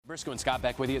Briscoe and Scott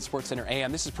back with you at SportsCenter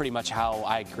AM. This is pretty much how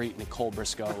I greet Nicole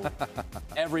Briscoe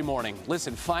every morning.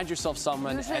 Listen, find yourself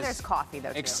someone Usually there's coffee, though,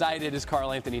 excited as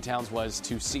Karl Anthony Towns was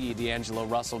to see D'Angelo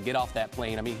Russell get off that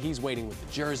plane. I mean, he's waiting with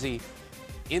the jersey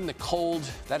in the cold.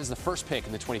 That is the first pick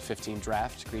in the 2015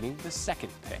 draft, greeting the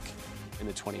second pick in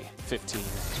the 2015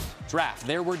 draft.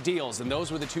 There were deals, and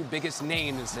those were the two biggest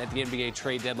names at the NBA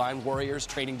trade deadline. Warriors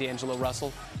trading D'Angelo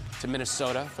Russell to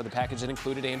Minnesota for the package that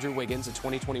included Andrew Wiggins, a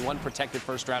 2021 protected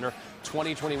first-rounder,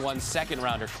 2021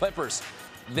 second-rounder. Clippers,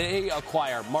 they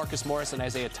acquire Marcus Morris and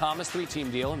Isaiah Thomas,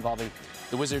 three-team deal involving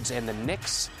the Wizards and the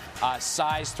Knicks.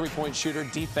 Size, three-point shooter,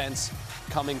 defense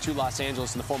coming to Los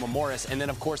Angeles in the form of Morris. And then,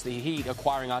 of course, the Heat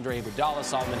acquiring Andre Iguodala,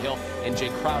 Solomon Hill, and Jay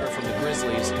Crowder from the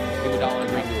Grizzlies. Iguodala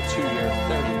agreeing to a 2-year,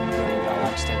 $30 million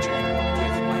extension with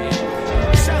Miami.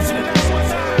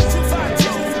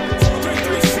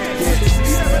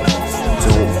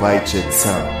 Don't bite your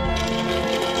tongue.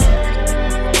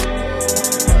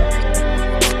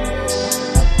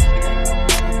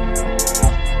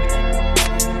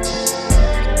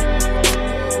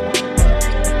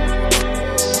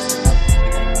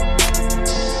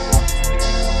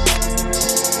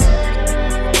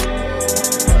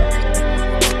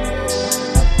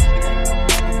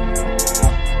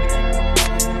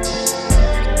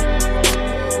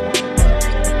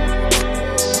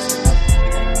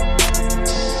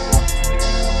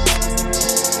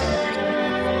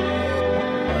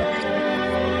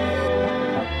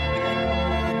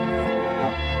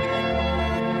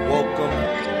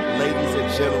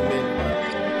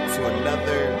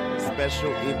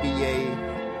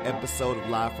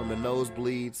 From the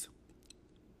nosebleeds.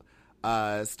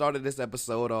 Started this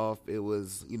episode off. It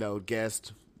was,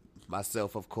 guest,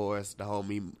 myself, of course, the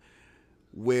homie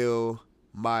Will,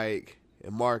 Mike,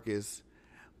 and Marcus.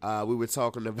 We were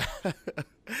talking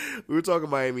about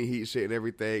Miami Heat shit and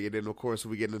everything, and then of course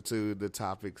we get into the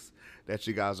topics that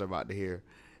you guys are about to hear.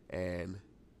 And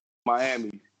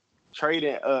Miami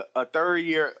trading a third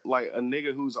year, like a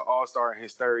nigga who's an all-star in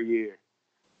his third year.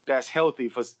 That's healthy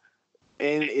for.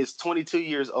 And is 22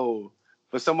 years old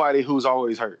for somebody who's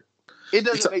always hurt. It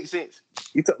doesn't make sense.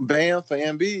 You took Bam for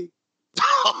Embiid.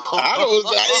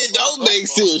 It don't make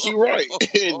sense. You're right.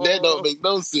 That don't make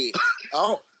no sense.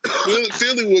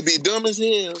 Philly would be dumb as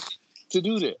hell to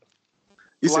do that.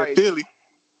 You said Philly.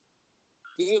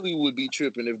 Philly would be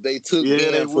tripping if they took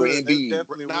Bam for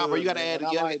Embiid. Nah, bro, you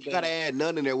gotta add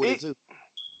none in there with it too.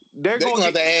 They're going to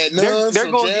have to add none. They're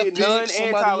going to get none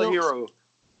and Tyler Hero.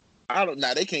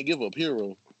 They can't give up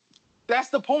Hero. That's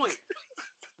the point.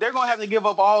 They're gonna have to give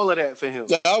up all of that for him.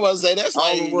 I was say that's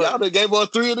like y'all done gave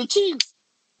up 3 of the Chiefs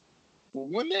for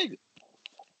one nigga.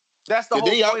 That's the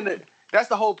whole point. That's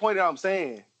the whole point that I'm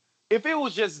saying. If it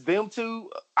was just them two,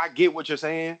 I get what you're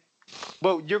saying,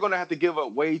 but you're gonna have to give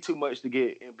up way too much to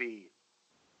get Embiid,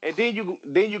 and then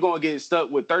you're gonna get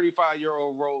stuck with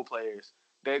 35-year-old role players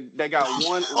that got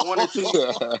one or two.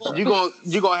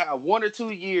 You're gonna have 1 or 2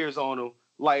 years on them.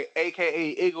 Like,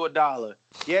 a.k.a. Iguodala.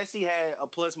 Yes, he had a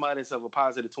plus-minus of a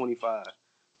positive 25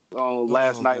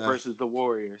 last night versus the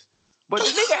Warriors. But the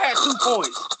nigga had 2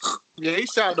 points. Yeah, he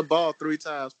shot the ball 3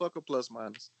 times. Fuck a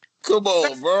plus-minus. Come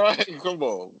on, bro. Come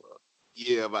on, bro.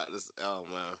 Yeah, about this. Oh,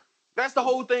 man. That's the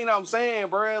whole thing I'm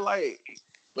saying, bro. Like,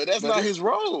 but that's not his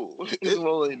role. His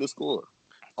role ain't to score.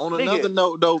 On another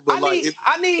note, though, but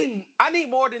I need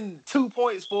more than 2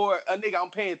 points for a nigga I'm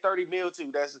paying $30 million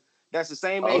to. That's the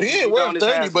same age. He ain't worth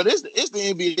 30, but it's the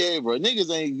NBA, bro. Niggas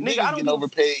getting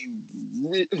overpaid.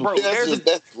 Bro,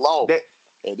 that's law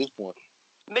at this point.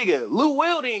 Nigga, Lou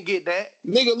Will didn't get that.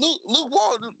 Nigga, Luke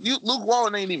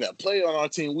Walton ain't even a player on our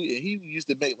team. He used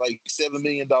to make like $7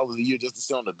 million a year just to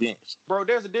sit on the bench. Bro,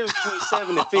 there's a difference between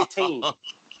 7 and 15.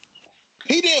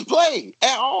 He didn't play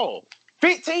at all.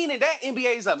 15 in that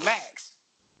NBA is a max.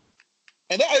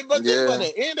 And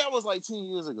that was like 10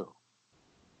 years ago.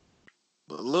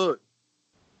 But look,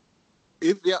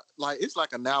 it's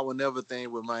like a now or never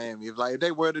thing with Miami. If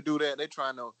they were to do that, they're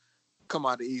trying to come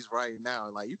out the East right now.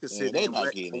 Like, you can sit there and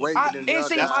wait.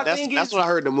 That's what I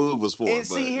heard the move was for. And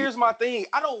here's my thing.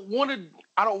 I don't want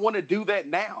to do that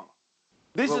now.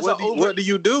 What do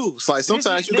you do? It's like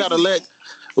sometimes you gotta let.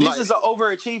 This is an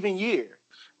overachieving year.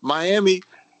 Miami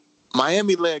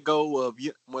let go of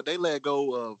what they let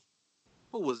go of.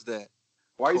 Who was that?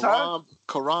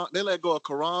 Karan, they let go of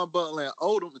Caron Butler and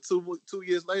Odom, and 2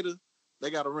 years later, they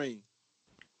got a ring.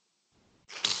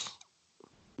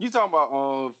 You talking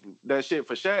about that shit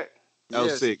for Shaq? That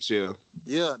was 6, yeah.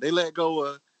 Yeah, they let go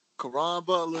of Caron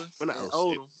Butler and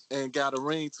Odom and got a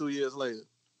ring 2 years later.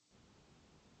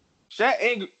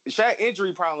 Shaq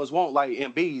injury problems won't like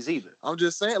Embiid's either. I'm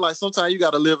just saying, like, sometimes you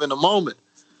got to live in the moment.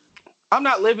 I'm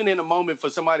not living in a moment for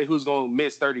somebody who's going to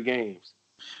miss 30 games.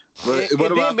 But and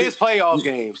then miss playoff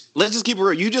games. Let's just keep it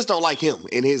real. You just don't like him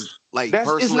in his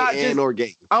personally or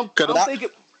game. I'm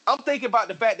thinking about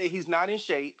the fact that he's not in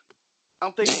shape.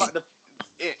 I'm thinking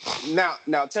about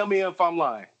now. Tell me if I'm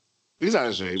lying. He's not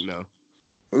in shape. No.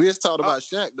 We just talked about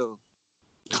Shaq though.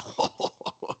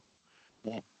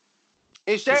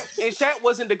 And Shaq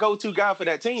wasn't the go-to guy for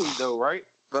that team though, right?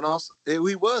 But also,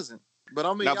 he wasn't. But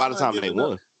I mean, not by the time they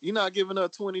won. You're not giving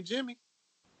up 20 Jimmy.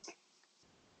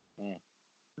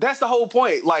 That's the whole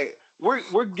point. Like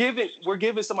we're giving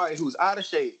somebody who's out of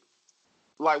shape.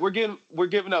 Like we're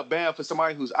giving up Bam for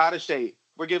somebody who's out of shape.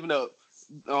 We're giving up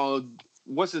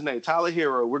what's his name, Tyler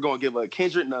Hero. We're gonna give up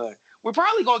Kendrick Nunn. We're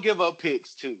probably gonna give up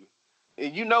picks too,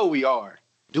 and you know we are.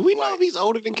 Do we know if he's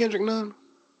older than Kendrick Nunn?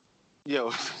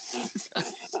 Yo,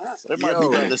 they might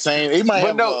be the same. He might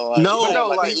have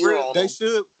they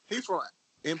should. He's from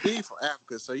Embiid from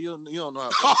Africa, so you don't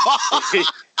know how.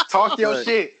 Talk your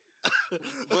shit.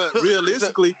 But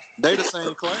realistically, they the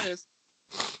same class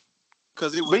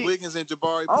because it was Wiggins and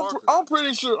Jabari Parker. I'm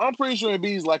pretty sure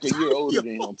Embiid's like a year older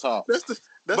than him on top.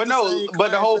 But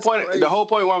the whole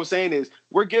point what I'm saying is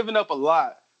we're giving up a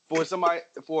lot for somebody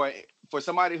for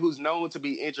somebody who's known to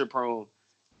be injury prone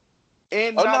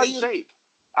and not in shape.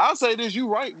 I'll say this, you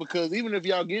right, because even if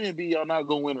y'all get Embiid, y'all not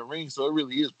gonna win a ring, so it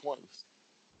really is pointless.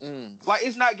 Like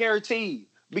it's not guaranteed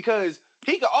because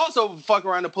he could also fuck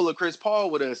around and pull a Chris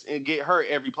Paul with us and get hurt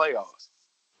every playoffs.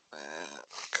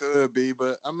 Could be,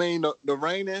 but I mean the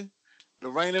reigning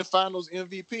Finals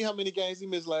MVP. How many games he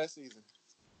missed last season?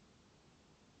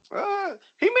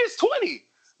 He missed 20.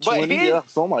 But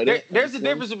there's a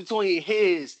difference between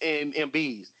his and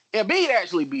Embiid's. Embiid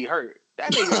actually be hurt.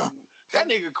 That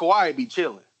nigga Kawhi be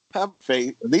chilling.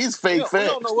 These fake facts. I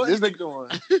don't know what this nigga doing.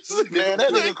 Man, that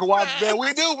nigga Kawhi. Man,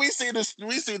 we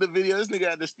see the video. This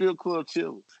nigga at the strip club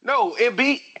chilling. No,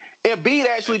 Embiid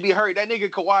actually be hurt. That nigga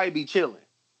Kawhi be chilling.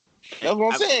 That's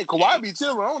what I'm saying. Kawhi be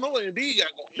chilling. I don't know what Embiid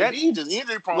got going. Embiid just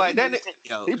injury prone. Like that.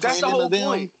 That's the whole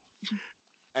point.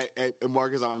 And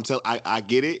Marcus, I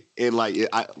get it, and like he's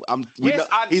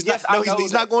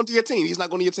not going to your team. He's not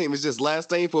going to your team. It's just last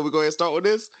thing before we go ahead and start with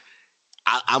this.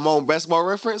 I'm on Basketball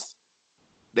Reference.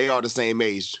 They are the same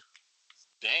age.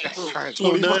 Damn. 25.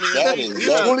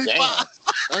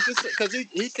 Because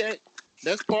he can't.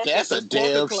 That's Parker. That's a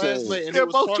damn classmate, and it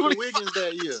was Parker 25. Wiggins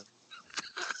that year.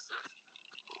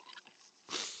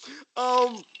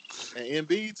 And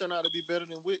Embiid turned out to be better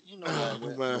than Witt. You know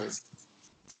that.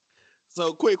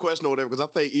 So, quick question or whatever, because I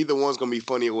think either one's gonna be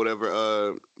funny or whatever.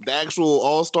 The actual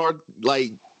All-Star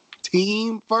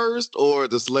team first, or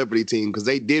the celebrity team? Because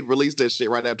they did release that shit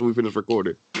right after we finished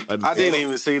recording. I didn't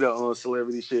even see the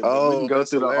celebrity shit. We can go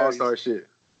through the All-Star shit.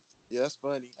 Yeah, that's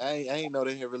funny. I ain't know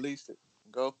they had released it.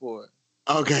 Go for it.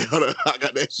 Okay, hold on. I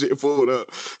got that shit pulled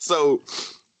up. So,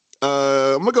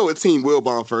 I'm gonna go with Team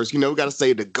Wilbon first. You know, we gotta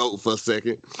say the GOAT for a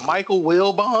second. Michael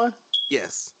Wilbon?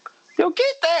 Yes. Yo,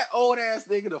 get that old ass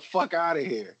nigga the fuck out of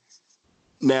here.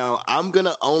 Now, I'm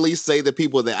gonna only say the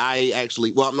people that I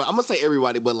actually. Well, I'm gonna say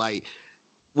everybody, but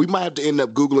we might have to end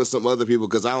up Googling some other people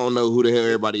because I don't know who the hell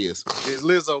everybody is. Is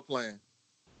Lizzo playing?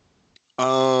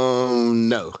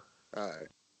 No. All right.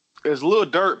 Is Lil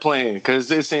Durk playing?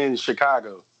 Because it's in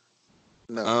Chicago.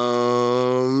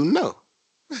 No. No.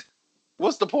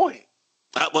 What's the point?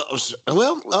 It's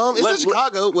in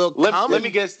Chicago. Well, let me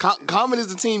guess. Common is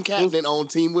the team captain on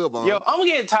Team Wilbon. Yo, I'm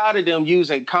getting tired of them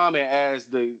using Common as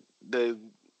the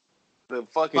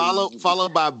fucking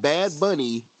followed by Bad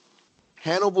Bunny,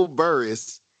 Hannibal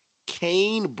Buress,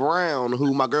 Kane Brown,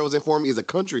 who my girl was informing me is a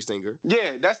country singer.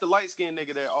 Yeah, that's the light skinned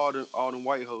nigga that all them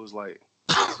white hoes like.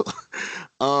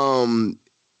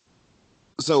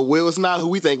 So Will, it's not who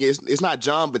we think it's not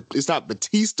John, but it's not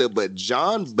Batista, but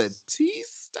John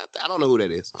Batiste. I don't know who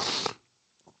that is.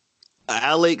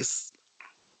 Alex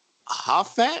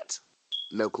Hoffat?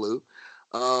 No clue.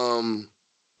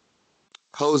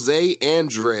 Jose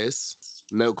Andres?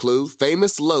 No clue.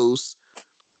 Famous Los.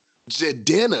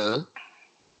 Jadena.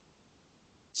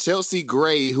 Chelsea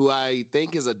Gray, who I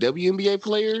think is a WNBA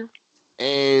player.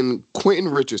 And Quentin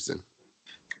Richardson.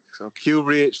 So Q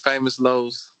Rich, Famous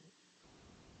Los.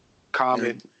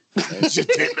 Common.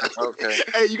 Okay.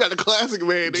 Hey, you got the classic,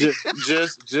 man.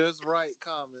 Just right,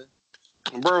 Common.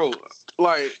 Bro,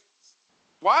 like,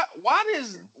 why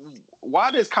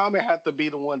does Common have to be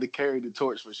the one to carry the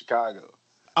torch for Chicago?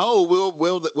 Oh,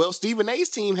 well, Stephen A's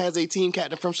team has a team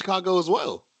captain from Chicago as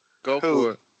well. Go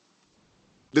for it.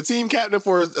 The team captain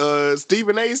for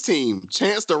Stephen A's team,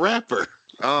 Chance the Rapper.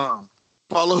 Yo,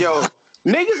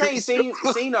 niggas ain't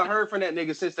seen or heard from that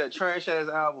nigga since that trash ass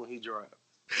album he dropped.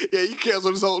 Yeah, you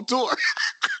canceled his whole tour.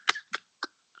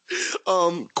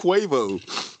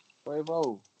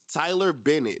 Quavo. Tyler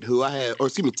Bennett,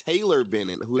 Taylor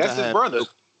Bennett, who that's his brother.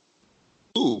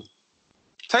 Who?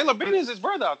 Taylor Bennett is his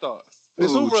brother, I thought.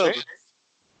 It's who brother?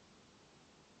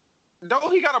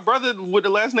 Don't he got a brother with the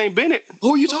last name Bennett?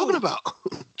 Who are you talking about?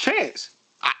 Chance.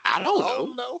 I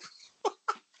don't know.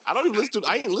 I don't even listen to.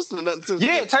 I ain't listening to nothing.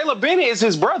 Yeah, Taylly Bennett is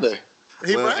his brother.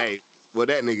 That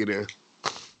nigga then.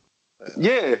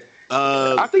 Yeah.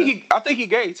 I think he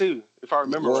gay too, if I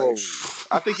remember right.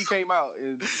 I think he came out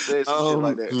and said some shit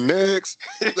like that. Next.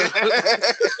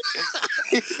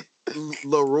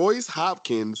 LaRoyce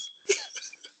Hopkins,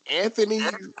 Anthony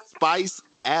Spice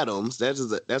Adams. That's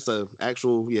a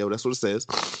actual, that's what it says.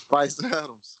 Spice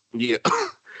Adams. Yeah.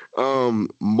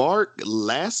 Mark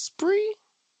Lasprey.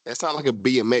 That sounds like a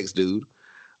BMX dude.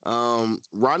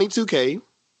 Ronnie 2K.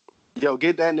 Yo,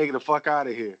 get that nigga the fuck out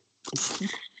of here.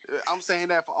 I'm saying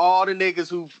that for all the niggas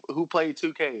who play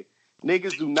 2K.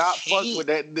 Niggas do not fuck with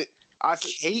that.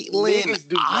 Caitlin niggas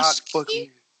do not fuck.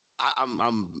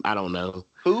 I don't know.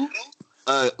 Who?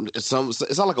 It sounds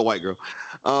like a white girl.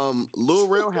 Lil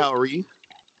Rel Howery,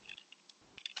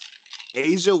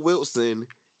 Asia Wilson,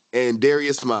 and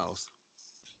Darius Miles.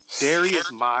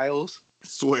 Darius Miles?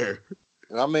 Swear.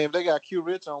 I mean, if they got Q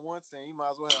Rich on one team, you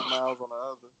might as well have Miles on the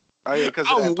other. Oh yeah, because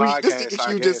of that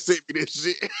podcast. You just sent me this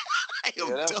shit.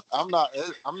 I'm not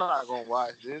gonna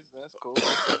watch this. That's cool.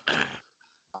 I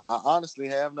honestly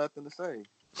have nothing to say.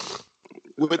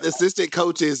 With assistant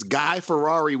coaches Guy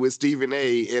Ferrari with Stephen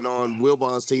A, and on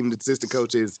Wilbon's team, the assistant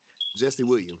coach is Jesse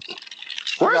Williams.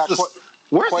 Where's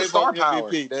the star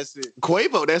power? MVP, that's it.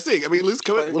 Quavo, that's it. I mean, at least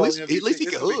he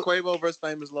can hook. Quavo versus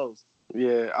Famous Los.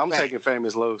 Yeah, I'm taking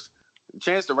Famous Los.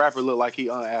 Chance the Rapper look like he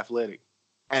unathletic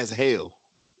as hell.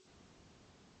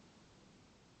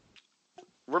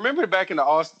 Remember back in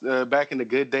the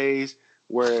good days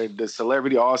where the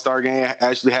Celebrity All-Star Game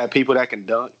actually had people that can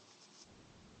dunk?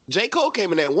 J. Cole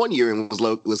came in that one year and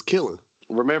was killing.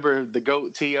 Remember the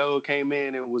GOAT T.O. came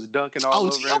in and was dunking all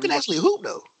over. T.O. can actually hoop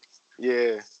though.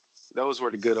 Yeah, those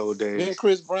were the good old days. Didn't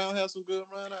Chris Brown have some good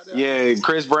run out there? Yeah,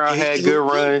 Chris Brown had good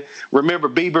run. Remember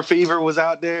Bieber Fever was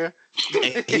out there.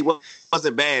 He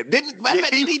wasn't bad. Didn't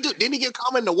he get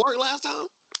comment to work last time?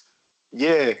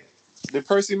 Yeah. Did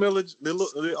Percy Miller,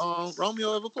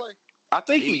 Romeo ever play? I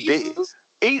think he did.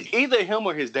 Either him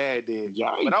or his dad did.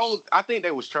 Yikes. But I think they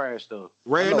was trash though.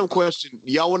 Random question.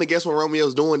 Y'all want to guess what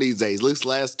Romeo's doing these days? Looks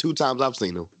last 2 times I've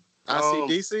seen him.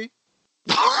 ICDC?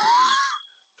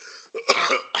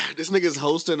 This nigga's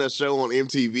hosting a show on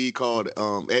MTV called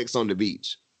X on the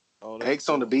Beach. X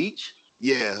on the Beach?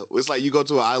 Yeah. It's like you go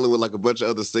to an island with like a bunch of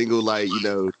other single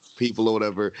people or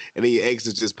whatever, and then your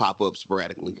exes just pop up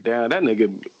sporadically. Damn, that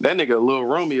nigga Lil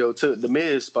Romeo took the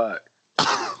Miz spot.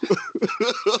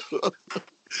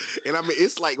 And I mean,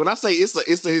 it's like when I say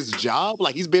it's his job.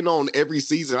 Like he's been on every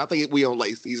season. I think we on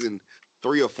like season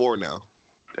 3 or 4 now.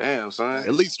 Damn, son.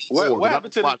 At least 4. What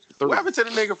happened to the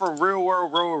nigga from Real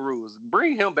World Road Rules?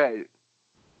 Bring him back.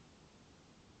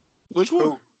 Which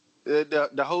one?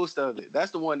 The host of it.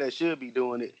 That's the one that should be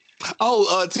doing it.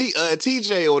 Oh,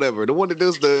 TJ or whatever. The one that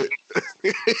does the.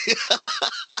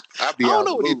 I don't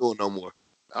know what he's doing no more.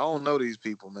 I don't know these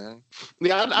people, man.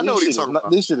 Yeah, I know what he's talking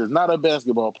about. This shit is not a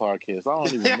basketball podcast. I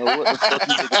don't even know what the fuck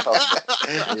you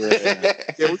talking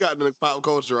about. Yeah, we got the pop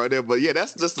culture right there. But yeah,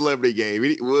 that's the celebrity game.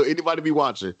 Will anybody be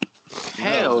watching?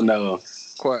 Hell no.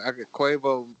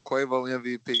 Quavo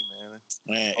MVP, man.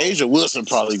 Man, Asia Wilson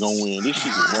probably gonna win. This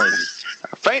shit is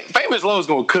ready. Famous Lowe's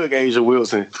gonna cook Asia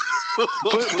Wilson.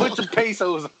 put your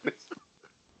pesos on it.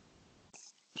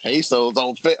 Pesos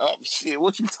on shit.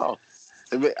 What you talking?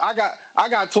 I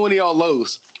got 20 on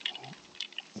Lowe's.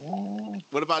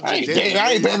 What about I ain't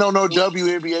betting on no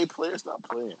WNBA player. Stop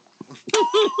playing.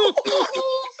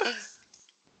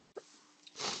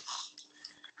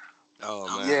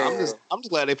 Oh man, yeah. I'm just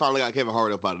glad they finally got Kevin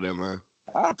Hart up out of there, man.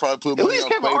 I'd probably put money on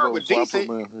Kevin Hart was decent.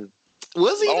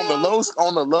 Was he on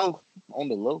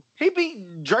the low? He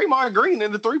beat Draymond Green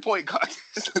in the 3-point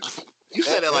contest. You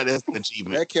said that like that's an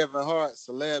achievement. That Kevin Hart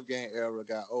celeb game era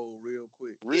got old real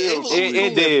quick.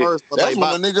 It did. First, that's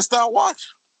when the niggas start watching.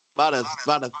 By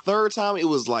the third time, it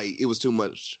was too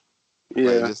much.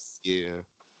 Yeah, yeah.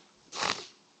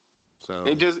 So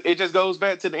it just goes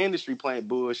back to the industry playing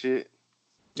bullshit.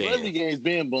 Every game's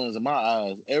been buns in my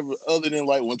eyes. Other than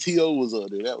like when T.O. was up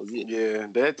there, that was it. Yeah,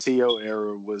 that T.O.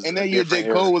 era was. And that year J.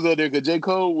 Cole was up there because J.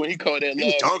 Cole, when he called that, he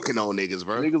was dunking on niggas,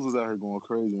 bro. Niggas was out here going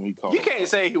crazy when he called. You can't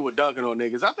say he was dunking on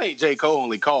niggas. I think J. Cole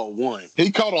only called one.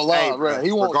 He caught a lob, right?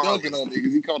 He wasn't dunking on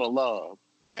niggas. He caught a lob.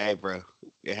 Hey, bro,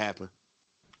 it happened.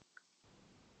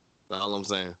 That's all I'm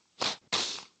saying.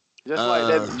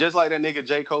 Just like that nigga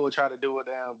J. Cole tried to do a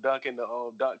damn dunk in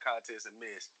the dunk contest and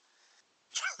missed.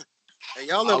 Hey,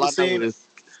 y'all ever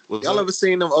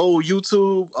seen them old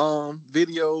YouTube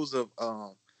videos of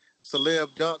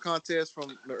celeb dunk contests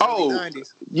from the early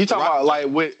 90s? You talking about like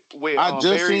with I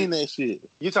just seen that shit.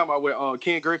 You talking about with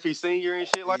Ken Griffey Sr. and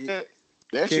shit like that?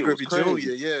 That Ken shit Griffey was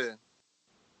crazy. Jr., yeah.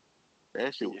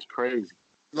 That shit was crazy.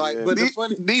 Like, but these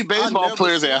baseball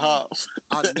players at Hops.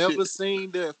 I never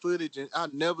seen that footage, and I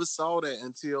never saw that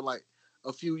until like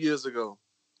a few years ago.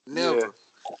 Never. Yeah.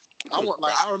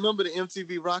 I remember the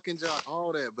MTV Rockin' Jock,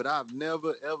 all that, but I've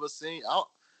never ever seen.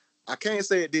 I can't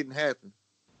say it didn't happen,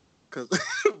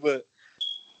 but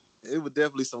it was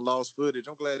definitely some lost footage.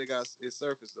 I'm glad it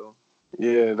surfaced though.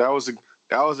 Yeah, that was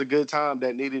a good time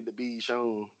that needed to be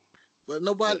shown. But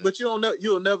nobody, but you'll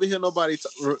never hear nobody.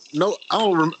 I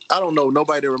don't know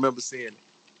nobody that remember seeing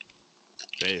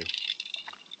Damn. it.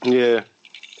 Yeah,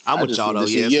 I'm with y'all though.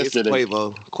 Yeah, it's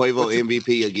Quavo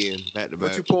MVP again, back to back.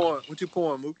 What you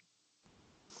pouring, Mookie?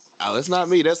 Oh, it's not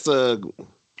me. That's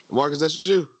Marcus. That's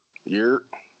you. Yeah.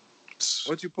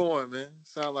 What you pouring, man?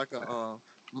 Sound like a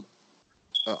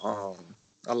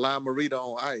lime marita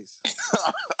on ice.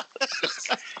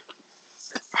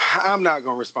 I'm not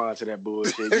gonna respond to that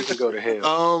bullshit. You can go to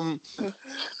hell.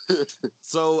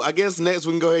 So I guess next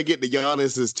we can go ahead and get the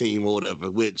Giannis's team or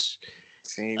whatever. Which,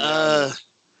 because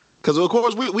of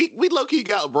course we low key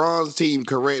got LeBron's team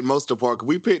correct most of the part.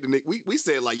 We picked we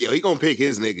said like, yo, he gonna pick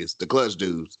his niggas, the clutch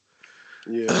dudes.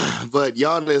 Yeah. But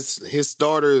Giannis, his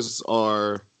starters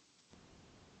are,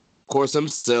 of course,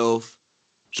 himself,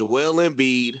 Joel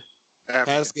Embiid,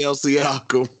 Pascal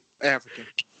Siakam, African.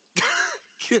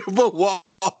 Kemba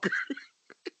Walker,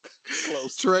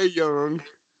 close. Trae Young,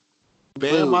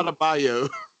 Bam Adebayo,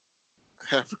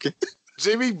 African,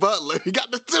 Jimmy Butler. He got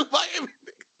the two Miami.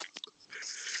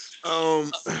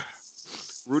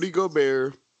 Rudy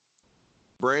Gobert,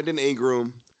 Brandon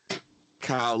Ingram,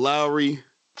 Kyle Lowry,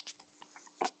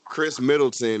 Chris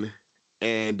Middleton,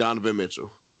 and Donovan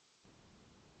Mitchell.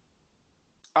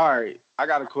 All right, I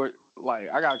got a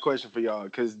question for y'all.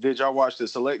 Cause did y'all watch the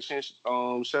selection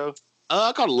show?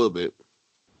 I caught a little bit.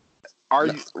 Are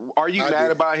you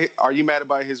mad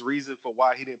about his reason for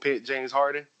why he didn't pick James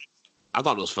Harden? I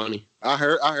thought it was funny. I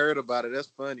heard about it. That's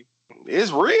funny. It's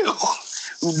real.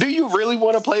 Do you really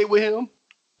want to play with him?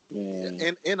 Man.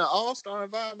 In an all-star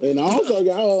environment. And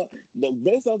also, the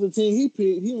best of the team he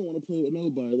picked, he don't want to play with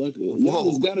nobody. Like,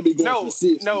 it's got to be going for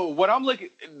 60. No. What I'm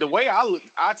looking, the way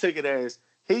I took it as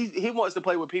he wants to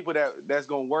play with people that's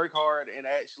gonna work hard and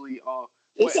actually.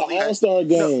 It's an all-star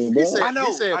game, bro. He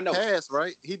said pass,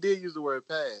 right? He did use the word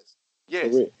pass.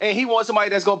 Yes, and he wants somebody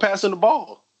that's gonna pass him the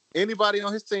ball. Anybody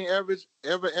on his team average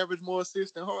more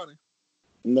assists than Harden?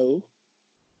 No.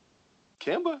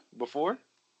 Kemba before.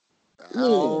 But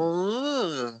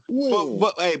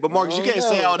Marcus, you can't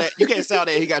say all that. You can't say all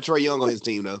that. He got Trae Young on his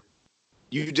team though.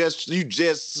 You just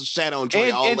shat on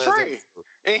Trae all last episode.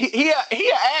 And he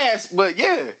ass, but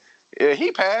yeah,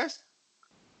 he passed.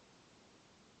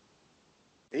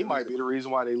 He might be the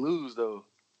reason why they lose though.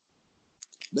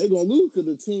 They gonna lose because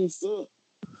the team suck.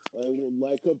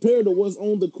 Like compared to what's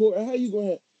on the court, how you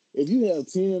gonna have if you have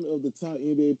 10 of the top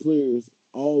NBA players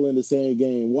all in the same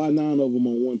game? Why 9 of them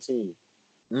on one team?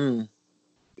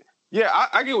 Yeah,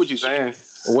 I get what you're saying.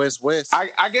 West.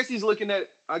 I guess he's looking at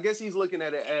it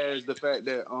as the fact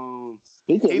that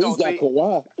he got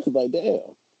Kawhi. Like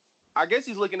damn. I guess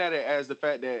he's looking at it as the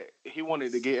fact that he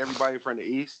wanted to get everybody from the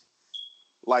East,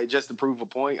 like just to prove a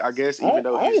point. I guess even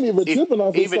though I ain't even tripping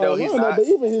off his even though he's not, but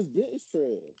even his bench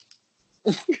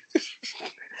trash.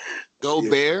 Go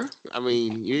Bear. I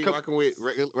mean, you ain't rocking with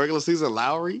regular season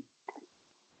Lowry.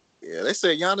 Yeah, they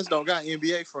said Giannis don't got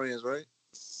NBA friends, right?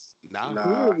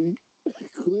 Nah.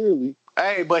 Clearly.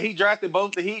 Hey, but he drafted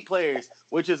both the Heat players,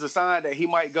 which is a sign that he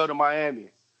might go to Miami.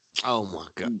 Oh my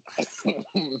god.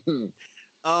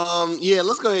 Yeah,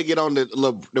 let's go ahead and get on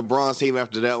the Bronze team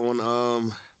after that one.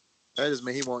 That just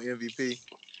mean he want MVP.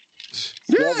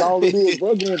 Yeah. That's all it is,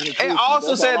 bro. And I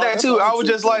also said that too. I was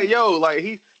just like, yo,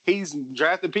 like he's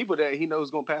drafting people that he knows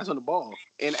gonna pass on the ball,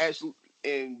 and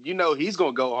he's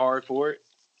gonna go hard for it.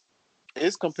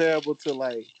 It's comparable to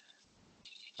like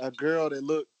a girl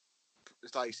that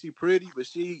it's like she pretty, but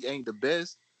she ain't the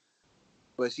best.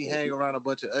 But she hang around a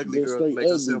bunch of ugly girls to make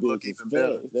herself look even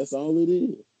better. That's all it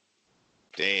is.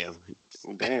 Damn,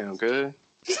 good.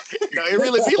 No, it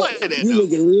really be like that. You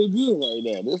looking real good right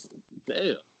now.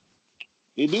 Damn.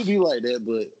 It do be like that,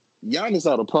 but Giannis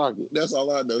out of pocket. That's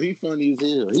all I know. He funny as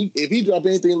hell. If he drop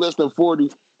anything less than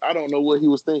 40, I don't know what he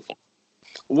was thinking.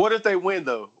 What if they win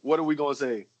though? What are we gonna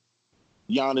say?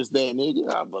 Giannis that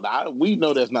nigga, but we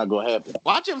know that's not gonna happen.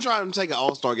 Watch him trying to take an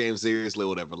All-Star game seriously or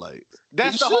whatever. Like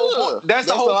that's the whole point. That's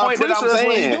the whole point that I'm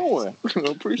saying.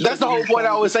 That's the whole point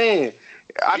I was saying.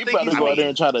 I think he's go out there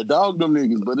and try to dog them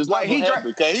niggas, but it's like he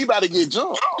about to get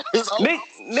jumped.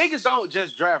 Niggas don't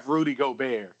just draft Rudy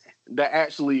Gobert that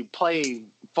actually play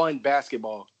fun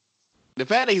basketball. The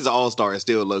fact that he's an All-Star is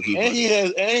still low key. And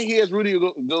he has Rudy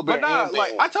Gobert. But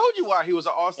I told you why he was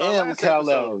an All-Star. And Kyle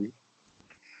Lowry.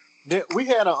 We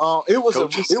had it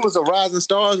was a Rising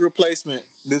Stars replacement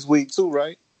this week too,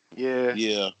 right? Yeah.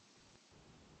 Yeah.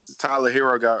 Tyler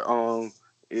Hero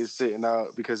is sitting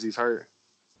out because he's hurt.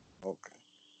 Okay.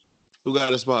 Who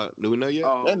got a spot? Do we know yet?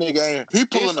 That nigga ain't. He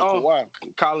pulling up for why?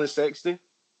 Colin Sexton.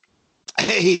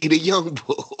 Hey, the young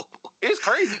bull. It's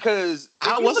crazy because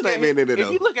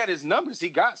if you look at his numbers, he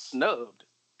got snubbed.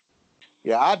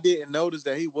 Yeah, I didn't notice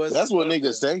that he was. That's what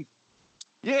niggas say.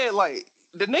 Yeah, like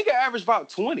the nigga averaged about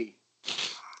 20.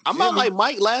 I'm not like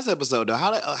Mike last episode though.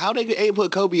 How they ain't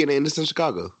put Kobe in Innocent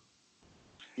Chicago?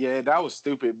 Yeah, that was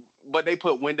stupid. But they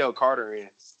put Wendell Carter in.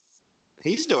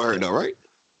 He's still hurt though, right?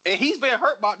 And he's been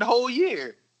hurt about the whole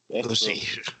year. I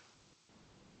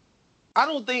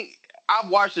don't think I've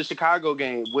watched the Chicago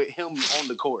game with him on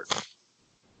the court.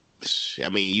 I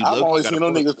mean, I've only seen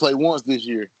those niggas play once this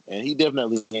year, and he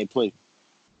definitely ain't play.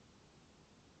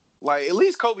 Like, at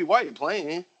least Kobe White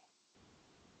playing.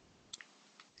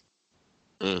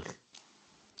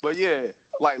 But yeah,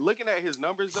 like looking at his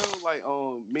numbers though, like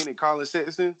meaning Colin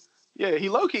Sexton, yeah, he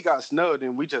low-key got snubbed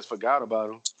and we just forgot about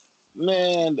him.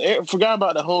 Man, forgot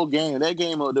about the whole game. That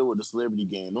game up there with the celebrity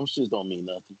game. Those shits don't mean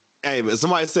nothing. Hey, but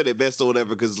somebody said it best or whatever,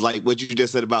 because like what you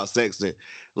just said about Sexton,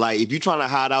 like if you're trying to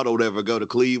hide out or whatever, go to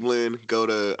Cleveland, go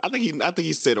to I think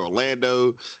he said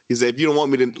Orlando. He said if you don't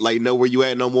want me to like know where you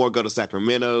at no more, go to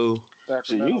Sacramento. You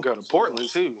can go to Portland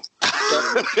too.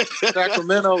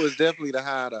 Sacramento is definitely the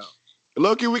hideout.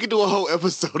 Loki, we could do a whole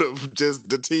episode of just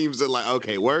the teams that like,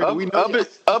 okay, where do we know?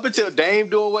 Up until Dame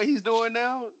doing what he's doing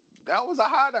now, that was a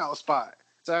hideout spot.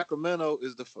 Sacramento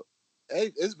is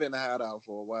it's been a hideout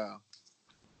for a while.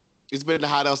 It's been the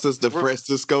hideout since the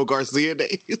Francisco Garcia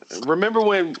days. Remember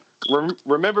last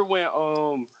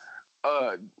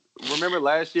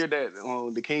year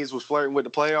that the Kings was flirting with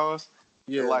the playoffs?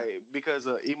 Yeah, like because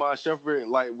Iman Shumpert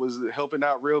like was helping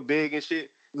out real big and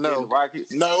shit. No, and the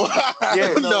Rockets. No,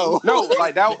 yeah, no.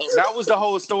 Like that was the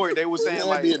whole story. They were saying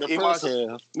like they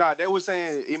were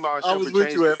saying Iman Shumpert. I was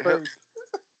with you at first.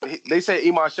 They said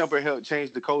Iman Shumpert helped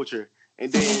change the culture,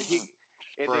 and then he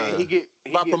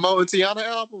promoting Tiana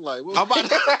album. Like, what? I'm about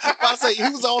to say he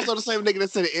was also the same nigga that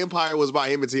said the Empire was by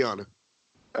him and Tiana.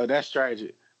 Oh, that's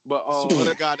tragic. But swear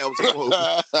to God, that was a quote.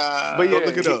 But yeah,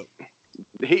 look it up.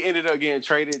 He ended up getting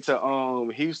traded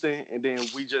to Houston, and then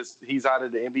he's out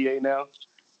of the NBA now.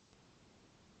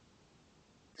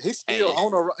 He's still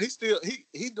on he's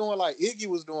doing like Iggy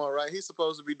was doing, right? He's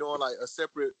supposed to be doing like a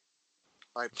separate,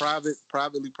 like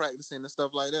privately practicing and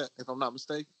stuff like that, if I'm not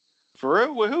mistaken. For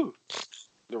real? With who?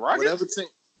 The Rockets? Whatever team.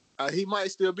 He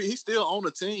might still be. He's still on the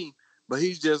team, but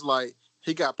he's just like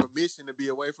he got permission to be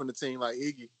away from the team, like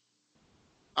Iggy.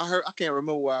 I can't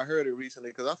remember where I heard it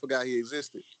recently because I forgot he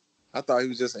existed. I thought he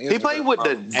was just he played with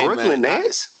the Brooklyn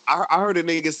Nets. I heard a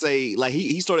nigga say like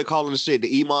he started calling the shit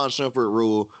the Iman Shumpert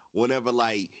rule whenever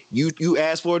like you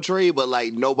ask for a trade, but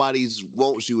like nobody's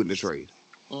wants you in the trade.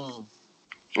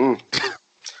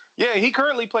 Yeah, he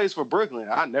currently plays for Brooklyn.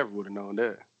 I never would have known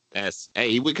that.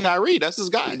 He with Kyrie. That's his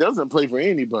guy. He doesn't play for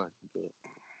anybody.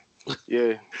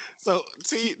 Yeah. So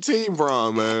Team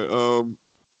Bron, man.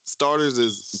 Starters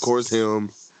is of course him,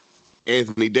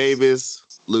 Anthony Davis,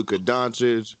 Luka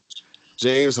Doncic,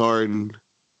 James Harden,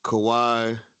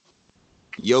 Kawhi,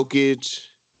 Jokic,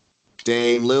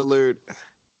 Dame Lillard,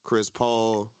 Chris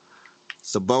Paul,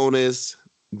 Sabonis,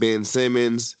 Ben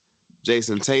Simmons,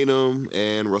 Jason Tatum,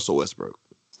 and Russell Westbrook.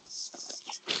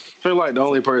 I feel like the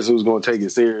only person who's going to take it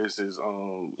serious is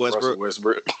Russell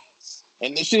Westbrook.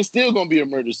 And this shit's still going to be a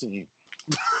murder scene.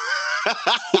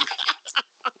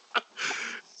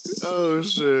 Oh,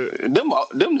 shit. Them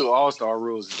new All-Star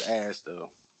rules is ass,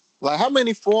 though. Like, how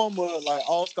many former like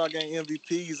All-Star Game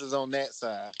MVPs is on that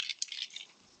side?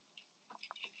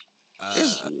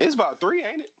 It's about 3,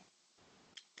 ain't it?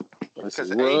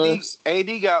 Because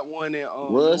AD got one in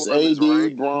Russ,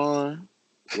 AD, Bron.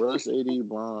 Russ, AD,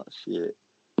 Bron. Shit.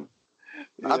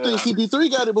 Yeah. I think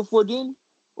CP3 got it before, didn't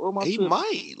he? He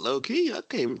might, low key. I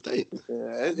can't even think.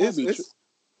 Yeah, it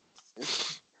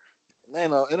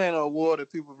ain't no award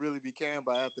that people really be caring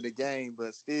about after the game,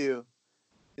 but still,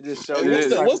 it just shows.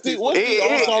 What's the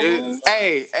All-Star rule?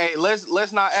 Hey,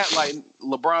 let's not act like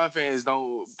LeBron fans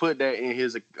don't put that in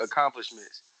his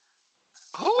accomplishments.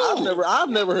 I've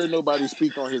never heard nobody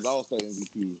speak on his All-Star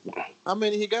MVP. How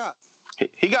many he got?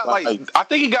 He got like I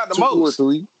think he got the 2 or most.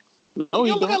 3. No,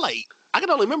 he only got like I can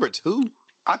only remember 2.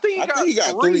 I think he got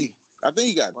 3. I think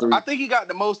he got 3. I think he got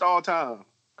the most all time.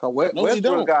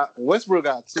 Westbrook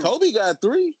got 2. Kobe got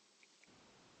 3.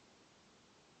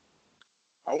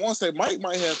 I want to say Mike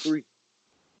might have 3.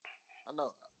 I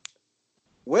know.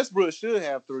 Westbrook should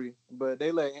have 3, but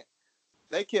they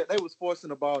was forcing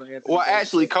the ball to Anthony. Well,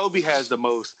 actually, Kobe has the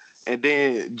most, and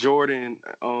then Jordan,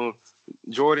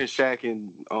 Shaq,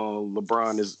 and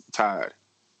LeBron is tied.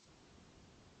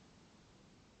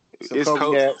 So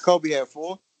Kobe had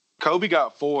 4. Kobe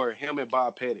got 4. Him and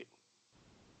Bob Pettit.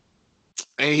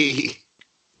 Hey,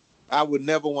 I would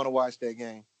never want to watch that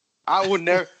game. I would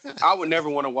never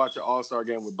want to watch an All-Star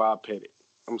game with Bob Pettit.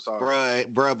 I'm sorry,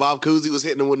 bruh. Bob Cousy was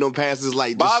hitting him with no passes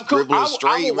like Bob dribbling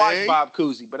straight, I will man. watch Bob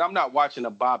Cousy, but I'm not watching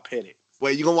a Bob Pettit.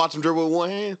 Wait, you gonna watch him dribble with one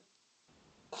hand?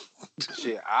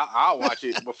 Shit, I'll watch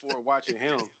it before watching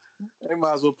him. They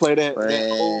might as well play that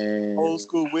old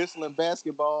school whistling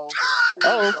basketball.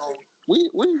 Oh,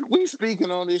 we speaking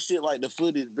on this shit like the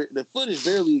footage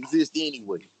barely exists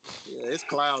anyway. Yeah, it's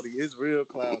cloudy. It's real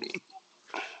cloudy.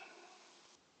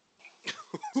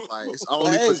 Like it's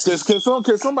only. Hey,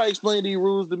 can somebody explain these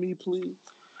rules to me, please?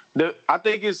 I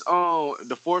think it's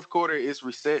the fourth quarter is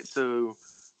reset to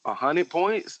 100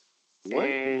 points. What?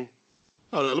 And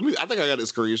Hold on, I think I got a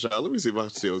screenshot. Let me see if I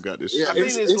still got this. Yeah,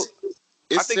 shit.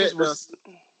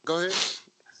 Go ahead.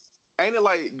 Ain't it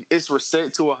like it's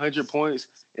reset to 100 points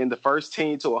and the first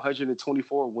team to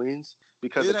 124 wins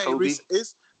because of Kobe?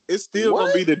 It's still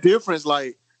gonna be the difference.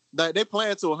 Like they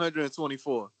plan to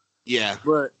 124. Yeah,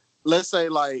 but let's say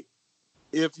like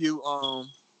if you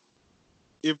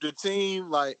if the team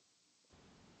like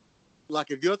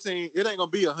if your team, it ain't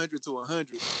gonna be 100 to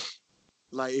 100.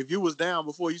 Like if you was down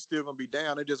before, you still gonna be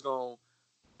down. They're just gonna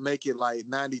make it like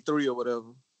 93 or whatever.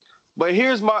 But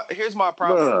here's my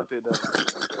problem with it though.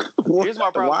 Here's my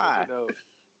problem with it though.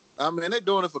 I mean, they're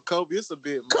doing it for Kobe. It's a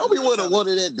bit. Kobe would have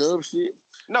wanted that dumb shit.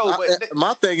 No, but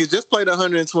my thing is just play the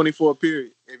 124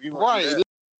 period. If you want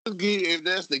if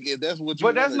that's what you.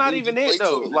 But that's not even it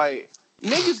though. Like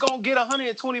niggas gonna get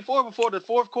 124 before the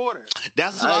fourth quarter.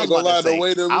 That's what I was about to say.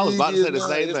 I was about to say the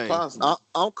same thing.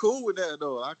 I'm cool with that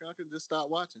though. I can just stop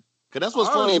watching. Cause that's what's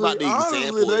funny about the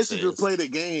example. They should just play the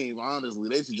game. Honestly,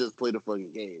 they should just play the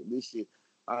fucking game. This shit.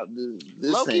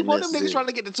 This low key, what them niggas trying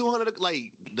to get to 200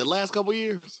 like the last couple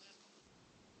years?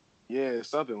 Yeah,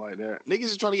 something like that. Niggas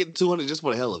just trying to get to 200 just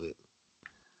for the hell of it.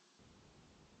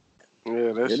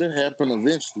 Yeah, it'll happen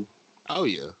eventually. Oh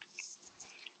yeah.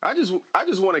 I just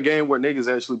want a game where niggas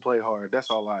actually play hard.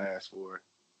 That's all I ask for.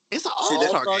 It's an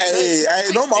all-star game.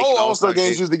 Hey, no, my old all-star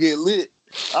games used to get lit.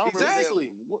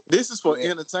 Exactly. This is for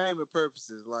entertainment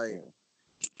purposes. Like,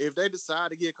 if they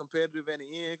decide to get competitive at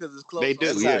the end because it's close, they do.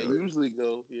 That's how it usually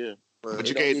go. Yeah, but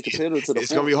you can't.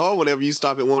 It's gonna be hard whenever you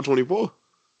stop at 124.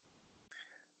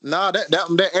 Nah,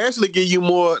 that actually give you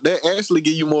more. That actually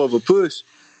give you more of a push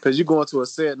because you're going to a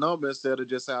set number instead of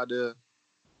just out there.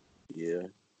 Yeah.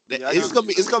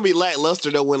 It's gonna be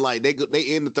lackluster though when like they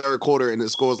end the third quarter and it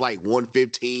scores like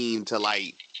 115 to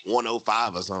like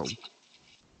 105 or something.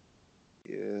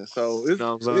 Yeah, so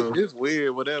it's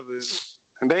weird, whatever.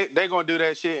 And they gonna do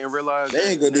that shit and realize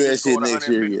they ain't gonna do that shit next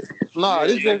year yet. Nah,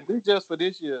 this just for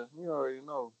this year. You already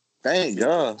know. Thank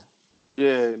God.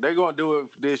 Yeah, they gonna do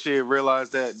it this year. Realize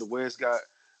that the West got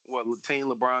Team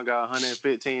LeBron got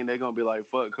 115. They gonna be like,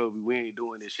 fuck Kobe, we ain't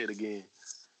doing this shit again.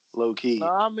 Low key. No,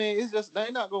 I mean it's just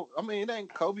they not going. I mean it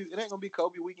ain't Kobe. It ain't gonna be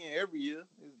Kobe weekend every year.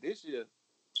 It's this year.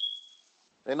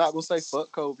 They're not gonna say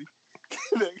fuck Kobe.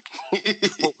 They're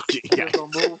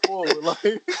gonna move forward.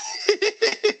 Like,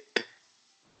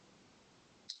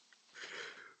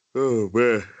 oh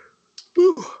man.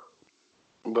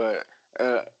 But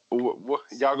what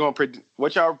y'all gonna predict?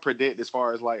 What y'all predict as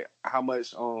far as like how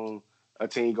much a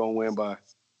team gonna win by?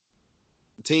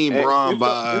 Team Bron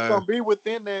by. It's gonna be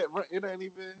within that. It ain't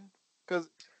even because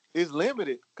it's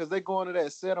limited because they going to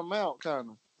that set amount kind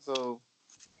of. So,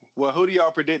 well, who do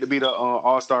y'all predict to be the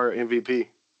All-Star MVP?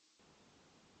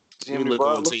 Jimmy look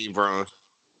on Team Bron.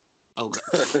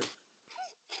 Okay.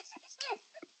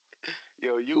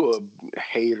 Yo, you a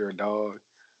hater, dog.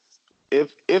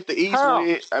 If the East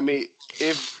win, I mean,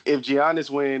 if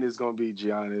Giannis win, it's gonna be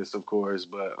Giannis, of course.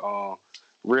 But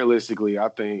realistically, I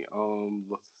think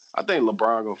LeBron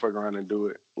gonna fuck around and do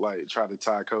it, like try to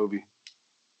tie Kobe.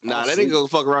 Nah, they didn't go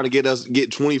fuck around and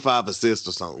get 25 assists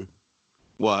or something.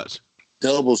 Watch.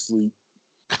 Double sleep.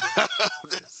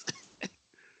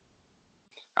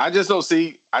 I just don't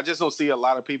see a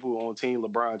lot of people on Team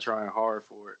LeBron trying hard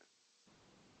for it.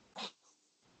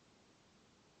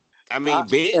 I mean,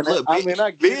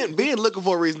 Ben looking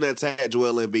for a reason to attack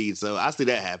Joel Embiid, so I see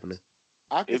that happening.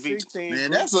 I can see Team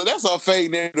Man, Greek. that's a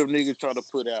fake narrative niggas trying to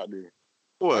put out there.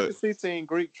 What? I can see Team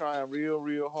Greek trying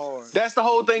real hard. That's the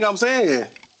whole thing I'm saying.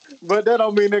 But that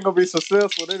don't mean they're gonna be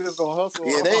successful. They just gonna hustle.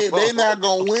 Yeah, they not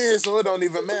gonna win, so it don't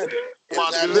even matter.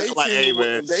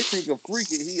 If they think of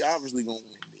Freaky, he obviously gonna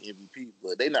win the MVP,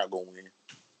 but they not gonna win.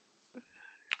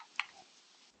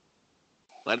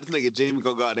 Like this nigga Jimmy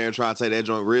gonna go out there and try and take that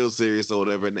joint real serious or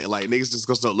whatever, and like niggas just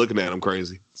gonna start looking at him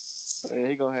crazy.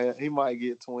 And he might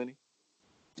get 20.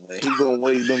 He gonna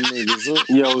wave them niggas up.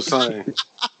 Yo, son.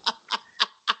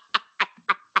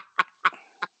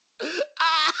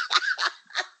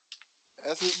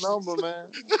 That's his number,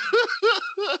 man.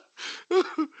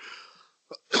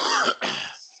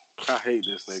 I hate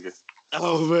this nigga.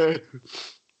 Oh man.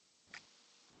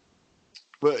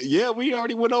 But yeah, we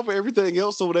already went over everything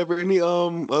else or whatever. Any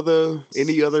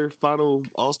other final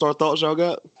All-Star thoughts y'all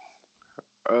got?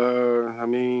 I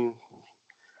mean,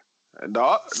 the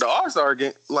All-Star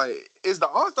game, like, is the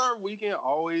All-Star weekend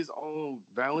always on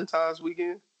Valentine's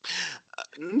weekend?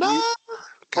 No.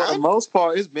 For the most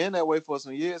part, it's been that way for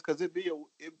some years because it's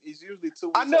usually 2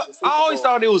 weeks. I know. I always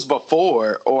thought it was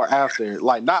before or after,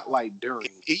 like not like during.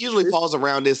 It usually falls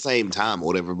around this same time or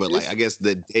whatever, but like I guess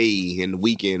the day and the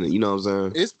weekend, you know what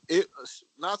I'm saying?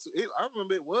 I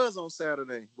remember it was on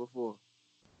Saturday before,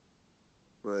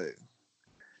 but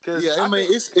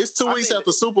it's 2 weeks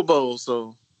after Super Bowl,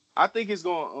 so I think it's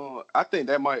going. I think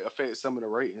that might affect some of the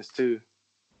ratings too.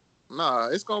 Nah,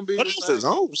 it's gonna be. What is his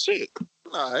own shit?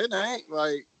 Nah, it ain't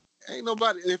like ain't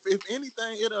nobody. If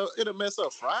anything, it'll mess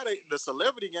up Friday the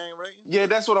celebrity game rating. Yeah,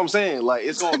 that's what I'm saying. Like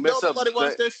it's gonna mess up. Nobody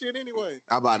watch that shit anyway.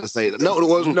 I'm about to say that. No.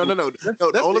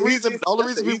 The only reason people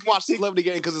watch the celebrity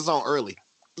game because it's on early.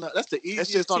 No, that's the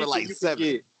easiest. That shit started like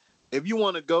 7. If you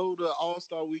want to go to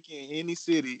All-Star Weekend in any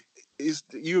city,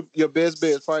 your best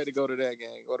bet is probably to go to that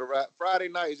game. Go to Friday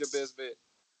night is your best bet.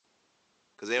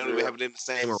 Because they don't even have it in the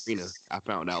same arena. I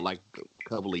found out like a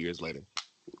couple of years later.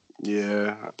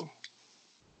 Yeah.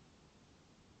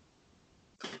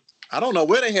 I don't know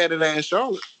where they had it at in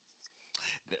Charlotte.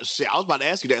 Shit, I was about to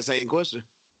ask you that same question.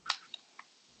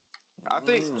 I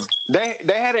think they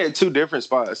had it at 2 different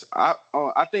spots. I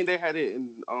think they had it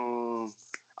in.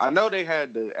 I know they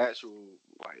had the actual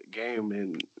like game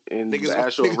in the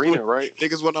actual arena, right?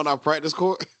 Niggas went on our practice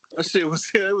court. That shit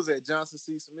was at Johnson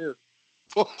C. Smith.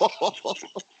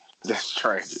 That's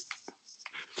tragic.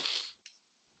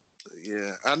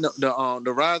 Yeah, I know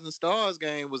the Rising Stars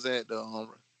game was at the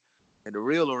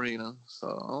real arena,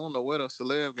 so I don't know where the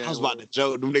celeb game. I was about to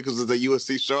joke. Them niggas was at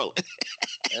USC Charlotte.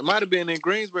 It might have been in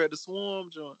Greensboro, the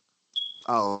Swarm joint.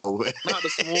 Oh, not the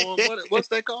Swarm. What's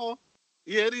that called?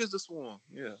 Yeah, it is the Swarm.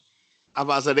 Yeah, I'm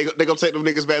about to say they gonna take them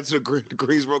niggas back to the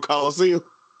Greensboro Coliseum.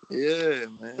 Yeah,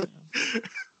 man.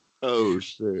 Oh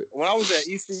shit! When I was at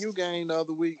ECU game the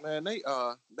other week, man, they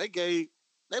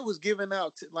was giving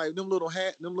out like them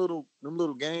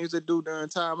little games they do during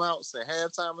timeouts and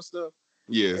halftime and stuff.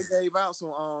 Yeah, they gave out some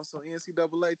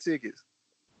NCAA tickets,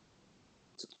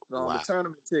 the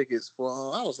tournament tickets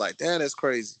for. I was like, damn, that's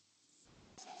crazy.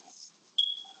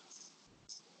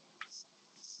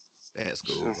 That's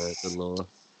cool, man. Good Lord.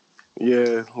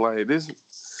 Yeah, like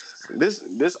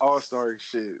this All-Star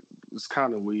shit was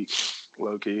kind of weak,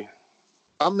 low key.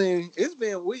 I mean, it's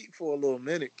been weak for a little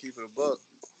minute. Keep it a buck.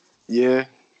 Yeah.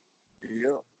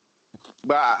 Yeah.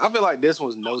 But I feel like this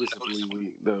one's noticeably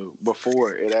weak though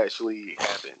before it actually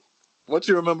happened. What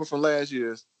you remember from last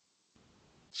year's?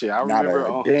 Shit, I remember.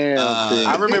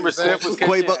 I remember Steph was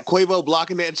Quavo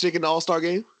blocking that chick in the All-Star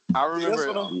game. I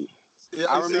remember.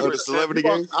 I remember the celebrity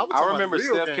game. I remember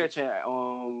Steph catching,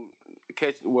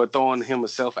 throwing him a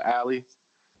self-alley.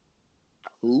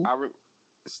 Who?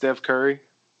 Steph Curry.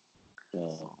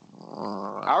 Oh.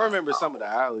 I remember some of the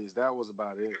alleys. That was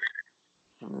about it.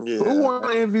 Yeah. Who won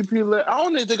MVP? I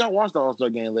don't even think I watched the All-Star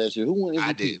game last year. Who won MVP?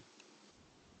 I did.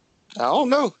 I don't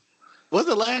know. Was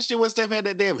it last year when Steph had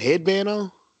that damn headband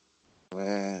on?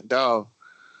 Man, dog.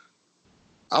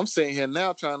 I'm sitting here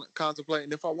now trying to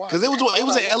contemplating if I watch. Because it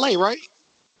was in LA, right?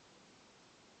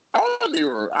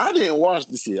 I didn't watch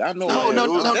the shit. I know.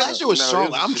 No. That shit was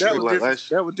Charlotte. I'm tripping.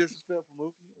 That was disrespectful,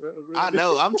 Mookie. Really. I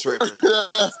know. I'm tripping.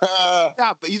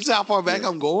 Yeah, but you see how far back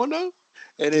I'm going though.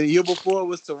 And then the year before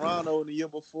was Toronto, and the year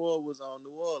before was on New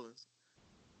Orleans.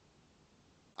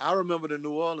 I remember the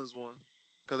New Orleans one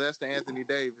because that's the Anthony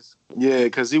Davis. Yeah,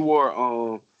 because he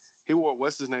wore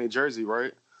what's his name jersey,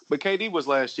 right? But KD was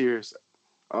last year's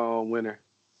winner.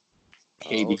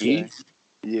 KD. Okay.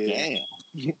 Yeah. Damn.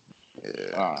 Yeah.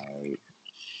 All right.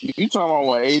 You talking about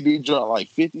when AD dropped like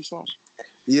 50 something?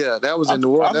 Yeah, that was in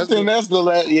New Orleans. That's the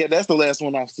last. Yeah, that's the last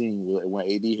one I've seen when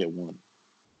AD had won.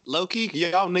 Low key,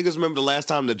 y'all niggas remember the last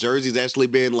time the jersey's actually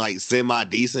been like semi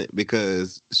decent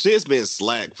because shit's been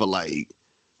slack for like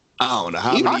I don't know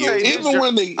how many years. Even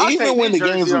when the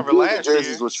games were good, the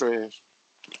jerseys was trash.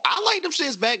 I like them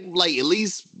shits back like at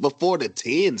least before the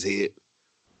 10s hit.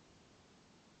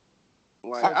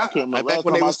 Like, I can't remember back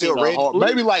when they were still red.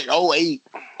 Maybe like 08.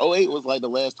 08 was like the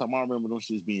last time I remember them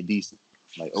shits being decent.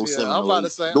 Like 07. I'm about to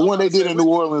say the one they did in New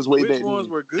Orleans way back. Which ones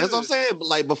were good? That's what I'm saying.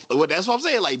 Like before, that's what I'm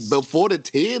saying. Like before the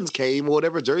 10s came or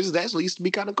whatever, jerseys actually used to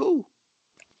be kind of cool.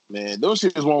 Man, those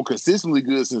shits weren't consistently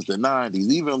good since the 90s.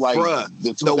 Even like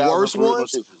the worst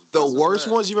ones. The worst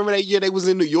ones. You remember that year they was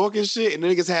in New York and shit, and the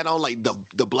niggas had on like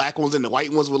the black ones and the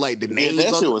white ones with like the names.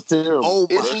 That shit was terrible. Oh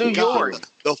my it's New God. York.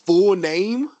 The full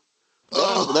name.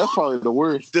 That's probably the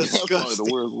worst. Disgusting. That's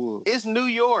probably the worst one. It's New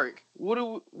York. What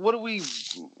do we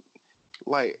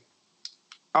like?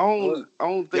 I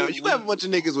don't think. Yo, you have a bunch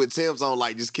of niggas with Tim's on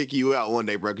like just kick you out one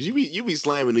day, bro. Because you be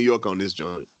slamming New York on this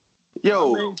joint.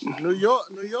 Yo, New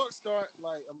York start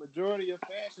like a majority of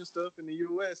fashion stuff in the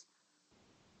U.S.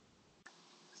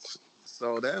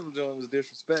 So that joint was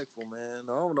disrespectful, man.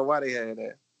 I don't know why they had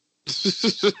that.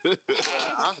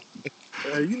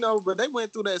 But they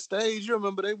went through that stage. You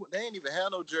remember they ain't even had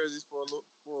no jerseys for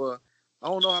I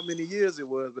don't know how many years it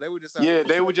was, but they were just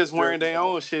they were just wearing their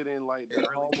own shit in like the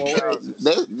early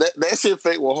 2000s. That shit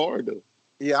fake was hard though.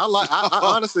 Yeah, I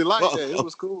honestly like that. It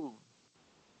was cool.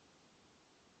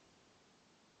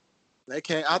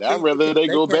 I'd rather they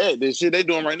go back. The shit they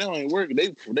doing right now ain't working.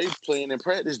 They playing in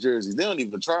practice jerseys. They don't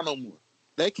even try no more.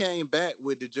 They came back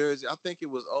with the jersey. I think it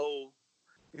was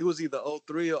either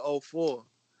 03 or 04.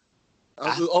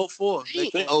 I was 04.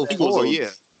 04,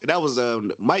 yeah. That was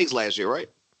Mike's last year, right?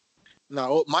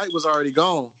 No, Mike was already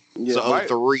gone. Yeah,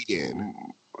 so 03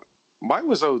 then. Mike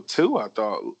was 02, I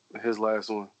thought, his last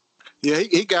one. Yeah,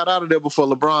 he got out of there before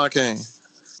LeBron came.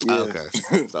 Yeah.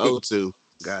 Okay. So 02.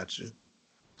 Gotcha.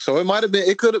 So it might have been,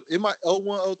 it might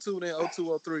 01, 02, then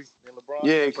 02, 03. Then LeBron.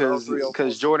 Yeah,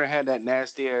 because Jordan had that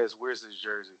nasty ass Wizards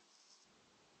jersey.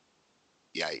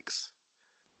 Yikes.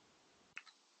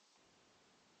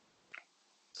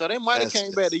 So they might have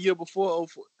came back the year before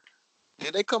 04.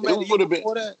 Did they come back the year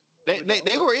before that?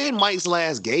 They were in Mike's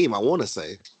last game, I want to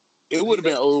say. It would have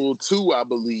been 02, I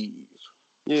believe.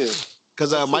 Yeah.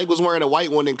 Because Mike was wearing a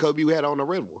white one and Kobe had on a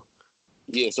red one.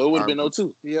 Yeah, so it would have been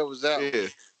 02. Yeah, it was that. Yeah.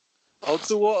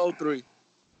 02 or 03.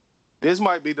 This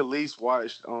might be the least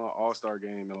watched All-Star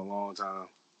game in a long time.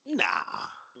 Nah,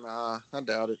 I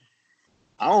doubt it.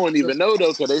 I don't even know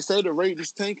though, because they say the rate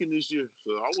is tanking this year,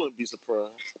 so I wouldn't be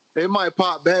surprised. It might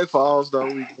pop back for All-Star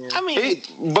weekend. I mean,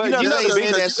 but you know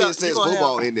they that shit since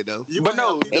football ended though. But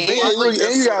no, and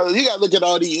you gotta look at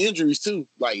all the injuries too.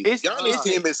 Like Giannis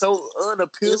team is so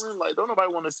unappealing. Like don't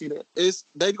nobody want to see that.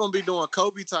 They gonna be doing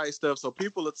Kobe type stuff, so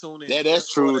people are tuning in. Yeah,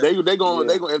 that's true. They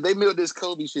gonna if they milk this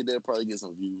Kobe shit, they'll probably get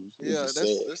some views. Yeah,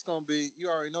 that's gonna be. You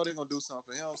already know they're gonna do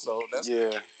something for him, so that's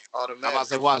automatic. I'm about to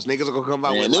say, watch niggas are gonna come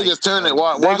out with niggas turn it.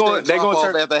 They gonna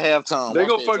turn after halftime. They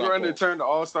gonna fuck around and turn the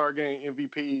All-Star Game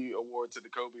MVP award to the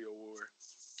Kobe award.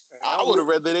 I would have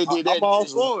rather they did that. I'm all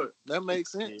for it. That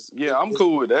makes sense. Yeah, I'm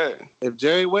cool with that. If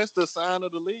Jerry West the sign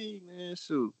of the league, man,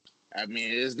 shoot. I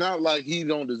mean, it's not like he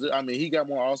don't deserve. I mean, he got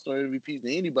more All-Star MVPs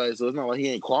than anybody, so it's not like he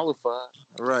ain't qualified.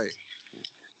 Right.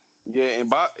 Yeah,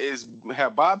 and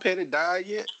have Bob Pettit died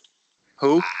yet?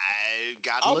 Who? I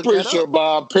got. I'm pretty sure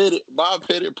Bob Pettit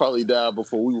probably died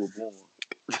before we were born.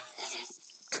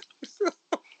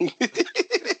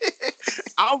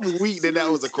 I'm weak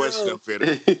that was a question,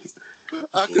 Pettit.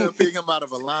 I couldn't pick him out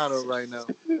of a lineup right now.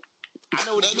 I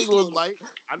know what that nigga was like.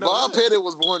 Bob Pettit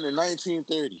was born in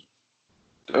 1930.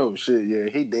 Oh shit! Yeah,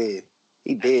 he dead.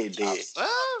 He dead.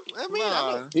 I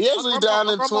mean, he actually died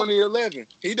in 2011.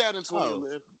 He died in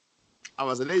 2011. I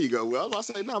was like, there you go. Well, I was about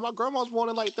to say, no, my grandma was born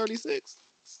in like 36.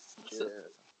 Yeah.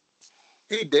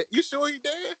 He dead? You sure he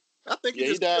dead? I think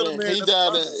he died.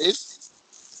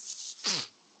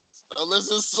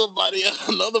 Unless it's somebody,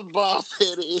 another Bob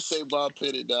Pettit. It say Bob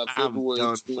Pettit died February.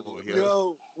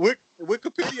 Yo,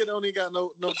 Wikipedia don't even got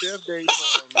no death date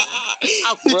for him,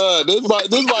 man. Bro, this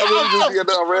might really just be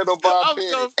a random Bob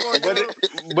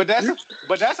Pettit.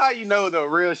 But that's how you know the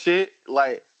real shit.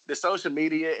 Like the social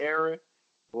media era,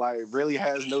 like really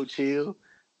has no chill,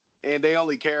 and they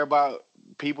only care about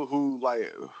people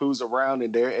who's around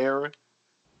in their era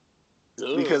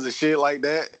because of shit like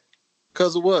that.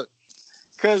 Because of what?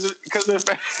 Because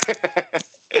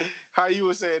How you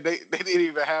were saying they didn't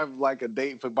even have like a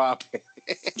date for Bob Pettit.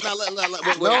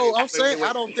 No, I'm saying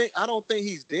I don't think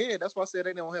he's dead. That's why I said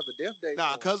they don't have a death date.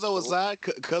 Nah, Cuzzo aside,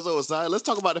 let's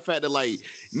talk about the fact that like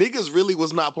niggas really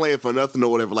was not playing for nothing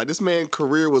or whatever. Like this man's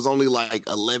career was only like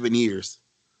 11 years.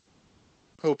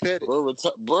 Who Pettit?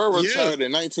 Burr retired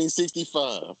in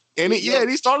 1965. And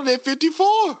he started at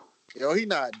 54. Yo, he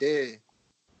not dead.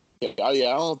 Oh yeah,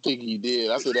 I don't think he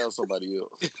did. I said that was somebody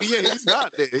else. Yeah, he's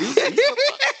not dead.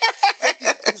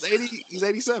 He's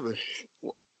 87.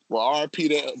 Well, RP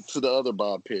to the other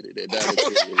Bob Pettit that died at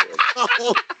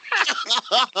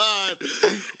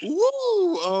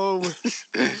 30.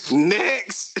 Woo!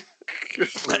 Next.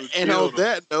 And on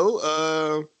that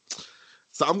note,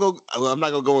 so I'm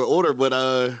not gonna go in order, but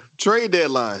trade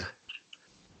deadline.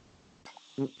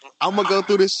 I'm gonna go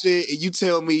through this shit, and you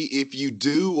tell me if you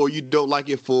do or you don't like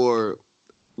it for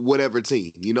whatever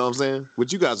team. You know what I'm saying?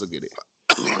 But you guys will get it.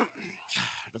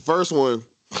 The first one,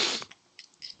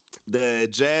 the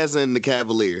Jazz and the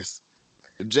Cavaliers.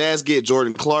 The Jazz get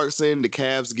Jordan Clarkson. The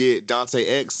Cavs get Dante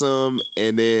Exum,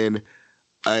 and then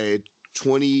a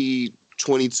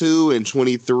 2022 and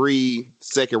 23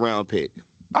 second round pick.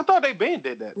 I thought they been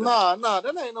did that. Nah,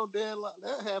 that ain't no deadline.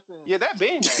 That happened. Yeah, that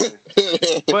been happened.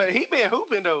 But he been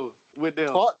hooping though with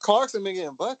them. Clarkson been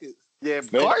getting buckets. Yeah,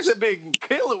 Clarkson been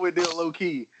killing with them low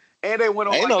key. And they went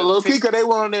on ain't like no low key because they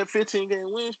went on that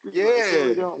 15-game win streak.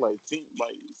 Yeah, like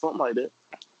something like that.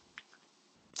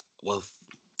 Well,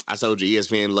 I told you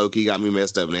ESPN low key got me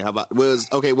messed up. Now, how about was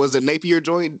the Napier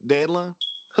joint deadline?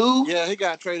 Who? Yeah, he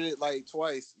got traded like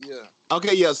twice. Yeah.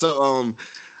 Okay, yeah. So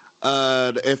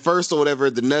at first or whatever,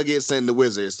 the Nuggets and the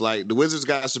Wizards. Like the Wizards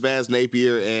got Shabazz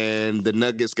Napier and the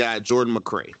Nuggets got Jordan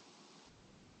McRae.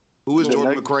 Who is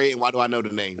Jordan McRae and why do I know the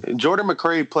name? Jordan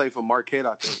McRae played for Marquette,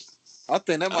 I think. I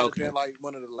think that might have been like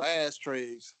one of the last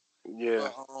trades. Yeah.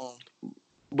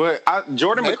 But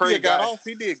Jordan McRae got off.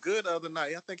 He did good the other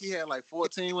night. I think he had like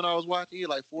 14 when I was watching. He had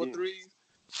like 4 threes.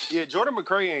 Yeah, Jordan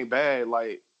McRae ain't bad.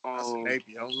 Like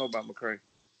Napier. I don't know about McRae.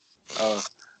 I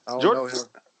don't know him.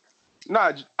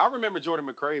 Nah, I remember Jordan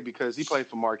McRae because he played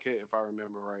for Marquette, if I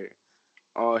remember right.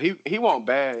 He wasn't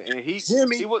bad, and he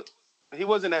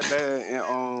wasn't that bad,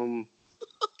 and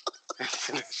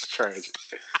it's tragic.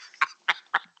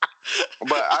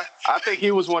 But I think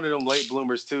he was one of them late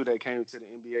bloomers too that came to the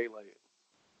NBA late.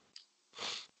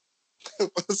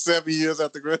 7 years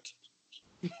after graduation.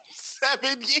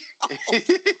 7 years.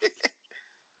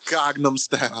 Gangnam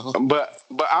Style. But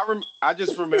I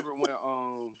just remember when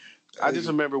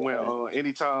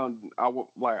anytime I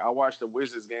watched the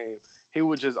Wizards game, he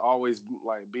would just always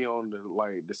like be on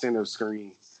the center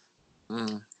screen.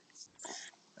 I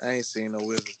ain't seen no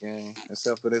Wizards game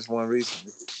except for this one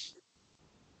recently.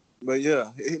 But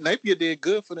yeah, Napier did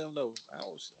good for them though. I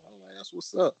was like, that's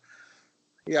what's up.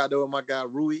 He out there with my guy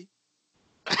Rui.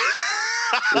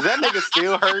 Is that nigga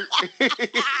still hurt?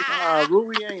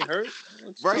 Rui ain't hurt.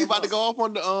 Bro, he about to go off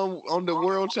on the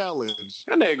World Challenge.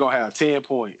 That nigga gonna have 10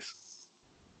 points.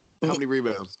 How many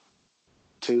rebounds?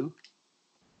 2.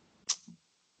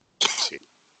 Shit.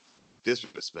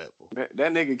 Disrespectful. That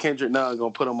nigga Kendrick Nunn gonna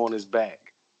put him on his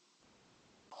back.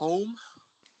 Home?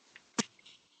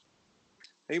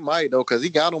 He might though, because he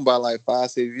got him by like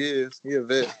 5-6 years. He a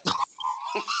vet.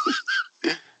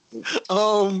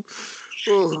 Oh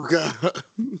God.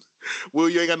 Will,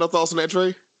 you ain't got no thoughts on that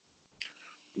trade?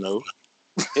 No.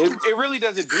 It really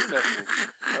doesn't do nothing.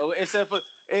 Except for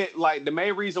it, like the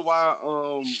main reason why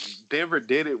Denver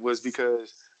did it was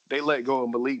because they let go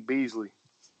of Malik Beasley.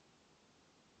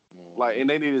 Like, and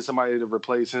they needed somebody to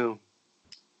replace him.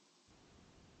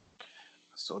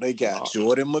 So they got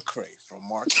Jordan McRae from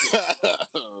Marquette.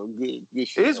 Good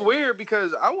shit. It's weird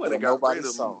because I wouldn't have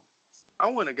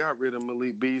got rid of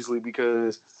Malik Beasley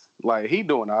because like he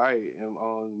doing all right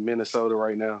in Minnesota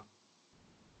right now.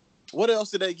 What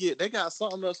else did they get? They got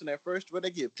something else in that first. But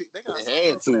they get picked. They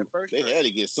had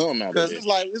to get something out of it because it's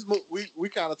like we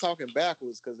kind of talking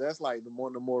backwards because that's like the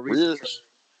more recent.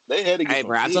 They had to get. Hey,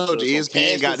 bro, I told you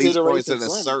ESPN got these points in a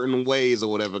certain ways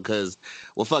or whatever. Because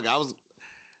I was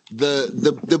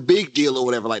the big deal or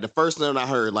whatever. Like the first one I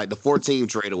heard, like the 14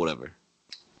 trade or whatever.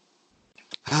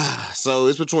 So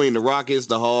it's between the Rockets,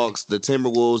 the Hawks, the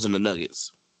Timberwolves, and the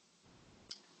Nuggets.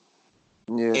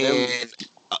 Yeah, and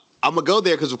I'm gonna go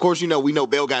there because, of course, we know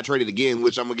Bell got traded again,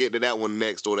 which I'm gonna get to that one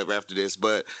next or whatever after this.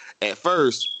 But at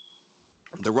first,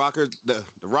 the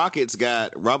Rockets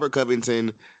got Robert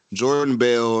Covington, Jordan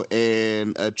Bell,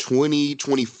 and a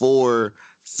 2024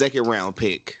 second round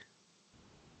pick.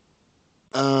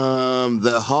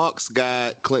 The Hawks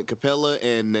got Clint Capella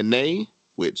and Nene,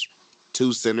 which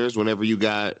 2 centers. Whenever you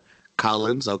got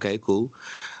Collins, okay, cool.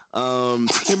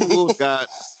 Timberwolves got.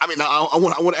 I mean, I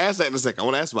want to ask that in a second. I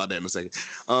want to ask about that in a second.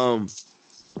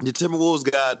 The Timberwolves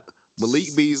got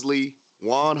Malik Beasley,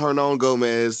 Juan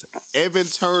Hernan-Gomez, Evan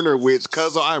Turner, which,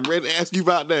 cuz I'm ready to ask you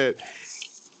about that.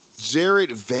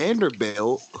 Jared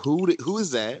Vanderbilt, who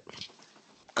is that?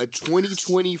 A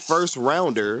 2020 first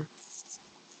rounder.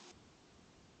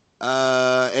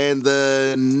 And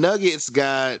the Nuggets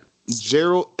got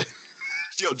Gerald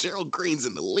Green's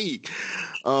in the league.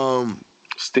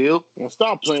 Still,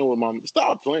 stop playing with my.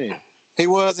 Stop playing. He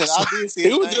wasn't.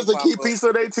 He was just a key piece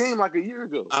of their team like a year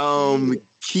ago.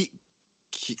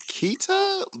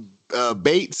 Keita,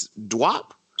 Bates,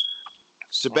 Dwop,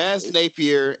 Shabazz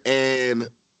Napier,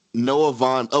 and Noah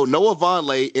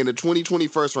Vonleh in a 2020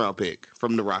 first round pick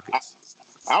from the Rockets.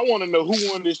 I want to know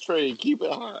who won this trade. Keep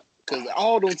it hot, because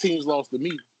all those teams lost to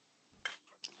me.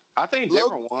 I think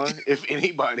Denver won, if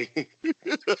anybody.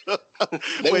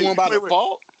 They won by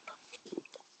default?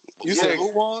 You said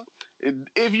who won?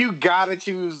 If you gotta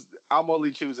choose, I'm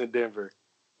only choosing Denver.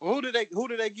 Well, who did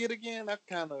they get again? That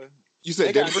kind of. You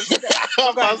said Denver.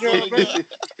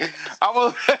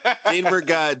 Denver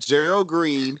got Gerald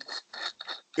Green,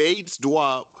 Bates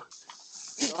Dwop,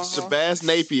 Shabazz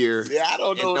Napier, I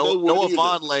don't know Noah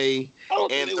Vonleh,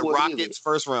 and the Rockets'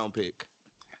 first round pick.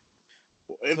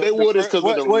 If they would, it's because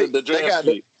of the draft.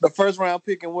 They got the first round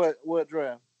pick in what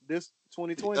draft? This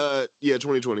 2020? Yeah,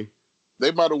 2020.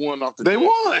 They might have won off the They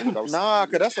draft. won. Nah,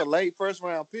 because that's a late first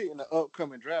round pick in the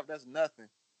upcoming draft. That's nothing.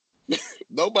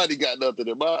 Nobody got nothing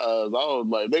in my eyes. I was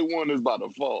like, they won this by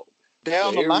default.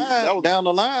 Down the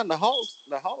line, the Hawks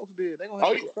did. They gonna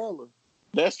have Capella.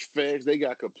 That's facts. They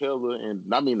got Capella, and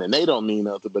they don't mean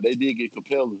nothing, but they did get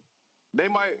Capella. They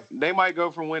might go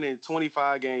from winning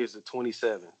 25 games to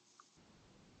 27.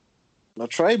 Now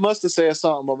Trey must have said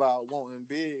something about wanting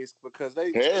bigs because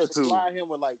they supply him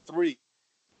with like 3.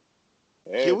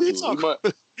 Can we talk?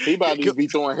 He about to be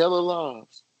throwing hella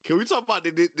lobs. Can we talk about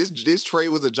this trade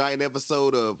was a giant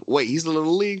episode of he's in the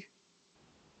league?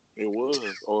 It was.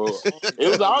 It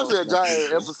was honestly a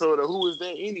giant episode of Who Is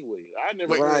That Anyway? I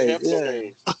never heard episode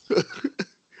names.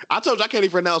 I told you I can't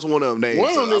even pronounce one of them names.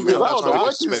 One of them names, I don't know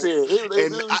what you said.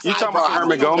 You talking about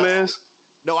Herman Gomez?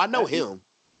 No, I know him.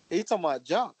 He talking about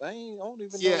Jock. I don't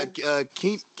even know. Yeah,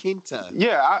 Quinta.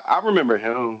 Yeah, I remember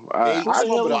him.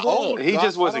 He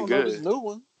just wasn't good. His new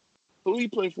one. Who he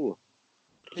play for?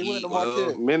 He went to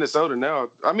Marquette. Minnesota now.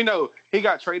 I mean, no, he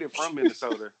got traded from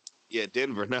Minnesota. Yeah,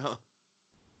 Denver now.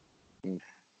 And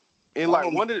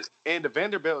the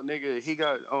Vanderbilt nigga, he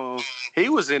got he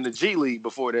was in the G League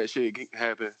before that shit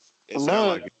happened.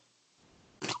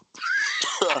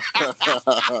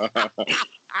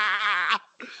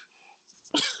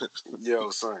 Yo,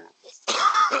 son.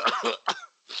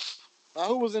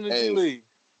 Who was in the G League?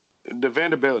 The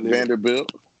Vanderbilt nigga.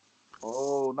 Vanderbilt.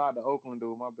 Oh, not the Oakland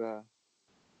dude. My bad.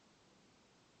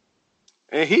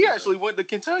 And he actually went to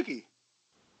Kentucky.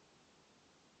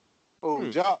 Oh,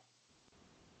 Jock.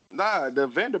 Nah, the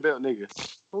Vanderbilt nigga.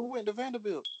 Who went to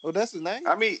Vanderbilt? Oh, that's his name?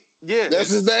 I mean, yeah. That's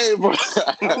his name, bro.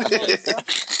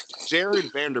 Jared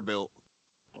Vanderbilt.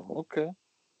 Okay.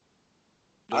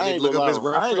 I ain't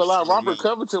gonna lie. Robert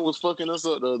Covington was fucking us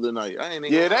up the other night. That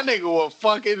nigga was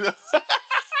fucking. That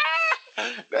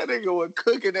nigga was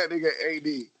cooking that nigga AD.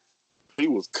 He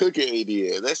was cooking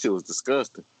AD. That shit was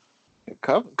disgusting.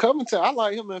 Covington, I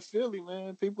like him in Philly,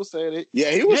 man. People say that.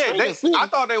 Yeah, he was. Yeah, I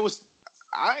thought they was.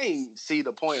 I ain't see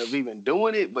the point of even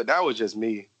doing it, but that was just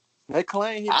me. They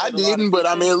claim I didn't, but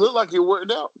I mean, it looked like it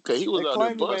worked out because he was out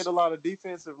there. He made a lot of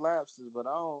defensive lapses, but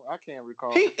I can't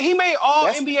recall. He made all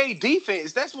NBA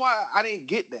defense. That's why I didn't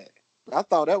get that. I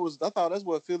thought that's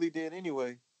what Philly did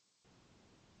anyway.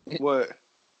 What?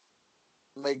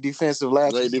 Make defensive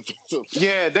lapses.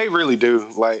 Yeah, they really do.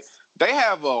 Like they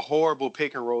have a horrible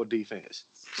pick and roll defense.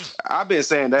 I've been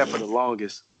saying that for the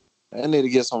longest. They need to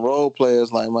get some role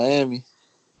players like Miami.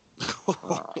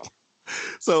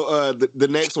 So the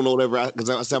next one or whatever, because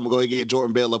I'm going to go ahead and get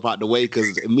Jordan Bell up out the way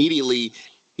because immediately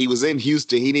he was in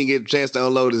Houston. He didn't get a chance to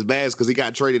unload his bags because he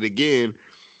got traded again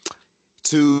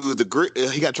to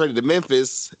he got traded to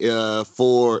Memphis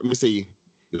for, let me see,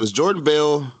 it was Jordan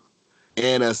Bell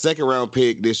and a second round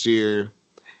pick this year.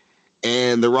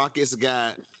 And the Rockets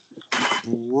got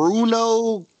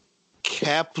Bruno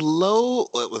Capello.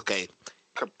 Okay.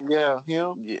 Yeah,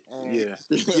 him. Yeah.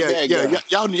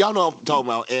 Y'all know what I'm talking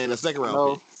about. And a second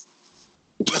round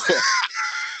pick.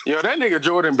 Yo, that nigga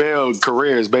Jordan Bell's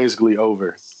career is basically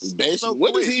over. Basically,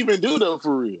 what does he even do though?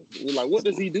 For real, like, what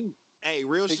does he do? Hey,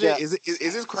 real shit. Is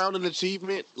this crown an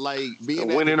achievement? Like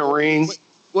winning a ring?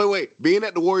 Wait. Being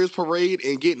at the Warriors parade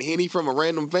and getting Henny from a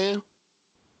random fan?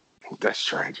 That's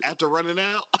tragic. After running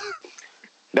out.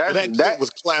 That clip was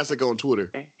classic on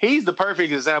Twitter. He's the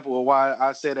perfect example of why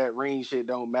I said that ring shit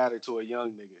don't matter to a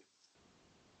young nigga.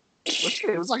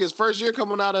 It was like his first year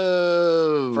coming out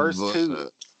of first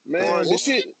two. Man, the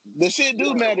shit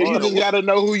do matter. You just gotta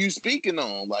know who you speaking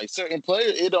on. Like certain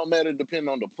players, it don't matter depending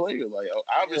on the player. Like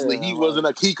obviously he wasn't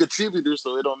a key contributor,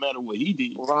 so it don't matter what he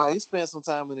did. Right, he spent some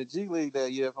time in the G League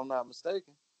that year, if I'm not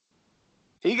mistaken.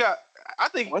 He got, I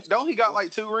think, don't he got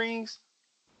like 2 rings?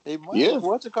 Yeah. You know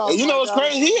what's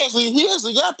crazy? He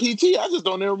actually got PT. I just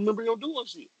don't ever remember him doing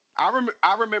shit. I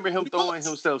remember him throwing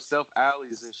himself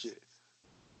self-alleys and shit.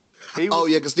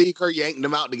 Because Steve Kerr yanked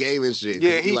him out the game and shit.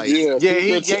 Yeah, he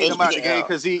yanked him out the game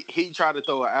because he tried to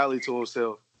throw an alley to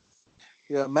himself.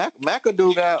 Yeah,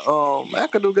 McAdoo got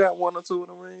 1 or 2 of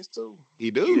the rings too.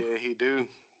 He do. Yeah, he do.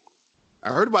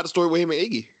 I heard about the story with him and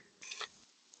Iggy.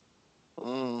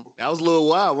 That was a little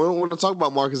wild. We don't want to talk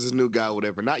about Marcus's new guy or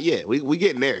whatever. Not yet. We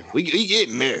getting there. We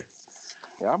getting there.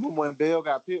 Yeah, I remember when Bell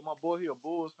got picked. My boy, he a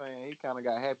Bulls fan. He kind of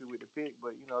got happy with the pick,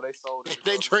 but they sold it.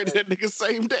 They traded that nigga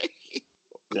same day.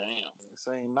 Damn.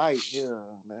 Same night.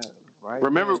 Yeah, man. Right.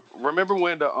 Remember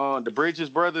when the Bridges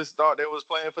brothers thought they was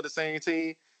playing for the same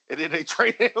team, and then they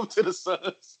traded him to the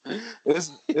Suns.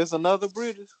 It's another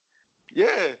Bridges.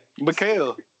 Yeah,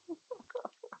 Mikhail.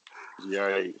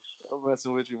 Yeah, I'm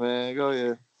messing with you, man. Go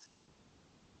ahead.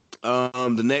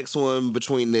 The next one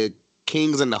between the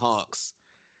Kings and the Hawks.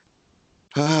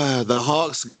 The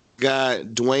Hawks got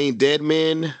Dwayne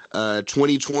Dedman,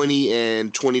 2020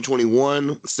 and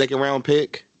 2021 second round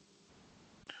pick.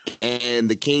 And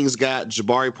the Kings got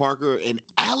Jabari Parker and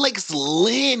Alex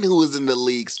Lynn, who is in the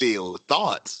league still.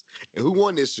 Thoughts? And who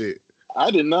won this shit?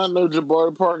 I did not know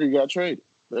Jabari Parker got traded.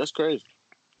 That's crazy.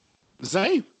 The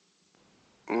same.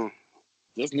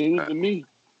 That's news to me.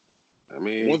 I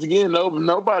mean, once again,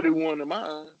 nobody won in my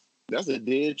eyes. That's a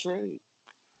dead trade.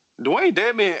 Dwayne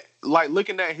Dedman, like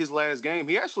looking at his last game,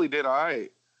 he actually did all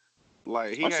right.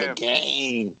 Like he had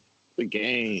the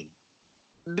game.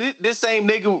 This same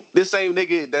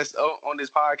nigga that's on this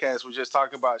podcast was just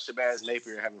talking about Shabazz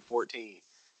Napier having 14.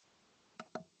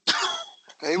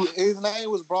 His name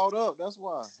was brought up. That's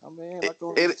why. I mean,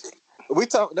 we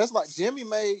talk. That's like Jimmy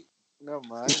made. Never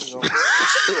mind.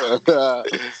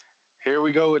 Here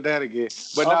we go with that again.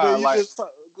 But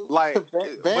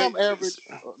Bam average.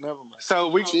 Never mind. So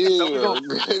we're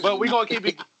gonna keep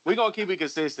it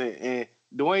consistent. And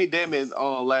Dwayne Dedman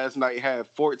last night had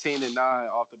 14 and 9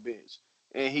 off the bench,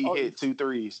 and he hit 2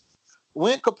 threes.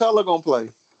 When Capella gonna play?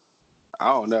 I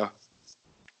don't know.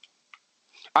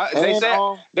 They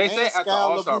said at the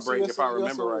All-Star break, if I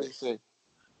remember right.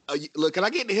 Look, can I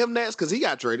get to him next? Because he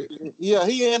got traded. Yeah,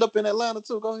 he ended up in Atlanta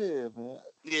too. Go ahead, man.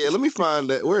 Yeah, let me find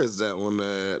that. Where is that one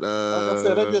at? Like I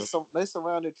said, they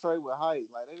surrounded Trey with height.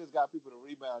 Like they just got people to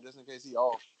rebound just in case he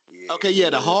off.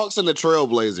 The Hawks and the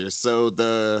Trailblazers. So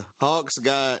the Hawks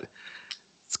got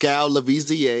Skal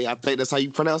Labissiere. I think that's how you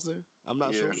pronounce it. I'm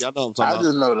not sure. Y'all know what I'm talking about. I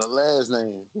just know the last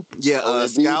name. Yeah,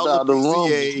 Skal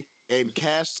Labissiere and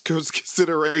cash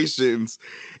considerations.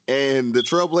 And the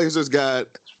Trailblazers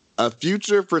got a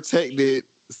future protected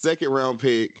second round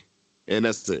pick, and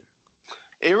that's it.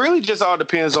 It really just all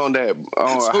depends on that.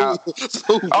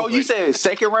 You said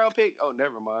second round pick? Oh,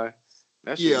 never mind.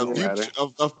 A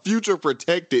future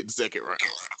protected second round.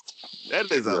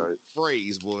 That is a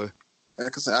phrase, boy.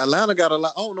 Like I said, Atlanta got a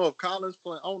lot. I don't know if Collins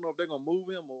playing. I don't know if they're gonna move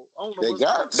him or. I don't know.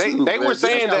 They were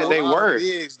saying that they were.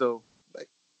 Bigs, though.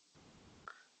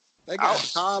 They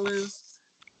got Collins,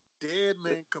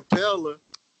 Dedman, Capella.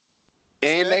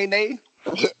 And they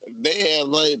had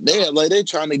like they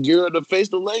trying to gear up to face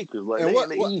the Lakers. Like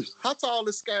how tall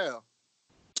is Skal?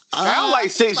 Skal like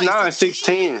 6'9",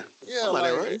 6'10". Yeah,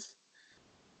 like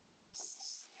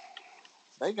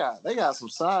they got some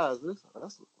size. I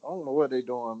don't know what they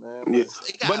doing, man. Yeah.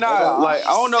 But I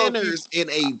don't know centers in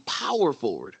a power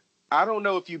forward. I don't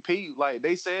know if you peep. Like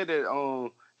they said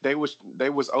that they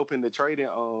was open to trading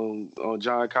on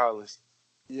John Collins.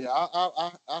 Yeah,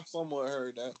 I somewhat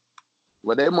heard that.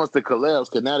 Well, they must have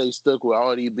collapsed because now they stuck with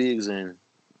all these bigs and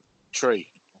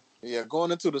Trey. Yeah,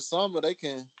 going into the summer, they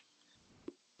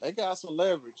got some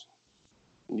leverage.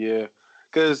 Yeah,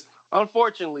 because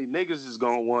unfortunately, niggas is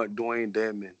gonna want Dwayne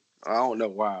Dedman. I don't know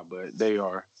why, but they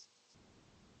are.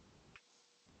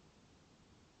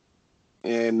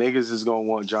 And niggas is gonna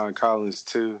want John Collins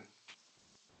too.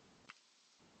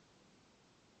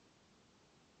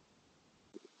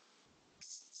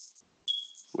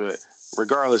 But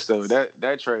regardless, though,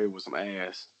 that trade was some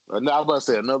ass. Now I'm about to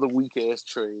say another weak ass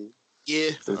trade.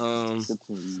 Yeah. Fuck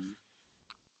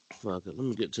it. Let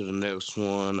me get to the next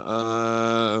one.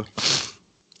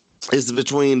 It's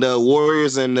between the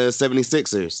Warriors and the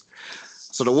 76ers.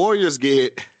 So the Warriors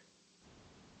get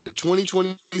the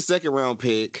 2020 second round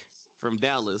pick from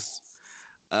Dallas,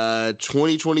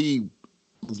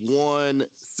 2021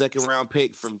 second round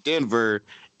pick from Denver,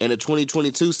 and a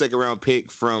 2022 second round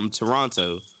pick from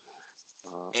Toronto.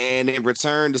 And in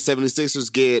return, the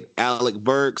 76ers get Alec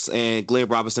Burks and Glenn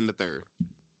Robinson III.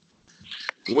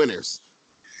 Winners.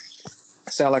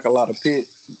 Sound like a lot of pit.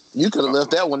 You could have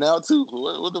left that one out too.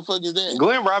 What the fuck is that?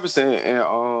 Glenn Robinson and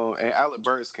Alec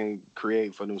Burks can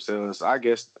create for themselves. I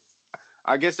guess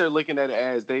they're looking at it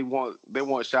as they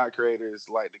want shot creators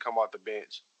like to come off the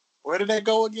bench. Where did they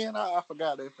go again? I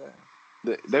forgot that fact.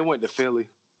 They went to Philly.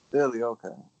 Philly,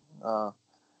 okay.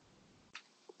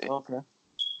 Okay.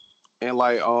 And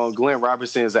like Glenn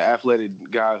Robinson is an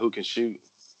athletic guy who can shoot.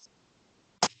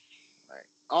 Like,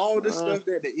 all the stuff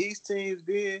that the East teams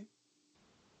did,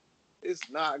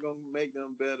 it's not gonna make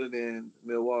them better than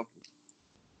Milwaukee.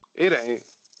 It ain't.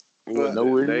 But,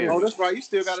 that's right. You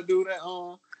still got to do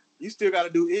that. You still got to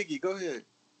do Iggy. Go ahead.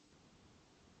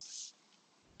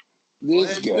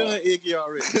 This guy. You done Iggy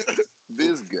already.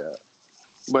 This guy.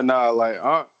 But nah, like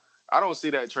I don't see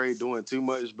that trade doing too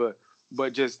much, but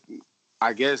just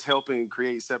I guess helping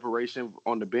create separation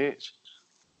on the bench.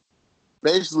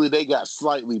 Basically, they got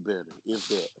slightly better, if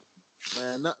that.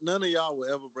 Man, none of y'all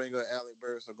will ever bring up Alec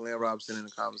Burks or Glenn Robinson in the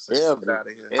conversation. Get out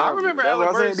of here. I remember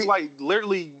Alec Burks, like,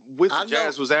 literally with the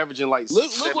Jazz was averaging like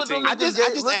 17. I just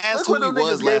asked who he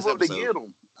was last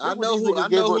episode. I know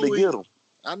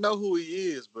who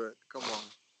he is, but come on.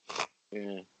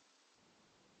 Yeah.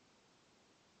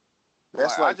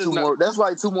 That's like two more. That's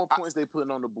like 2 more points they putting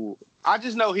on the board. I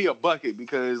just know he a bucket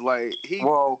because like he.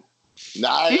 Well,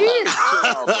 nah, he is.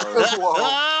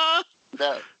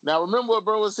 Now, remember what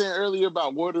bro was saying earlier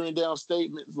about watering down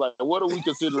statements? Like, what are we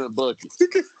considering buckets?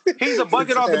 He's a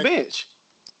bucket off the bench.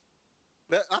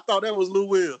 I thought that was Lou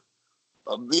Will.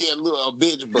 A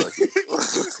bench bucket.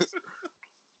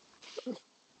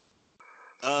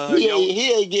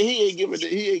 He ain't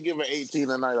giving 18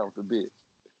 a night off the bench.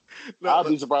 I'll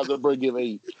be surprised if bro give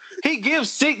 8. He gives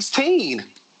 16.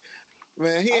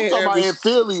 Man, I'm talking about in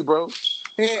Philly, bro.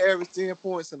 He ain't averaged 10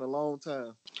 points in a long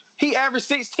time. He averaged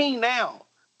 16 now.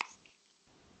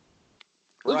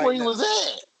 Look where he was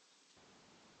at.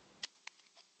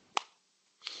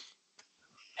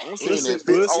 I'm saying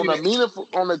that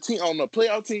on a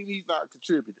playoff team, he's not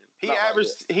contributing. He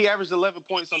averaged 11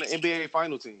 points on the NBA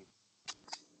final team.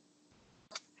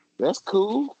 That's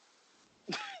cool.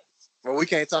 Well, we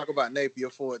can't talk about Napier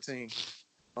 14.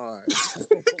 All right.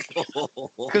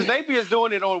 Because Napier's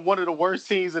doing it on one of the worst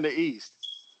teams in the East.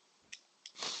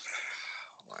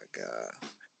 Oh, my God.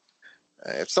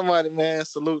 If somebody, man,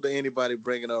 salute to anybody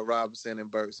bringing up Robinson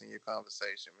and Burks in your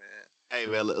conversation, man. Hey,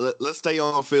 man, let's stay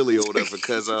on Philly or whatever,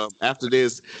 because after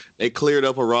this, they cleared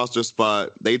up a roster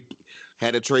spot. They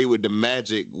had a trade with the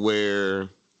Magic where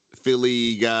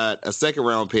Philly got a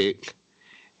second-round pick,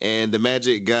 and the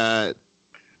Magic got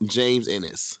James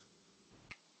Ennis.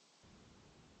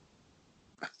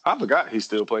 I forgot he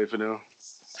still played for them.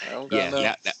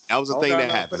 That was the thing that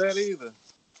happened. For that either.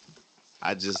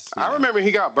 I remember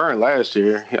he got burned last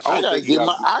year.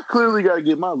 I clearly got to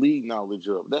get my league knowledge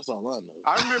up. That's all I know.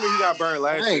 I remember he got burned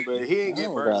last year, but he ain't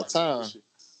get burned. Time.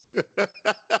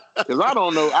 Because I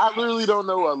don't know. I literally don't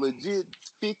know a legit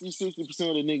 50-60%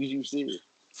 of the niggas you said.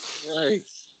 Right.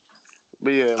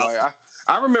 But yeah, like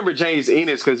I remember James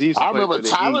Ennis because he used to play remember for the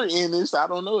Tyler Heat. Ennis. I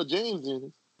don't know a James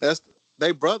Ennis.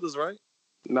 They brothers, right?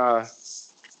 Nah.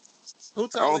 Who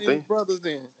Tyler Ennis brothers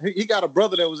then? He got a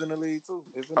brother that was in the league too.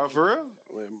 Oh, for real?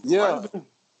 Yeah.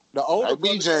 The older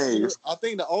brother, James. I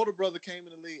think the older brother came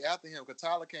in the league after him because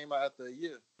Tyler came out after a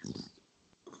year.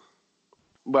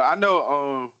 But I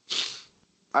know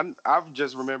I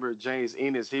just remember James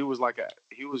Ennis. He was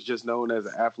just known as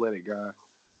an athletic guy.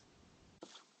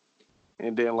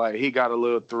 And then like he got a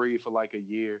little 3 for like a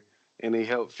year and he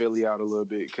helped Philly out a little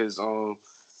bit because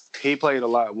he played a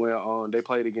lot when they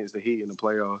played against the Heat in the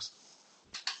playoffs.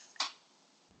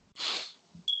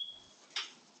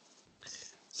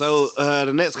 So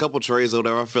the next couple trades over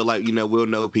there, I feel like we'll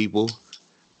know people.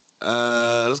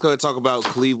 Let's go ahead and talk about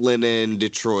Cleveland and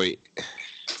Detroit.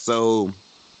 So,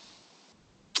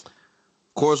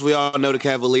 of course, we all know the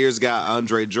Cavaliers got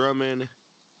Andre Drummond,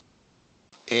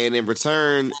 and in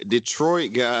return,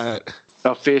 Detroit got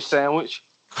a fish sandwich.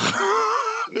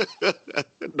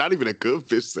 Not even a good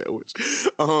fish sandwich.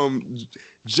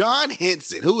 John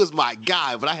Henson, who is my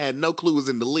guy, but I had no clue was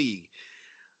in the league.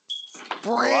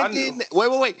 Brandon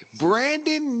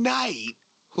Knight,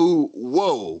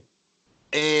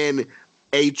 and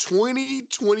a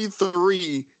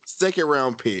 2023 second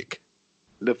round pick.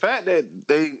 The fact that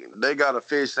they got a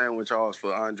fish sandwich off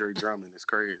for Andre Drummond is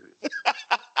crazy.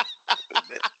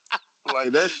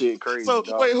 Like that shit crazy. So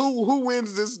dog. wait, who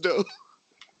wins this though?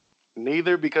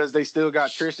 Neither, because they still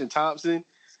got Tristan Thompson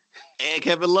and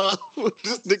Kevin Love.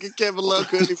 This nigga Kevin Love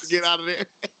couldn't even get out of there.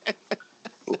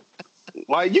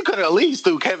 Like you could at least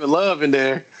threw Kevin Love in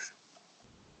there.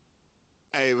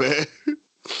 Hey man.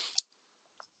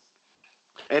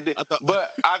 And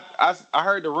but I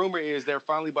heard the rumor is they're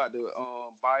finally about to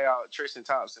buy out Tristan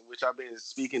Thompson, which I've been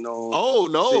speaking on. Oh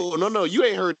no! You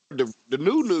ain't heard the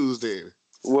new news then.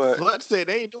 What? Clutch said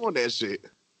they ain't doing that shit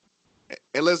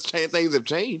unless things have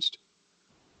changed.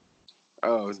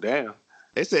 Oh damn!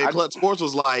 They said Clutch Sports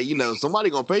was like, somebody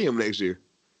gonna pay him next year,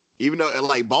 even though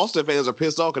like Boston fans are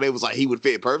pissed off because they was like he would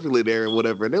fit perfectly there and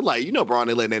whatever. And they're like, Braun,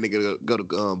 they letting that nigga go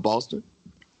to Boston.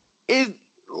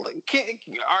 All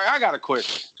right, I got a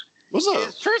question. What's up?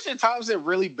 Is Tristan Thompson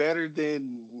really better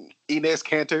than Enes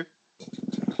Kanter?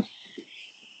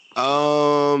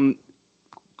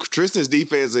 Tristan's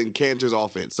defense and Kanter's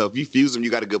offense. So if you fuse them,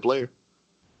 you got a good player.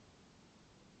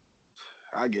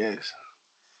 I guess.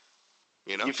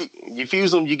 You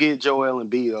fuse them, you get Joel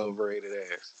Embiid overrated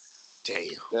ass. Damn.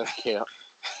 That's cap.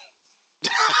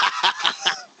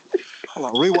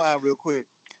 Hold on, rewind real quick.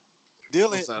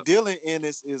 Dylan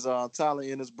Ennis is Tyler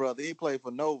Ennis' brother. He played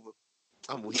for Nova.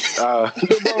 I'm weak. Bro,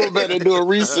 better do a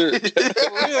research. For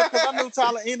real, because I knew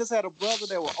Tyler Ennis had a brother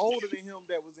that was older than him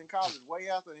that was in college way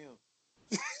after him.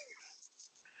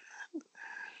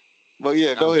 But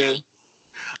yeah, go ahead.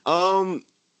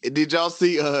 Did y'all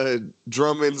see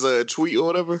Drummond's tweet or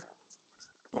whatever?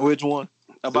 Which one?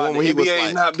 About the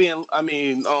NBA not being,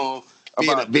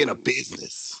 being a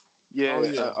business.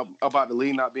 Yeah, about the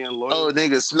league not being loyal. Oh,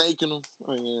 niggas snaking them.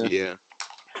 Oh, yeah.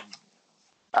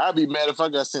 I'd be mad if I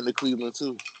got sent to Cleveland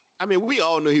too. I mean, we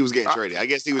all knew he was getting traded. I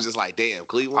guess he was just like, damn,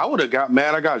 Cleveland. I would have got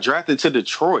mad. I got drafted to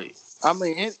Detroit. I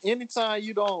mean, anytime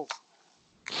you don't.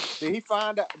 Did he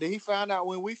find out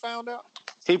when we found out?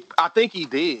 I think he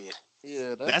did.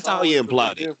 Yeah, that's how he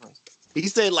implied it. He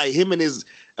said like him and his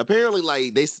apparently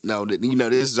like this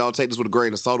is all take this with a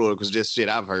grain of salt because just shit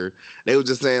I've heard. They were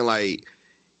just saying like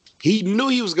he knew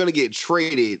he was gonna get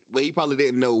traded, but he probably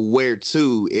didn't know where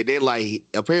to. And then like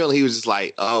apparently he was just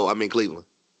like, oh, I'm in Cleveland.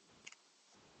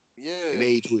 Yeah. And then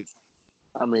he tweeted.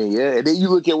 I mean, yeah. And then you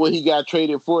look at what he got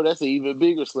traded for. That's an even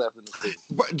bigger slap in the face.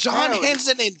 John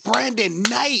Henson and Brandon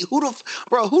Knight. Who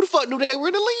the fuck knew they were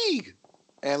in the league?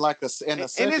 And like a second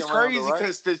and it's crazy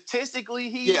because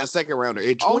statistically a second rounder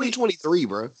in 2023,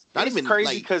 bro. Not even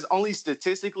crazy because only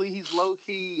statistically he's low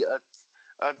key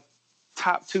a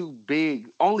top 2 big.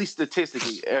 Only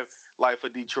statistically, like for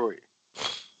Detroit.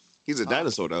 He's a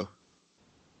dinosaur though.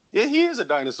 Yeah, he is a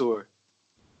dinosaur.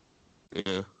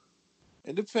 Yeah.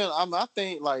 It depends. I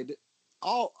think like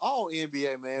all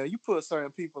NBA, man. You put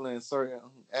certain people in certain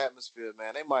atmosphere,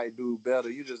 man. They might do better.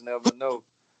 You just never know.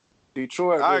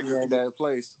 Detroit really ain't that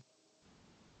place.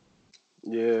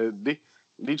 Yeah,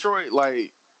 Detroit,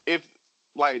 like if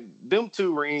like them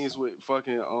 2 rings with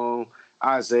fucking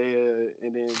Isaiah,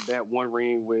 and then that 1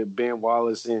 ring with Ben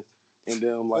Wallace and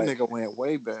them, like that nigga went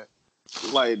way back.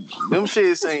 Like them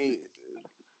shits ain't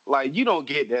like you don't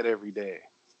get that every day.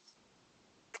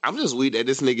 I'm just weak that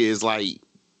this nigga is like,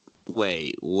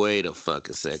 wait a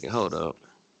fucking second, hold up.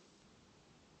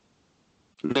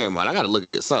 Never mind, I gotta look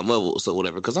at something else or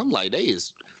whatever, because I'm like,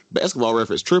 Basketball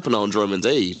Reference tripping on Drummond's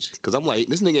age, because I'm like,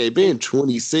 this nigga ain't been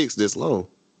 26 this long.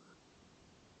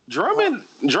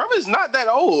 Drummond's not that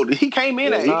old. He came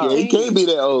in at 18. He can't be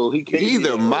that old. He can't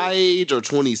either my age or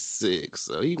 26,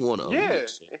 so he won a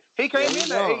he came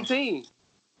in at 18.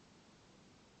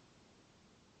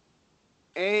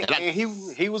 And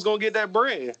he was gonna get that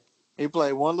bread. He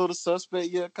played one little suspect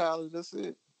year at college. That's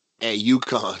it. At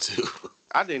UConn too.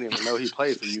 I didn't even know he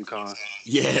played for UConn.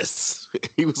 Yes,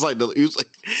 he was like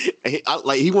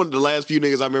he one of the last few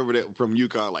niggas I remember that from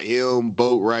UConn, like him,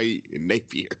 Boatwright, and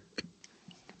Napier.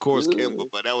 Of course, Kemba,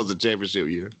 but that was a championship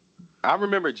year. I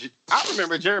remember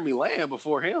Jeremy Lamb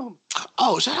before him.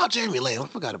 Oh, shout out Jeremy Lamb! I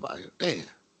forgot about him. Damn.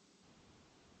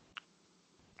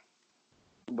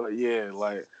 But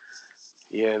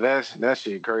that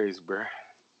shit crazy, bro.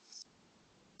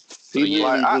 He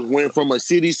just went from a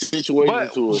city situation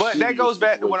to a But that goes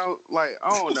back to what I'm like, I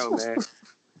don't know, man.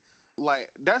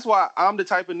 Like, that's why I'm the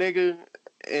type of nigga,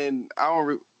 and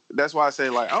that's why I say,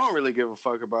 like, I don't really give a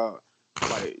fuck about,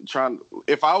 like,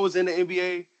 if I was in the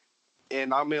NBA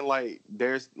and I'm in, like,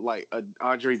 there's, like, a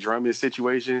Andre Drummond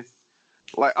situation,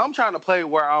 like, I'm trying to play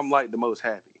where I'm, like, the most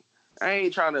happy. I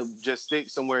ain't trying to just stick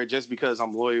somewhere just because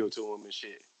I'm loyal to him and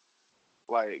shit.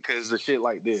 Like, because of shit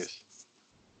like this.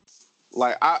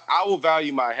 Like I will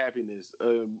value my happiness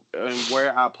and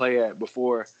where I play at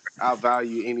before I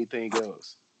value anything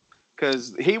else.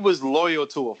 Because he was loyal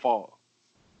to a fault.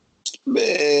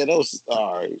 Man, that was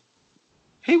all right.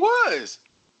 He was.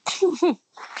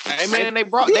 Hey man, they He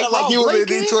brought was Blake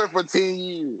in in. Detroit for 10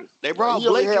 years. They brought He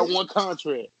only Blake had in. one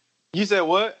contract. You said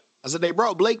what? I said they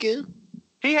brought Blake in.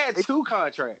 He had 2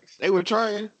 contracts. They were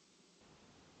trying.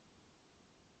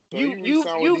 So he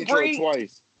signed with Detroit bring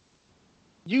twice.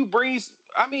 you bring.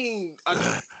 I mean,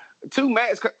 2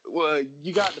 max. Well,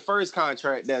 you got the first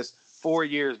contract that's 4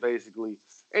 years basically,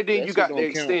 and then That you got shit the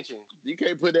don't count. extension. You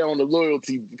can't put that on the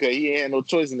loyalty because he ain't had no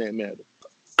choice in that matter.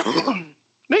 Nigga,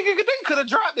 they could have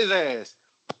dropped his ass.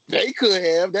 They could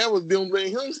have. That was them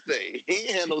letting him stay. He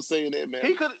ain't had no say in that matter.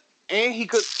 He could, and he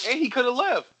could have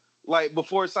left like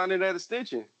before signing that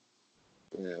extension.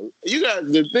 Yeah. You got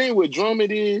the thing with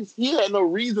Drummond is he had no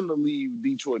reason to leave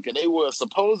Detroit because they were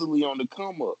supposedly on the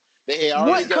come up. They had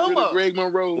already got rid of Greg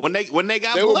Monroe. When they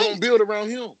got they Blake. were going to build around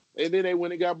him, and then they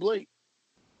went and got Blake.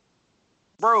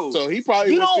 Bro, So he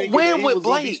probably you was don't thinking win that he with was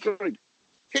gonna be Blake.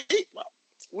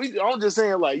 straight. I'm just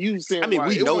saying, like you saying. I mean, like,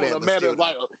 we it know wasn't that, a but matter still, of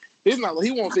like. It's not. He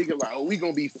won't thinking like, "Oh, we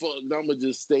gonna be fucked. I'm gonna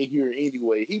just stay here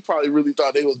anyway." He probably really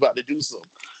thought they was about to do something.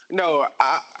 No,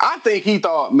 I think he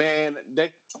thought, man,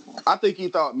 they're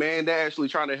actually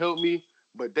trying to help me,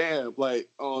 but damn, like,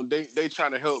 they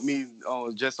trying to help me,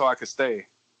 just so I could stay.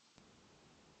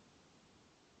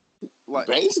 Like,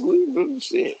 basically,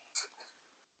 shit.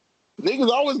 Niggas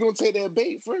always gonna take that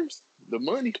bait first, the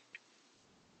money.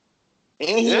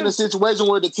 And he in a situation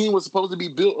where the team was supposed to be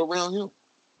built around him.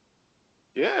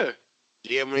 Yeah.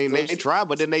 Yeah, I mean, they tried,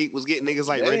 but then they was getting niggas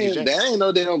like Reggie Jackson. That ain't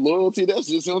no damn loyalty. That's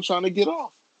just him trying to get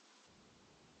off.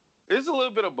 It's a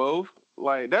little bit of both.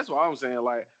 Like, that's what I'm saying.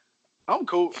 Like, I'm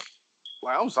cool.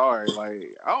 Like, I'm sorry.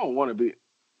 Like, I don't want to be.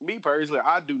 Me personally,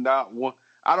 I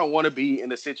don't want to be in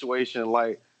a situation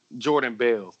like Jordan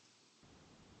Bell.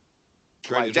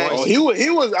 Like that. Oh, he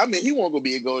was. I mean, he won't go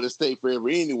be a Golden State forever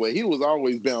anyway. He was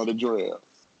always bound to draft.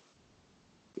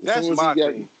 That's my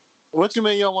thing. What you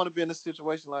mean you don't want to be in a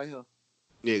situation like him?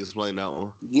 Yeah, explain that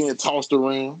one. Getting tossed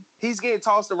around. He's getting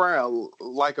tossed around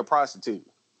like a prostitute.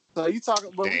 So you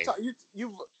talking? But we talk,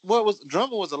 you what was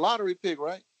Drummond was a lottery pick,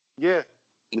 right? Yeah.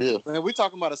 Yeah. Man, we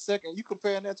talking about a second. You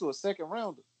comparing that to a second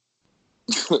rounder?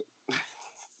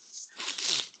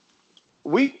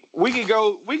 We could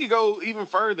go even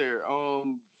further.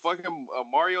 Fucking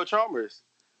Mario Chalmers.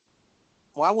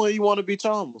 Why wouldn't you want to be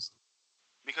Chalmers?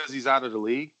 Because he's out of the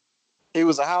league. He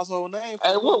was a household name.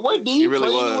 Hey, what did he really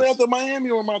play was. anywhere after Miami,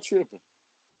 or am I tripping?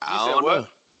 I don't know.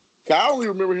 I only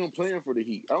remember him playing for the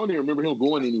Heat. I don't even remember him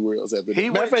going anywhere else after that.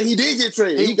 Matter of fact, he did get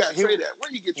traded. He got traded.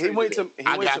 Where did he get traded?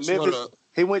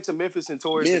 He went to Memphis and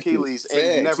tore his Achilles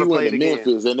and never played again.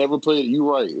 Memphis and never played.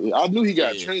 You right. I knew he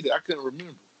got traded. I couldn't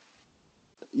remember.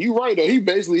 You right though. He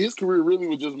basically his career really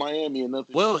was just Miami and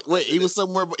nothing. Well, wait, he was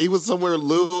somewhere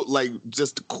little, like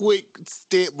just a quick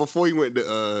stint before he went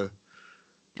to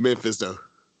Memphis though.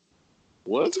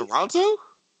 What? Toronto?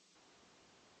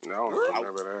 No, I don't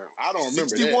remember that. I don't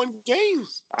remember 61 that.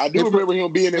 games. I do remember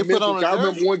him being in Memphis. I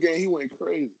remember one game he went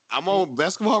crazy. I'm on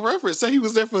Basketball Reference. Say he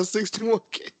was there for 61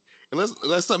 games.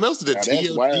 Unless something else did.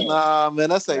 That's wild. Nah, man,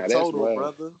 that's a total,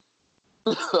 brother.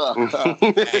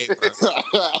 Hey,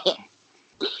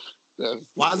 bro.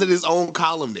 Why is it his own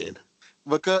column then?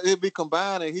 Because it'd be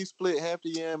combined, and he split half the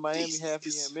year in Miami, half the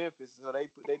year in Memphis. So they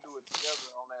do it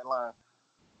together on that line.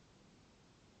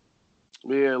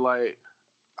 Yeah, like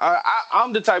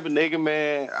I'm the type of nigga,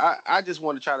 man. I just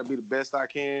want to try to be the best I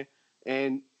can,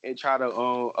 and try to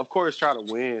of course try to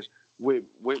win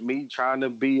with me trying to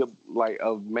be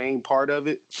a main part of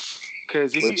it.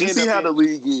 Because if you see how the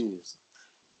league is,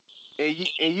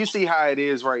 and you see how it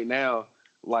is right now,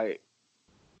 like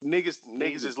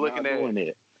niggas is looking at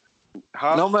it.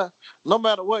 Huh? No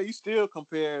matter what, you still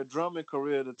compare Drummond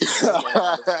career to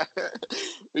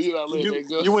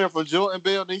you went from Jordan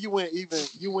Bell, then you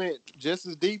went just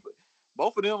as deep.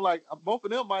 Both of them might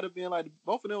have been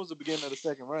both of them was the beginning of the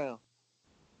second round.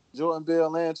 Jordan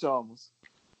Bell and Chalmers.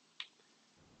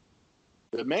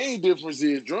 The main difference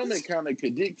is Drummond kind of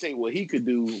could dictate what he could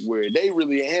do, where they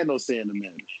really had no say in the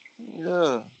matter.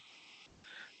 Yeah.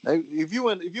 If you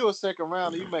a second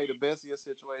round and you made the best of your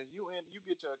situation, you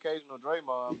get your occasional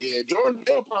Draymond. Yeah, Jordan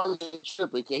Bell probably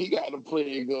tripping because he got to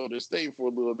play and go to state for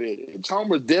a little bit. And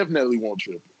Chalmers definitely won't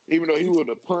trip, even though he would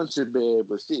have punched it bad.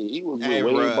 But shit, he was. Hey,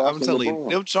 bro, I'm telling you,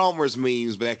 them Chalmers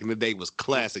memes back in the day was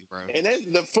classic, bro. And that's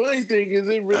the funny thing is,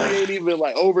 it really ain't even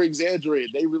like over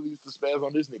exaggerated. They really used to spaz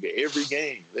on this nigga every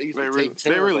game. They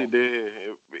really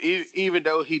did, even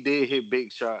though he did hit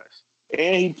big shots.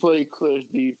 And he played clutch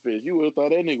defense. You would have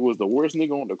thought that nigga was the worst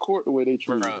nigga on the court the way they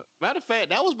treated him. Matter of fact,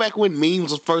 that was back when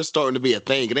memes was first starting to be a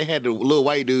thing. And they had the little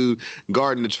white dude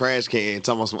guarding the trash can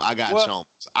talking about some, I got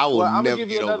chumps. I'm gonna give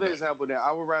you another example now.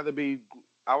 I would rather be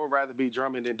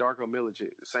Drummond than Darko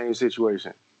Milicic. Same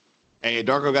situation. Hey,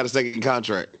 Darko got a second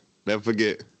contract. Never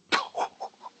forget.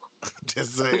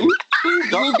 Just saying.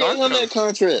 Who's on that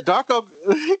contract? Darko,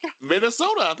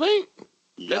 Minnesota, I think.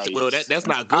 That's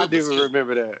not good. I didn't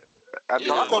remember that.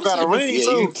 Darko got a ring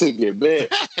too. He took it back.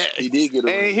 He did get a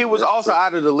ring. And he was also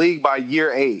out of the league by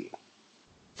year 8.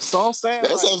 So I'm saying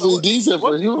that's actually decent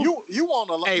for him. You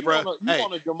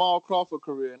want a Jamal Crawford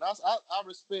career, and I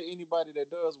respect anybody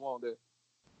that does want that.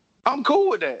 I'm cool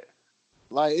with that.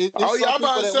 Like, I'm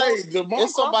about to say,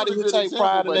 it's somebody who take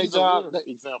pride in their job.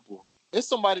 Example. It's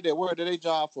somebody that worked at their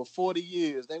job for 40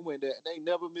 years. They went there. They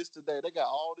never missed a day. They got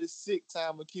all this sick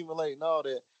time accumulating, all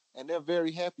that, and they're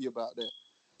very happy about that.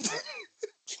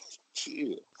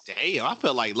 Damn, I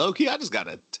felt like low key. I just got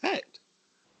attacked.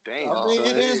 Damn, I mean,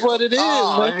 it is what it is,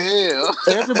 man. Hell.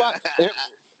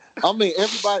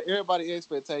 Everybody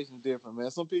expectations different, man.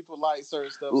 Some people like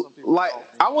certain stuff. Some people like don't.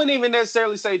 I wouldn't even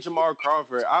necessarily say Jamal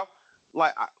Crawford. I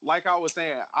was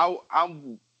saying, I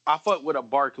fuck with a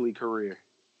Barkley career.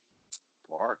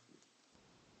 Barkley.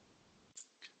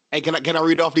 Hey, can I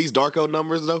read off these Darko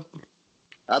numbers though?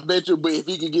 I bet you, but if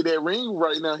he could get that ring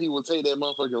right now, he would take that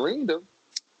motherfucking ring though.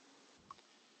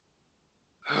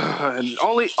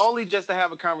 only just to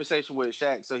have a conversation with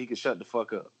Shaq so he could shut the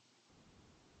fuck up.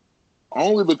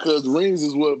 Only because rings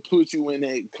is what puts you in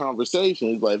that conversation.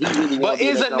 It's like, if you really but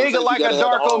is a nigga like a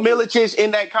Darko Milicic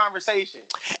in that conversation?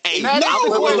 Hey,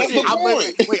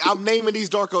 wait, I'm naming these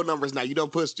Darko numbers now. You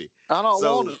don't push it. I don't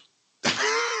want it.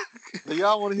 Do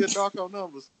y'all want to hear Darko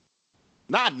numbers?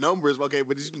 Not numbers, okay,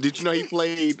 but did you know he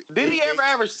played? Did he ever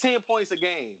average 10 points a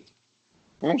game?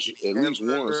 At least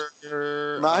once.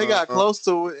 Nah, he got close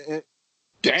to it.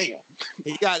 Damn.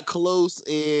 He got close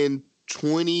in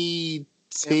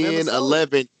 2010,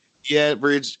 11. He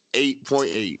averaged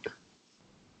 8.8.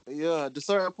 Yeah, at a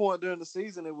certain point during the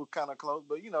season, it was kind of close.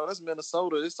 But, that's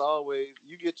Minnesota. It's always,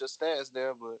 you get your stats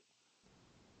there, but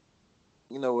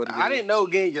you know what it is. I didn't know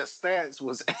getting your stats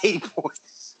was 8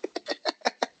 points.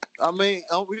 I mean,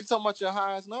 we talking about your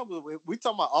highest number. We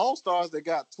talking about all-stars that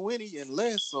got 20 and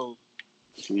less, so.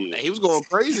 Yeah. He was going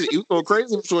crazy. He was going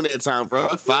crazy between that time, bro.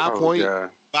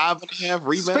 5.5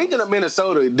 rebounds. Speaking of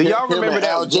Minnesota, do y'all remember that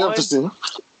Al Jefferson?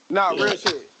 Real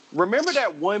shit. Remember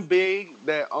that one big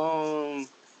that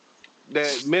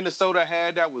Minnesota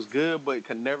had that was good but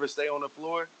could never stay on the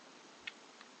floor?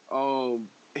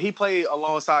 He played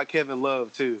alongside Kevin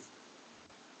Love too.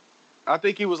 I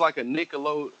think he was like a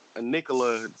Nikola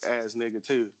ass nigga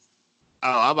too.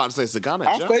 Oh, I'm about to say Sagana.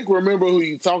 I think remember who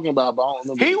you talking about, but I don't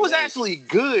remember. He was actually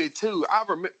good too.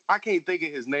 I can't think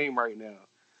of his name right now,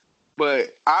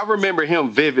 but I remember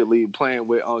him vividly playing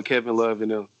with Kevin Love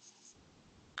and them.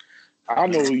 I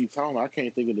know who you talking about. I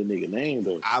can't think of the nigga name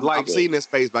though. I've seen his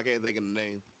face, but I can't think of the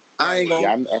name. I ain't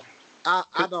gonna.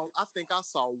 I think I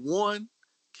saw one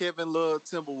Kevin Love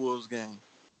Timberwolves game.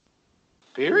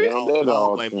 Period.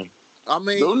 I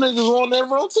mean, those niggas on that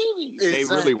real TV. They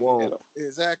really won't.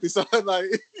 Exactly. So, like,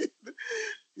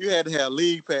 you had to have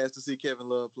league pass to see Kevin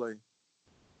Love play.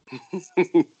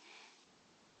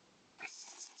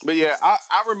 But yeah,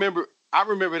 I remember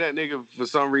that nigga for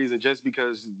some reason just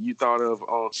because you thought of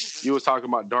you was talking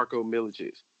about Darko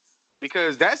Milicic.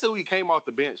 Because that's who he came off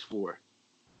the bench for.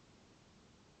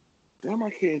 Damn, I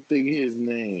can't think of his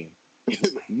name.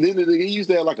 He used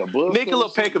to have like a buzz. Nikola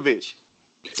Pekovic.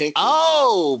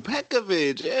 Oh,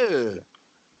 Pekovic, yeah.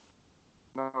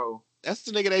 No. That's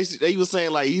the nigga they was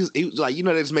saying like he was like, they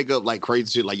just make up like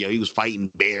crazy shit like he was fighting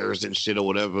bears and shit or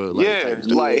whatever.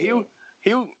 Like,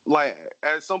 he like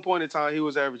at some point in time he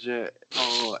was averaging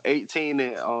 18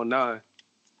 and 9.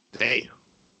 Damn.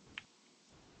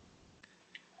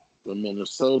 The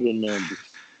Minnesota numbers.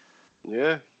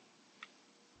 Yeah.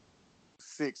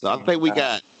 So I think we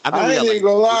got. I ain't even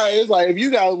gonna lie. It's like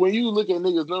when you look at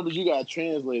niggas' numbers, you gotta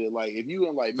translate it. Like if you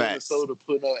in like Minnesota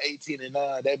putting up 18 and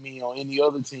 9, that means on any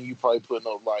other team you probably putting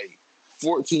up like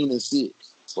 14 and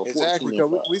 6. So exactly,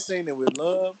 because we seen it with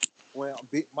Love when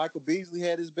Michael Beasley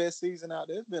had his best season out.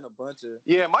 There's been a bunch of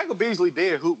Michael Beasley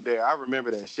did hoop there. I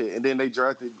remember that shit. And then they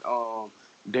drafted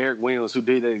Derek Williams, who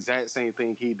did the exact same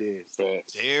thing he did.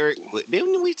 Derek,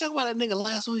 didn't we talk about that nigga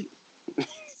last week?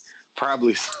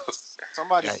 Probably.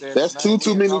 Somebody said that's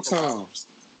too many times.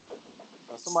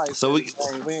 Somebody so we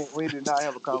did not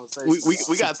have a conversation.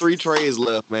 We got 3 trades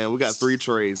left, man. We got 3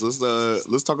 trades. Let's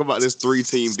talk about this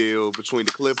 3-team deal between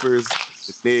the Clippers,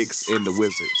 the Knicks, and the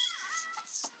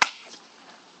Wizards.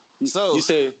 So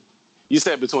you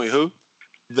said between who?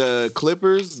 The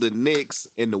Clippers, the Knicks,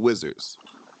 and the Wizards.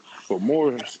 For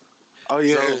Morris. Oh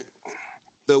yeah. So,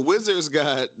 the Wizards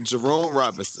got Jerome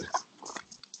Robinson.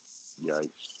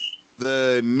 Yikes.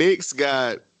 The Knicks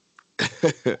got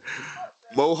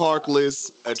Mo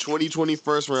Harkless, a 2020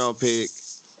 first round pick,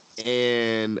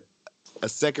 and a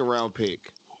second round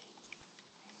pick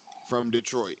from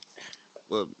Detroit.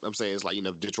 Well, I'm saying it's like,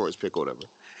 Detroit's pick or whatever.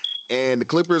 And the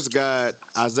Clippers got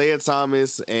Isaiah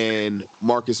Thomas and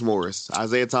Marcus Morris.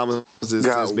 Isaiah Thomas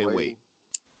has been waiting.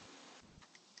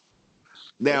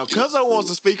 Now, Cuzzo wants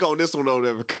to speak on this one or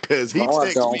whatever, because he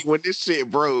texted me when this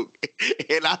shit broke,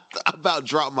 and I about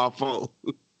dropped my phone.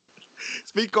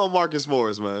 Speak on Marcus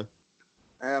Morris, man.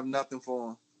 I have nothing for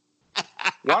him.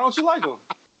 Why don't you like him?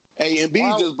 Hey,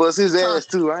 Embiid just bust his ass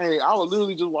too. I was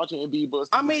literally just watching Embiid bust.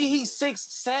 I mean, he's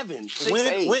 6'7",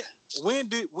 6'8".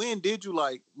 When did you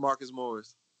like Marcus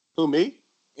Morris? Who, me?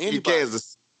 In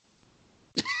Kansas.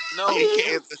 No,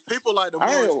 people like the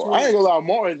Morris. I ain't gonna lie,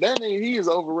 Morris. That nigga, he is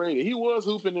overrated. He was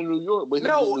hooping in New York, but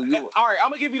no. New York. All right, I'm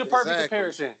gonna give you the perfect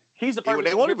comparison. He's the perfect.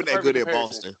 They weren't even that good at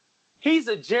Boston. He's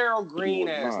a Gerald Green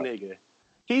ass nigga.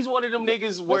 He's one of them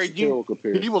niggas where you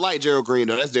would like Gerald Green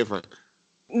though. That's different.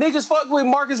 Niggas fuck with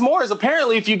Marcus Morris.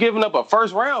 Apparently, if you're giving up a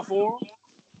first round for him.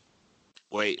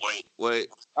 Wait.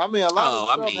 I mean, a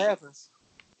lot of stuff happens.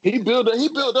 He built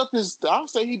up his. I'll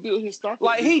say he built his stock.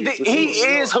 Like he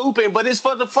is hooping, but it's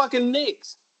for the fucking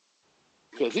Knicks.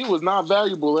 Because he was not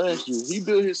valuable last year. He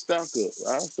built his stock up.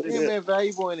 I'll say he been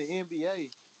valuable in the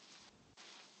NBA.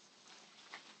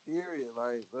 Period.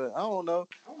 Like, but I don't know.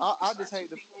 I just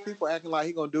hate the people acting like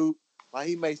he gonna do like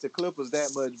he makes the Clippers that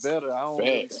much better. I don't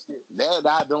really that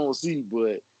I don't see,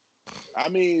 but I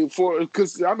mean, Mo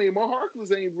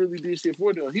Harkless ain't really did shit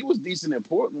for them. He was decent in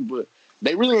Portland, but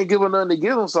they really ain't giving nothing to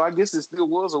give him. So I guess it still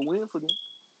was a win for them.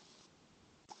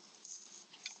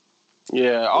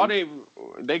 Yeah, all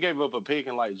they gave up a pick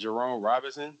in like Jerome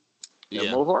Robinson.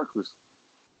 Yeah, Mo Harkless.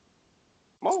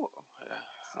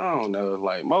 I don't know.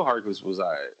 Like Mo Harkless was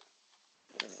alright.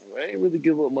 They ain't really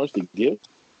give up much to give.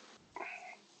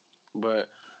 But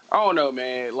I don't know,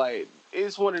 man. Like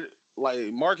it's one of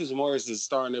Marcus Morris is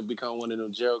starting to become one of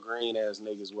them Gerald Green ass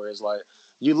niggas where it's like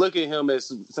you look at him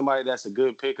as somebody that's a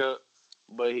good pickup,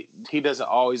 but he doesn't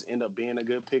always end up being a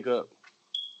good pickup.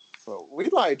 So we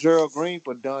like Gerald Green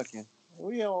for dunking.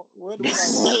 We don't. What do we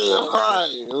like?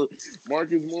 Right.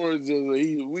 Marcus Morris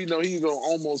we know he's gonna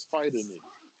almost fight a nigga.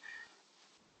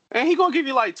 And he gonna give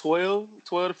you like 12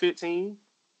 to 15.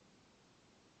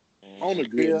 On a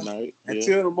good night.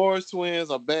 Until the Morris twins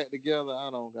are back together,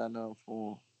 I don't got nothing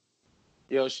for them.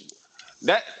 Yo,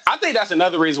 I think that's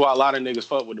another reason why a lot of niggas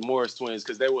fuck with the Morris twins,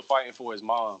 because they were fighting for his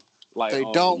mom. Like they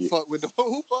don't fuck with them.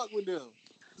 Who fuck with them?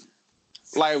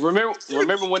 Like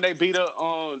remember when they beat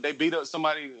up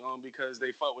somebody because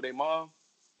they fucked with their mom?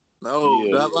 No,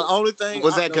 the only thing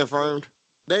was that confirmed.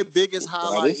 Their biggest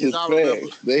highlight is I remember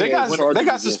they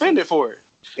got suspended for it,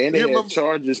 and they had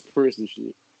charges for some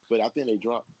shit. But I think they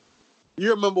dropped.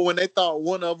 You remember when they thought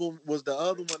one of them was the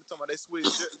other one? Talking about they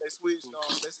switched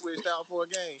out for a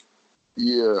game.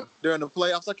 Yeah, during the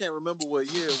playoffs, I can't remember what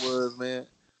year it was, man.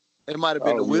 It might have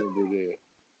been the Wizards.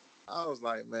 I was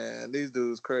like, man, these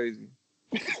dudes crazy.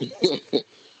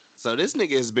 So this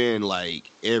nigga has been like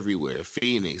everywhere: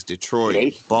 Phoenix,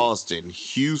 Detroit, Boston,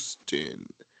 Houston,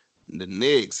 the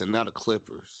Knicks, and now the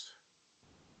Clippers.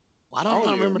 I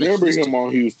don't remember him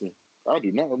on Houston. I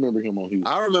do not remember him on Houston.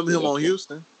 I remember him on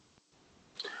Houston.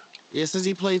 Yeah, since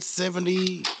he played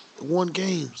 71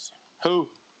 games. Who?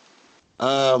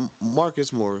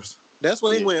 Marcus Morris. That's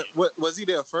when he went. What was he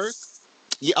there first?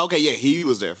 Yeah. Okay. Yeah, he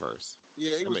was there first.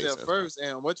 Yeah, he was there first,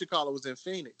 and was in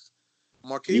Phoenix.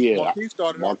 Marquise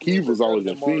started. Marquise was always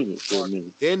in Phoenix.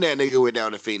 Then that nigga went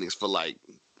down to Phoenix for like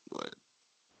what?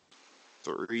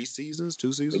 2 seasons.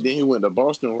 And then he went to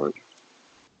Boston, right?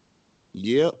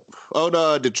 Yep.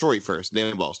 Oh, Detroit first,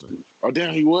 then Boston. Oh,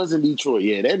 damn, he was in Detroit.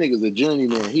 Yeah, that nigga's a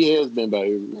journeyman. He has been by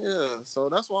everywhere. Yeah, so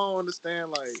that's why I don't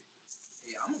understand. Like,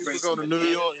 I'm gonna go to New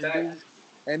York,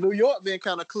 and New York been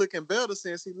kind of clicking better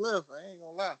since he left. I ain't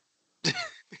gonna lie.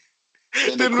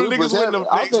 Then the niggas win the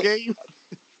next game.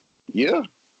 Yeah.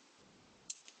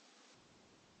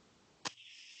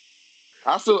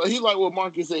 I feel he like what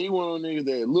Marcus said. He one of those niggas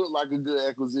that look like a good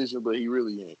acquisition, but he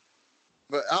really ain't.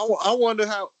 But I wonder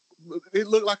how it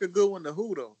looked like a good one to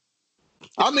who though.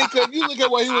 I mean, cause you look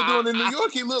at what he was doing in New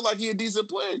York, he looked like he a decent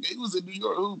player. He was in New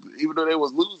York hooping, even though they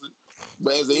was losing.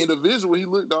 But as an individual, he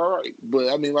looked all right. But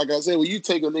I mean, like I said, when you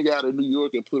take a nigga out of New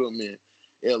York and put him in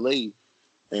LA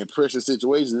and pressure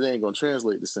situations, it ain't gonna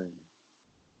translate the same.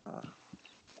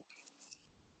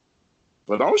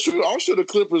 But I'm sure the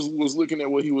Clippers was looking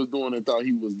at what he was doing and thought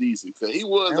he was decent. Cause he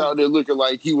was out there looking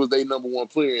like he was their number one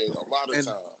player a lot of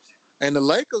times. And the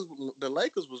Lakers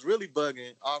was really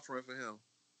bugging offering for him.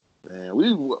 Man,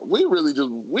 we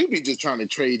be just trying to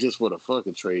trade just for the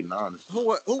fucking trading, honestly. Who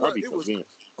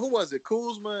was it?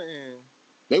 Kuzma and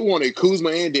they wanted Kuzma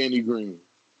and Danny Green.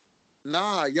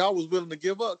 Nah, y'all was willing to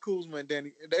give up Kuzma and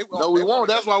Danny. We won't.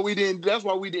 That's why we didn't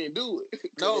do it.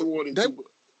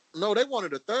 They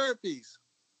wanted a third piece.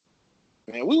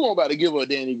 Man, we weren't about to give up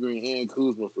Danny Green and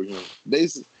Kuzma for him. I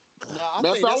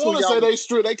want to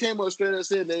say they came up straight and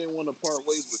said they didn't want to part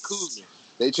ways with Kuzma.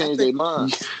 They changed their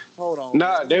mind. Hold on.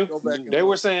 Nah, they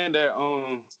were saying that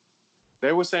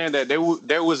they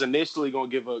was initially gonna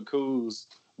give up Kuz,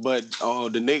 but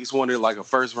the Knicks wanted like a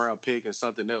first round pick and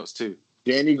something else too.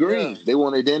 Danny Green. Yeah. They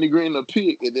wanted Danny Green to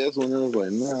pick, and that's when it was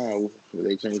like, nah,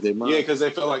 they changed their mind. Yeah, because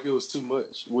they felt like it was too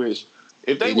much. Which,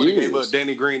 if they would have gave up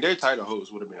Danny Green, their title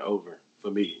hopes would have been over for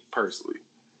me personally.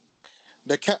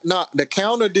 The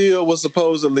counter deal was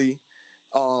supposedly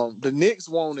the Knicks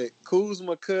wanted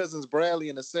Kuzma, Cousins, Bradley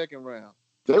in the second round.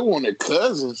 They wanted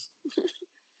Cousins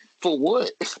for what?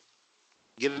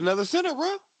 Get another center,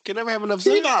 bro. Can never have enough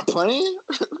center. He not playing.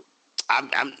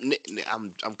 I'm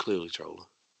clearly trolling.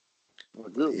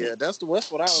 Yeah, that's what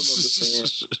I remember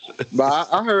saying. But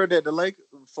I heard that the Lakers,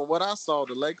 from what I saw,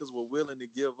 the Lakers were willing to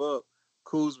give up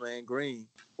Kuzma and Green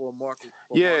for Marcus.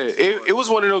 It was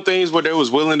one of those things where they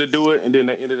was willing to do it, and then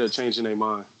they ended up changing their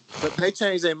mind. But they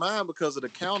changed their mind because of the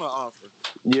counter offer.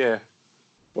 Yeah.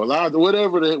 Well,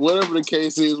 whatever the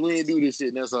case is, we ain't do this shit,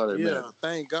 and that's all that matters. Yeah,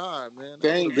 thank God, man.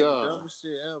 Thank God. The dumbest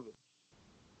shit ever.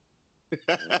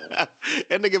 That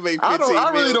nigga made 15 I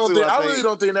really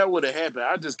don't think that would have happened.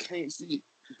 I just can't see it.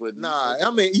 But nah, I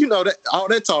mean, that all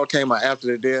that talk came out after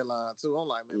the deadline too. I'm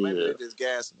like, man, maybe they're just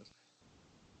gassing us.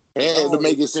 And to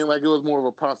make it seem like it was more of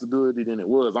a possibility than it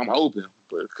was. I'm hoping,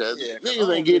 but because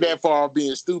niggas ain't get that far off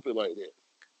being stupid like that.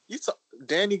 You talk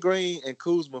Danny Green and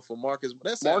Kuzma for Marcus.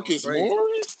 That's Marcus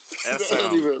Morris. It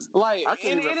is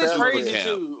crazy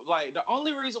too. Like the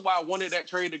only reason why I wanted that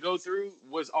trade to go through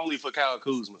was only for Kyle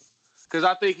Kuzma. Because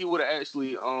I think he would have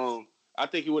actually,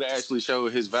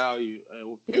 showed his value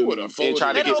and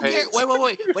tried to get paid.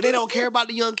 Wait! But they don't care about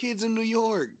the young kids in New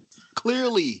York.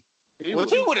 Clearly, he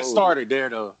would have started there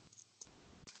though.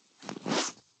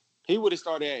 He would have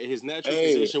started at his natural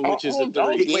position, which is the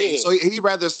three. So he'd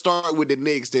rather start with the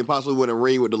Knicks than possibly win a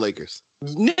ring with the Lakers.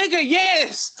 Nigga,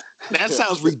 yes. That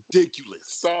sounds ridiculous.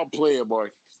 Stop playing,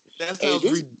 Mark. That sounds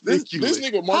ridiculous. This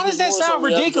nigga, how does that sound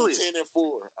ridiculous?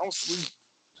 10-4. I'm sleep.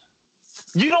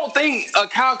 You don't think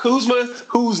Kyle Kuzma,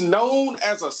 who's known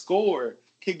as a scorer,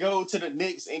 could go to the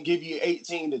Knicks and give you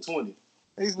 18 to 20?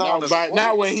 He's not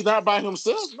when he's not by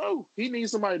himself. No, he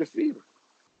needs somebody to feed him.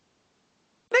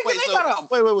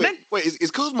 Wait.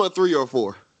 Is Kuzma a 3 or a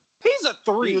 4? He's a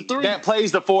 3 that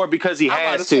plays the 4 because he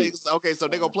has to. Okay, so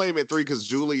they're gonna play him at 3 because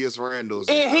Julius Randle's.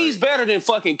 And he's better than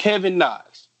fucking Kevin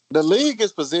Knox. The league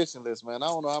is positionless, man. I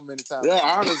don't know how many times. Yeah,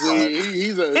 honestly,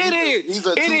 he's a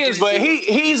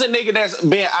nigga that's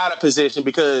been out of position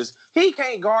because he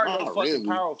can't guard no fucking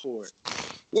power forward.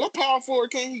 What power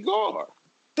forward can he guard?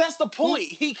 That's the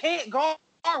point. He can't guard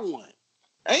one.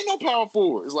 Ain't no power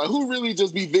forward. It's like who really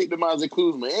just be victimizing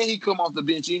Kuzma, and he come off the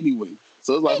bench anyway.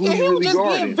 So it's like who you really guarding? He was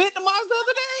just being victimized the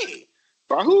other day.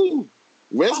 By who?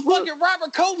 Westbrook? Fucking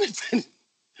Robert Covington.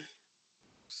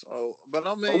 So, but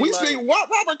I mean, we see what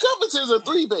Robert Covington's a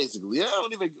 3 basically.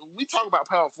 We talk about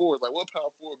power forwards. Like what power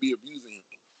forward be abusing him?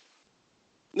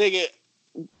 Nigga.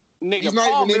 He's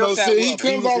not even in those. He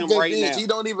comes off the bench. He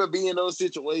don't even be in those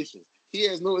situations. He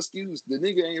has no excuse. The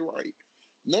nigga ain't right.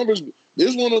 Numbers.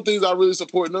 This is one of the things I really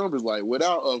support. Numbers like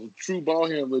without a true ball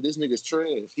handler, this nigga's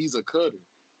trash. He's a cutter.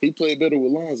 He played better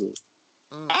with Lonzo.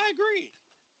 I agree.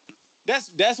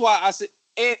 That's why I said.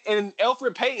 And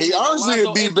Elfrid Payton. He honestly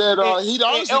would be better.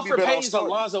 Elfrid Payton's a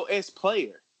Lonzo-esque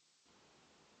player.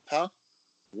 Huh?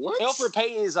 What? Elfrid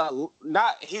Payton is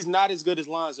he's not as good as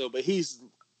Lonzo, but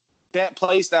that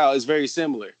play style is very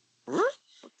similar. Okay.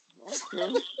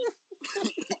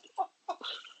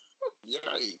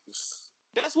 Yikes.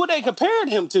 That's what they compared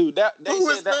him to. That's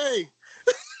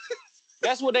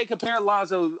what they compared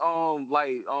Lonzo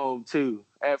to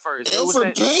at first.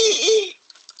 Elfrid Payton?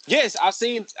 Yes, I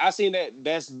seen that.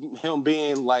 That's him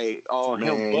being like,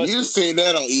 him busted. You seen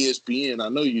that on ESPN? I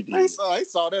know you did. I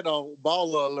saw that on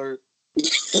Baller Alert.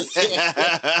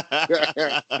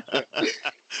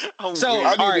 I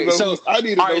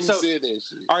need to know who said that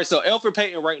shit. All right, so Elfrid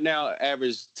Payton right now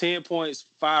averaged 10 points,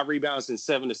 5 rebounds, and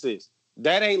 7 assists.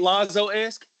 That ain't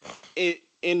Lonzo-esque in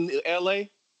LA.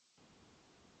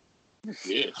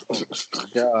 Yeah.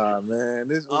 God, man,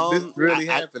 this really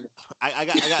happened. I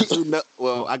got two.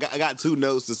 I got two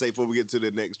notes to say before we get to the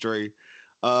next trade.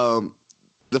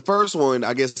 The first one,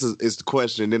 I guess, is the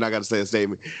question. Then I got to say a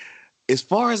statement. As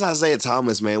far as Isaiah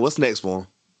Thomas, man, what's next for him?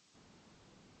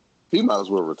 He might as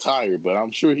well retire, but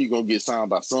I'm sure he's gonna get signed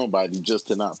by somebody just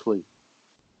to not play.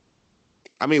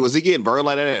 I mean, was he getting burned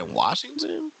like that in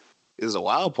Washington? Is a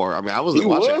wild part. I mean, I was. He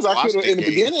was. I could have in the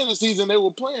beginning of the season they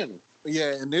were playing him.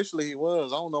 Yeah, initially he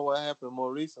was. I don't know what happened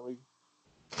more recently.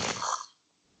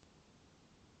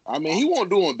 I mean, he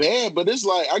wasn't doing bad, but it's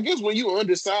like I guess when you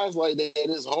undersized like that,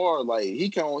 it's hard. Like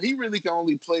he really can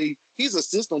only play. He's a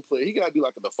system player. He gotta be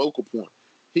like the focal point.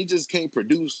 He just can't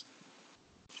produce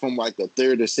from like a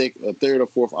third or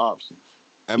fourth option.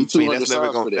 I mean, that's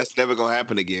never gonna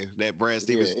happen again. That Brad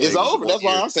Stevens, it's over. That's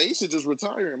why I say he should just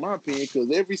retire, in my opinion, because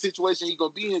every situation he's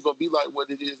gonna be in gonna be like what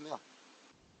it is now.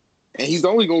 And he's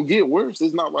only gonna get worse.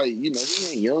 It's not like, he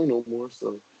ain't young no more,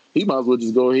 so he might as well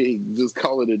just go ahead and just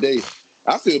call it a day.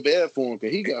 I feel bad for him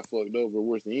because he got fucked over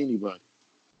worse than anybody.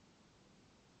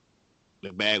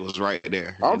 The bag was right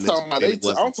there. I'm talking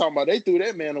about they threw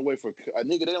that man away for a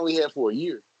nigga they only had for a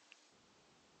year.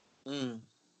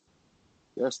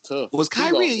 That's tough. Was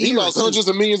Kyrie? He lost hundreds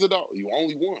of millions of dollars. You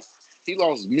only won. He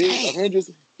lost hundreds.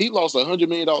 He lost $100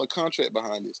 million contract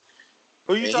behind this.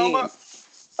 Who you talking about?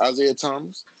 Isaiah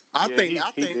Thomas. I think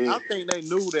they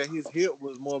knew that his hip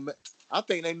was more. I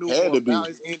think they knew more about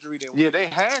his injury than. Yeah, they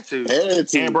had to.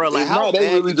 And bro, like how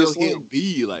bad would just him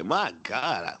be? Like my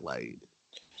God,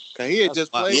 Cause he had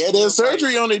just played. He had that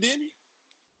surgery on it, didn't he?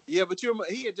 Yeah, but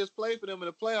he had just played for them in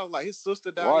the playoffs. Like his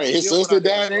sister died. Right, his sister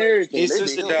died and everything. His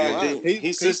sister died.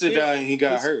 His sister died and he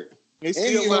got hurt. And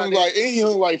he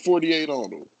hung like 48 on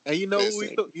them. And you know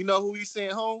who he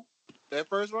sent home that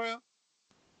first round?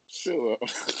 Sure.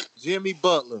 Jimmy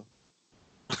Butler.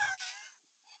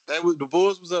 The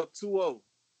Bulls was up 2-0.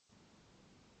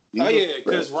 Oh yeah,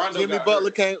 because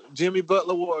Jimmy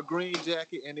Butler wore a green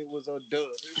jacket and it was a dub.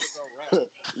 It was all right.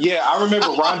 Yeah, I remember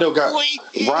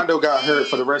Rondo got hurt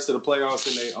for the rest of the playoffs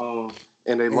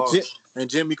and they lost. And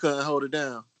Jimmy couldn't hold it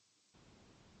down.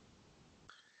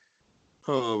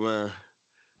 Oh man.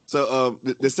 So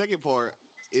the second part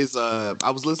is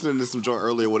I was listening to some joint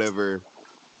earlier, whatever,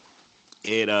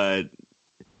 and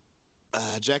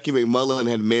Jackie McMullen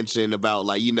had mentioned about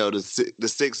the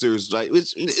Sixers, like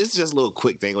it's just a little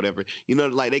quick thing, whatever.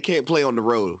 Like they can't play on the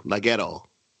road like at all.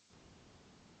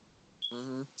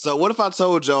 Mm-hmm. So what if I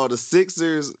told y'all the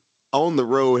Sixers on the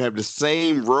road have the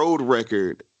same road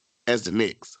record as the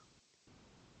Knicks?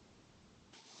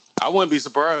 I wouldn't be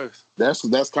surprised.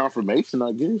 That's confirmation,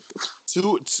 I guess.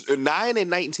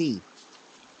 9-19.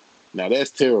 Now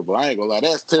that's terrible. I ain't gonna lie.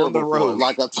 That's terrible. On the road,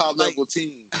 like a top level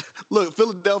team. Look,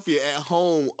 Philadelphia at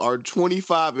home are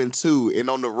 25-2, and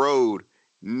on the road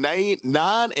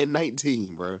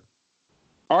 9-19, bro.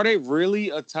 Are they really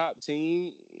a top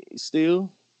team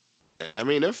still? I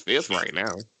mean, they're fifth right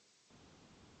now.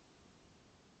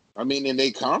 I mean, in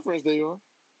their conference, they are.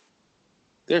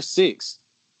 They're sixth.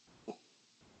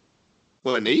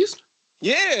 What, in the East?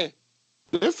 Yeah.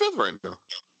 They're fifth right now.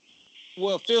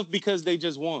 Well, fifth because they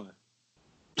just won.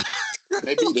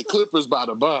 They beat the Clippers by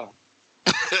the bar.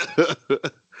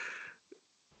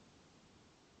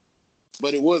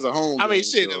 But it was a home game. I mean,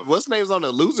 shit, so. What's name's on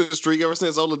the losing streak ever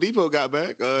since Oladipo got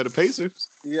back? The Pacers.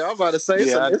 Yeah, I'm about to say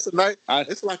it's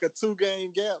like a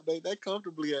 2-game gap. They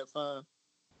comfortably at 5.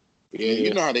 Yeah,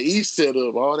 you know how the East set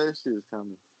up. All that shit is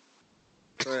coming.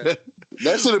 Right.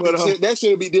 That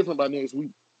should be different by next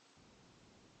week.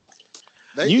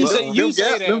 You say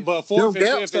that, but fourth and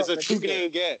fifth is a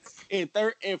 2-game gap.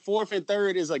 And fourth and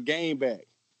third is a game back.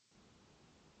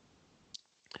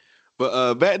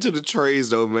 But back to the trades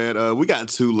though, man. We got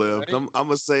 2 left. I'm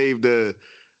gonna save I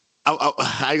ain't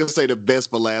gonna say the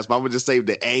best for last, but I'm gonna just save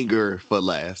the anger for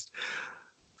last.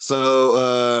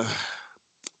 So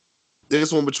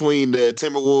this one between the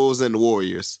Timberwolves and the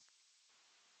Warriors.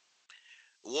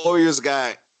 Warriors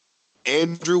got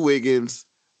Andrew Wiggins,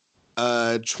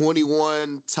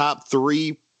 21 top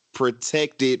 3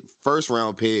 protected first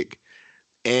round pick,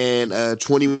 and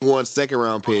 21 second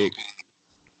round pick.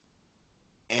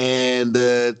 And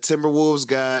the Timberwolves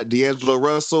got D'Angelo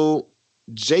Russell,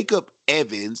 Jacob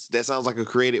Evans. That sounds like a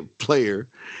creative player.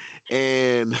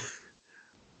 And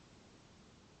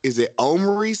is it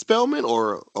Omri Spellman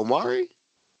or Omari?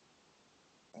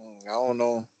 I don't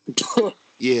know.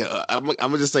 Yeah, I'm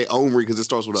gonna just say Omri because it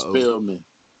starts with an O. Spellman.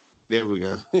 There we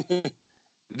go.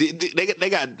 they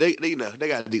got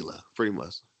D-Lo pretty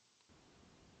much.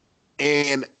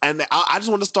 And I just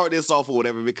want to start this off or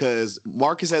whatever because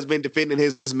Marcus has been defending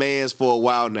his mans for a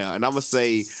while now, and I'm gonna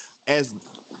say as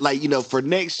like, for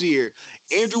next year,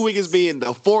 Andrew Wiggins being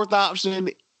the fourth option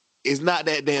is not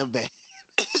that damn bad.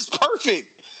 It's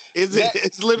perfect. It's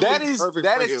literally perfect.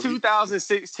 That is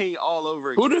 2016 all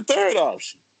over again. Who the third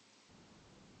option?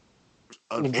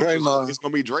 Draymond. It's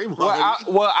gonna be Draymond.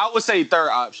 Well, I would say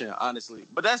third option, honestly,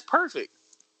 but that's perfect.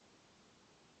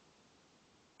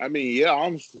 I mean, yeah,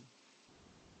 honestly.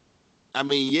 I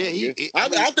mean, yeah. I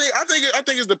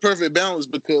think it's the perfect balance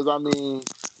because I mean,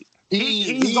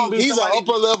 he's an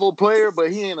upper level player, but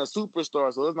he ain't a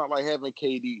superstar, so it's not like having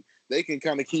KD. They can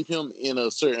kind of keep him in a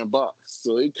certain box,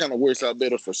 so it kind of works out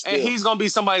better for Steph. And he's gonna be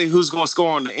somebody who's gonna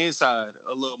score on the inside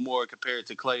a little more compared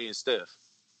to Clay and Steph.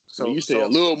 So you say a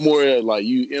little more, like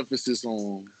you emphasis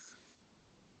on.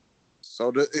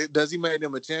 So does he make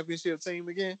them a championship team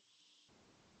again?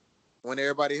 When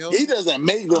everybody helps? He doesn't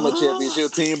make them a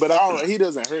championship team, but he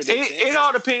doesn't hurt them. It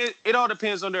all depends. It all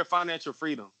depends on their financial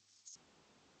freedom.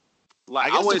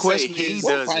 Like I would say, he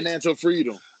does financial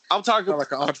freedom. I'm talking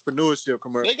like an entrepreneurship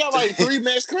commercial. They got like 3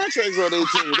 max contracts on their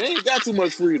team. They ain't got too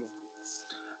much freedom.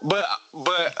 But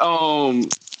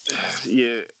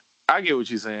yeah, I get what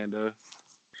you're saying, though.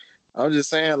 I'm just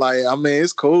saying, like, I mean,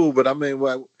 it's cool, but I mean,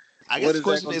 what? I guess the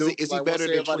question is he better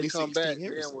than 2016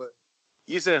 Harrison?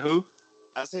 You said who?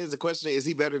 I said the question is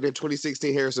he better than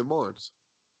 2016 Harrison Barnes?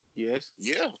 Yes.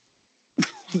 Yeah.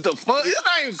 The fuck? It's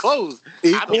not even close.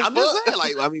 I'm just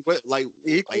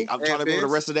saying, I'm trying to be the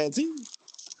rest of that team.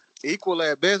 Equal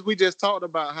at best. We just talked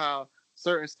about how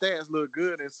certain stats look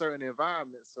good in certain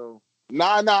environments. So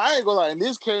Nah, I ain't gonna lie. In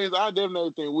this case, I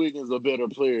definitely think Wiggins a better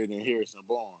player than Harrison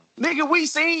Barnes. Nigga, we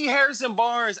seen Harrison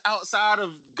Barnes outside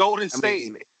of Golden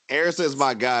State. Harrison's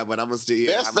my guy, but I'm gonna still.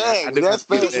 That's fact. That's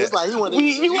fact. It's like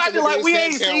you acting like we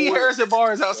ain't seen Harrison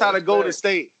Barnes outside of Golden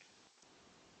State.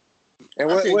 And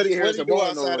what did he do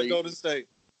outside of Golden State?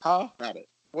 Huh?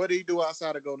 What did he do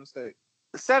outside of Golden State?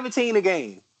 17 a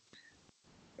game.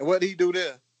 And what did he do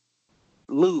there?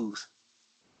 Lose.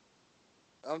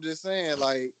 I'm just saying,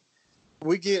 like,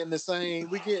 we getting the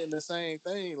same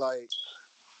thing, like.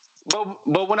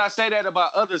 But when I say that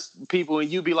about other people, and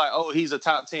you be like, "Oh, he's a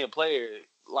top 10 player,"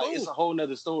 like it's a whole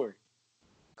nother story.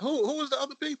 Who is the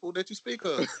other people that you speak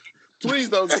of? Please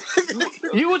don't.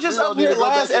 You were just up here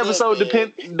last episode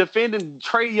defending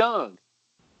Trae Young.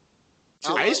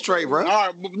 It's Trae, bro. All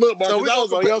right, look, Marcus, I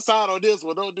was on your side on this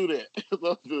one. Don't do that.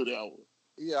 Don't do that one.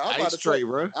 Yeah, I'm about to Trae,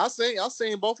 bro. I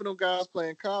seen both of them guys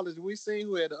playing college. We seen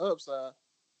who had the upside.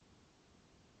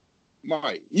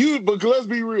 Mike, but let's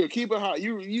be real. Keep it hot.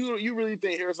 You really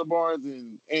think Harrison Barnes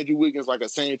and Andrew Wiggins like a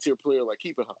same tier player? Like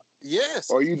keep it hot. Yes.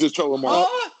 Or you just troll him off?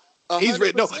 He's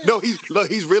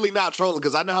he's really not trolling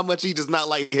because I know how much he does not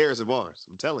like Harrison Barnes.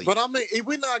 I'm telling you. But I mean, if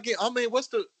we're not getting. I mean,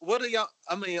 what are y'all?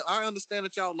 I mean, I understand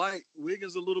that y'all like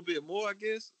Wiggins a little bit more. I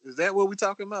guess is that what we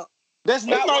talking about? That's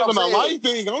not even a light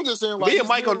thing. I'm just saying, like, me and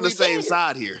Mike on the same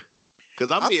side here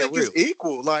because I'm being real. It's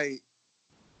equal. Like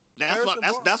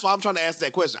that's why I'm trying to ask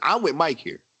that question. I'm with Mike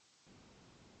here.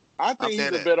 I think he's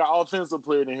a better offensive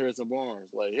player than Harrison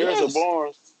Barnes. Like Harrison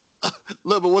Barnes.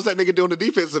 Look, but what's that nigga doing the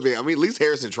defensive end? I mean, at least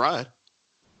Harrison tried.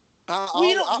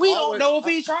 We don't know if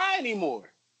he tried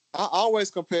anymore. I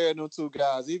always compare them two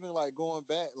guys, even like going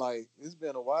back, like it's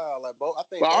been a while. Like both, I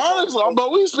think. But honestly,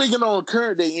 but we speaking on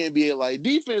current day NBA. Like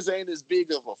defense ain't as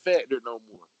big of a factor no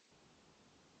more.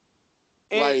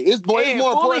 Like it's more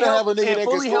important to have a nigga that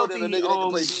can score than a nigga that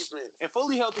can play defense. And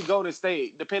fully healthy Golden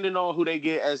State, depending on who they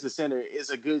get as the center,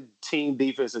 is a good team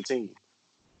defensive team.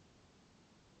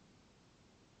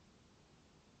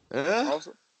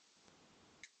 Also,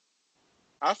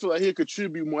 I feel like he'll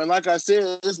contribute more. And like I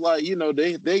said, it's like, you know,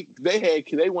 they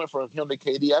went from him to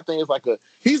KD. I think it's like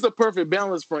he's the perfect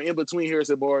balance for in between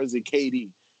Harrison Barnes and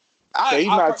KD. So he's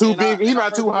not too big. He's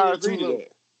not too high or too low.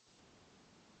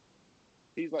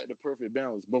 He's like the perfect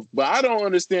balance. But I don't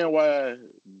understand why.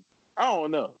 I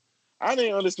don't know. I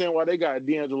didn't understand why they got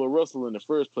D'Angelo Russell in the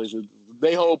first place.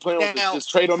 They whole plan was just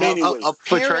trade him anyway.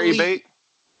 For trade bait.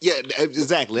 Yeah,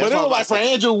 exactly. But it was like for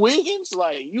Andrew Wiggins,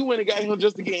 like you went and got him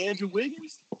just to get Andrew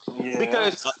Wiggins. Yeah.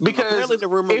 Because apparently the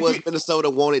rumor was Minnesota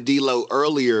wanted D'Lo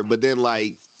earlier, but then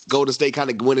like Golden State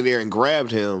kind of went in there and grabbed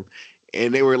him,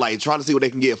 and they were like trying to see what they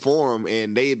can get for him,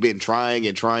 and they had been trying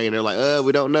and trying. And they're like,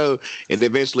 we don't know, and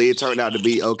eventually it turned out to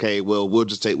be okay. Well, we'll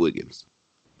just take Wiggins.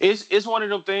 It's one of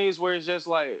them things where it's just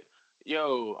like,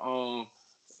 of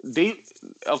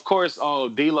course,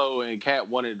 D'Lo and Cat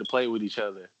wanted to play with each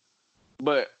other.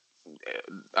 But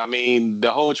I mean, the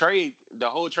whole trade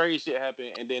shit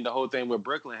happened, and then the whole thing with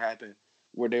Brooklyn happened,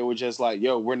 where they were just like,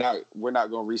 "Yo, we're not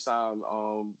gonna re-sign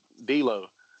D'Lo,"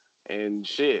 and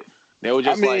shit. They were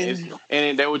just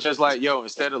and they were just like, "Yo,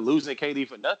 instead of losing KD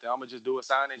for nothing, I'm gonna just do a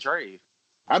sign and trade."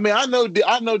 I mean, I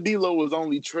know D'Lo was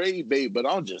only trade bait, but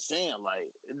I'm just saying,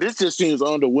 like, this just seems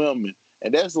underwhelming,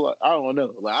 and that's like, I don't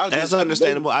know, like, that's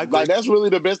understandable. I agree. Like, that's really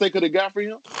the best they could have got for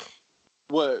him.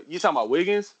 What you talking about,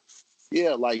 Wiggins?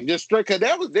 Yeah, like just straight, because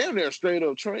that was damn near straight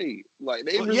up trade. Like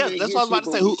they, really that's what I was about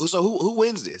to say. Who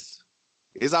wins this?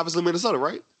 It's obviously Minnesota,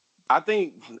 right? I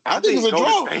think it's a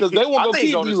draw because they won't go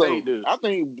keep D'Lo. I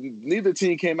think neither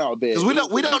team came out bad. Because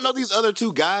we don't know these other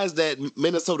two guys that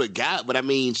Minnesota got, but I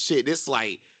mean, shit, it's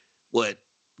like what,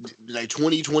 like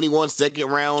 2021 second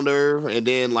rounder, and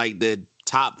then like the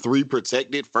top 3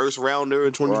 protected first rounder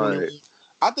in 2020. Right.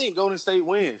 I think Golden State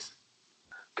wins.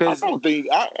 I don't think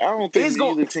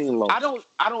either team lost.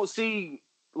 I don't see,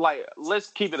 like, let's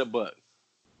keep it a buck.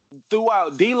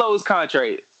 Throughout D'Lo's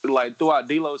contract, like throughout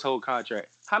D'Lo's whole contract,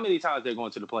 how many times they're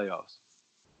going to the playoffs?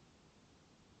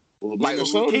 Well, like,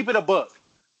 keep it a buck.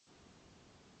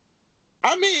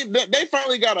 I mean, they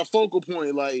finally got a focal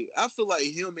point. Like, I feel like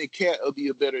him and Cat will be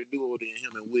a better duo than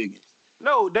him and Wiggins.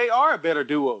 No, they are a better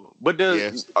duo, but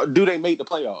do they make the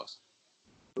playoffs?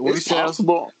 It's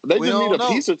possible. They just need a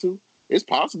piece or two. It's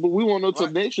possible. We won't know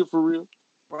till next year for real.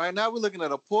 Right now, we're looking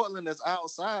at a Portland that's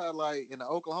outside, like, in the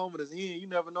Oklahoma that's in. You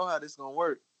never know how this is going to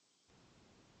work.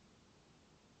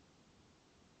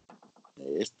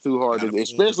 It's too hard to,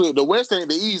 especially the West ain't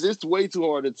the East. It's way too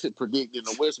hard to predict that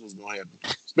the West was going to happen,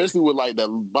 especially with like the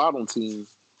bottom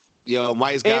teams. Yo,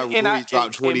 Mike's got Rui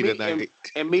dropped 20 tonight.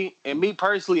 And me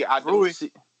personally, I do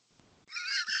see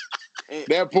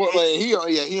that Portland. He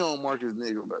on Marcus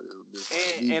nigga, but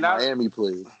Miami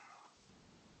played.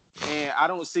 And I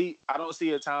don't see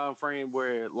a time frame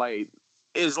where, like,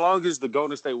 as long as the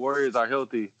Golden State Warriors are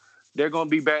healthy, they're gonna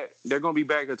be back. They're gonna be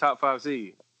back a top 5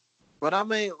 seed. But I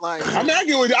mean, like, I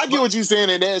get what you're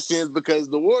saying in that sense, because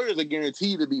the Warriors are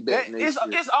guaranteed to be back next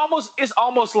year. It's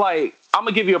almost like, I'm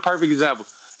gonna give you a perfect example.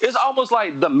 It's almost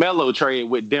like the Melo trade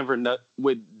with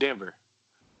Denver.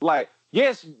 Like,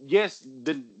 yes,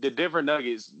 the Denver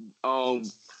Nuggets.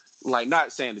 Like,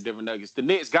 not saying the Denver Nuggets. The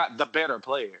Knicks got the better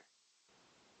player.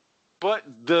 But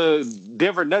the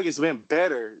Denver Nuggets been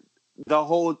better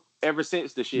ever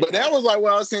since the shit. But that was like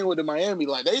what I was saying with the Miami.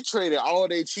 Like, they traded all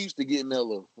their Chiefs to get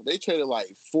Melo. They traded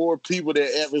like 4 people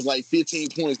that averaged like 15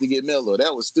 points to get Melo.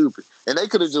 That was stupid. And they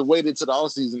could have just waited to the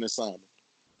offseason to sign him.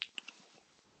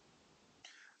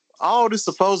 All this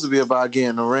supposed to be about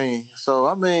getting the ring. So,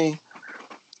 I mean,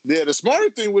 yeah, the smarter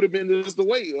thing would have been just to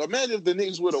wait. Imagine if the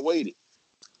Knicks would have waited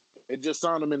and just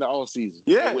signed them in the offseason.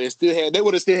 Yeah. They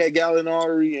would have still had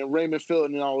Gallinari and Raymond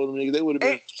Felton and all of them niggas. They would have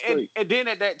been straight. And then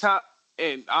at that time,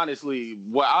 and honestly,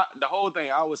 the whole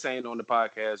thing I was saying on the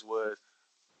podcast was,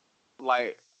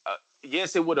 like,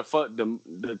 yes, it would have fucked the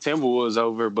Timberwolves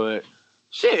over, but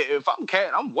shit, if I'm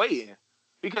Cat, I'm waiting.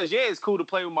 Because, yeah, it's cool to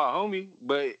play with my homie,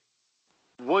 but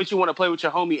wouldn't you want to play with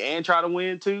your homie and try to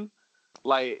win too?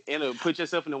 Like, put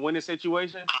yourself in a winning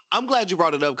situation? I'm glad you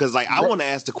brought it up, because, like, I want to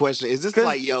ask the question, is this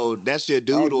like, yo, that's your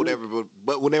dude or whatever,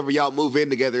 but whenever y'all move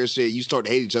in together and shit, you start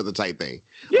to hate each other type thing?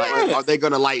 Yeah. Like, are they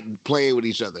going to like playing with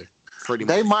each other? Pretty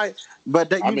much. They might, but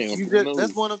that's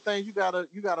one of the things you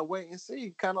gotta wait and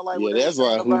see. Kind of like, yeah, that's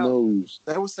right. Who knows?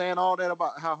 They were saying all that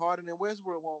about how Harden and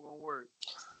Westbrook won't gonna work.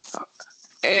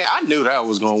 And I knew that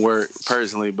was gonna work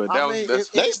personally, but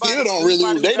they still don't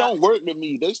really. They don't work to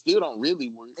me. They still don't really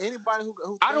work. Anybody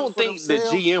who I don't think the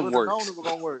GM works. It was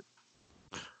gonna work.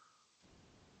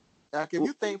 Like, if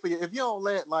you think if you don't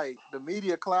let, like, the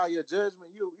media cloud your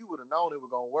judgment, you would have known it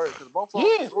was gonna work, because both of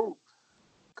them group.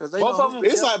 Because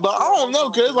it's like, but I don't know,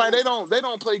 because like they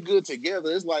don't play good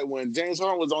together. It's like when James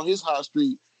Harden was on his hot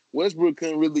streak, Westbrook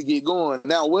couldn't really get going.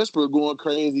 Now Westbrook going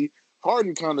crazy,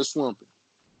 Harden kind of slumping.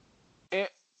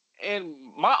 And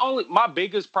my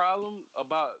biggest problem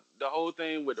about the whole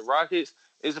thing with the Rockets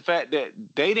is the fact that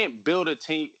they didn't build a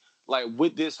team, like,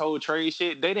 with this whole trade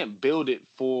shit. They didn't build it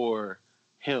for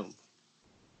him.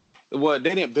 Well,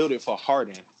 they didn't build it for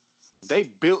Harden. They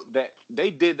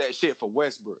did that shit for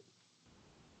Westbrook.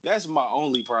 That's my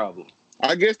only problem.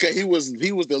 I guess because he was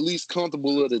the least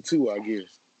comfortable of the two, I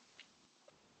guess.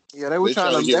 Yeah, they were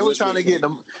trying to get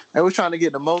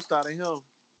the most out of him.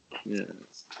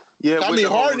 Yeah. I mean,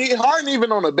 Harden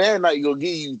even on a bad night gonna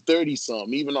give you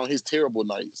 30-something, even on his terrible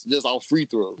nights, just off free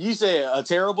throws. You said a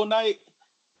terrible night?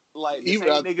 Like the same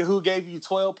nigga who gave you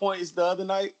 12 points the other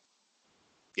night?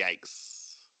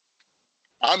 Yikes.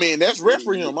 I mean, that's rare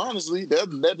for him, honestly.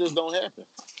 That just don't happen.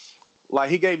 Like,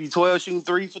 he gave you 12 shooting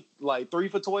 3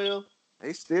 for 12?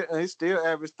 He still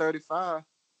averaged 35.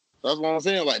 That's what I'm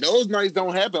saying. Like, those nights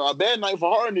don't happen. A bad night for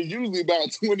Harden is usually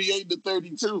about 28 to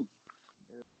 32.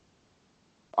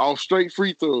 Off straight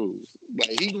free throws.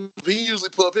 Like, he usually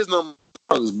put up his number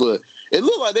regardless. But it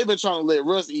looked like they've been trying to let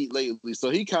Russ eat lately, so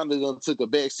he kind of took a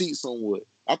back seat somewhat.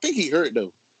 I think he hurt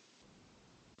though.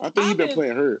 I think he's been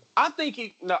playing hurt. I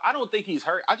don't think he's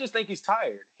hurt. I just think he's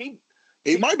tired. He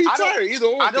might be tired either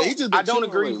or. I don't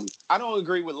agree. I don't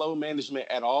agree with load management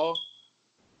at all,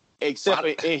 except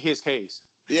in his case.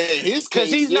 Yeah, in his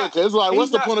case. Because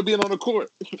what's the point of being on the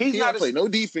court? He's not play no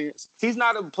defense. He's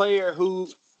not a player who.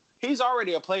 He's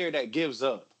already a player that gives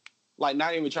up. Like,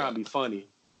 not even trying to be funny.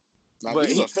 But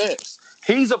these are facts.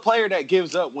 He's a player that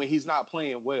gives up when he's not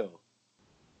playing well.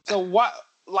 So what?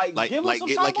 Give him some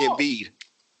time off. Embiid.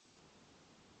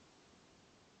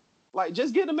 Like,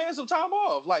 just give the man some time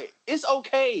off. Like, it's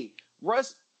okay.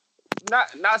 Russ,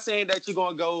 not saying that you're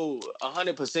gonna go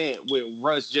 100% with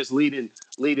Russ just leading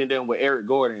them with Eric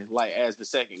Gordon, like, as the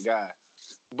second guy.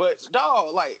 But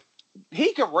dog, like,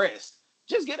 he can rest.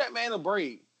 Just get that man a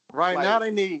break. Right now,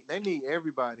 they need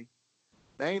everybody.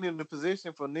 They ain't in the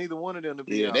position for neither one of them to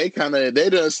be. Yeah, out. they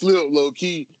done slipped low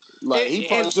key. Like he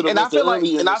probably should have.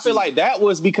 And I feel like that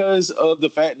was because of the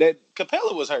fact that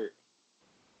Capella was hurt.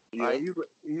 Yeah.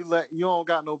 Like you don't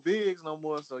got no bigs no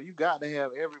more, so you got to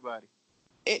have everybody.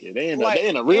 They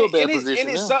in a real bad position.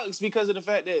 And it sucks because of the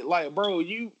fact that, like, bro,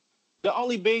 the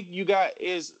only big you got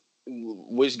is,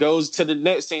 which goes to the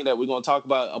next thing that we're gonna talk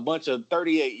about, a bunch of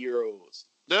 38-year-olds.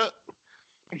 Yeah.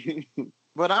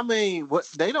 But I mean,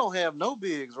 they don't have no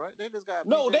bigs, right? They just got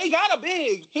they got a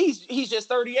big. He's just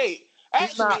 38.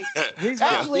 Actually, he's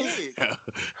not big.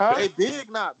 Huh? They big,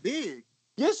 not big.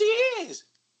 Yes, he is.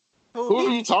 Who are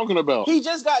you talking about? He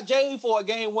just got Jade for a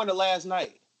game winner last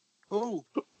night. Who?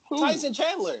 Tyson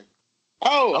Chandler.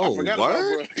 I forgot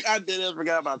about. I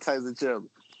forgot about Tyson Chandler.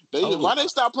 Why they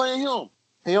stop playing him?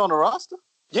 He on the roster?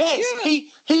 Yes, yeah.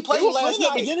 He played last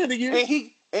night. Beginning of the year.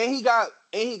 And he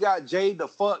got Jade the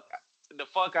fuck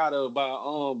out of by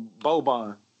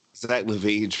Boban. Zach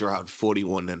LaVine dropped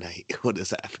 41 tonight. What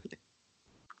is happening?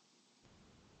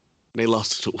 They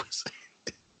lost to the Wizards.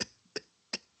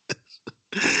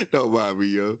 Don't mind me,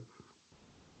 yo.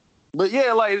 But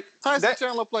yeah, like Tyson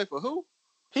Chandler play for who?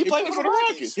 He played for the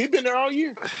Rockets. He's been there all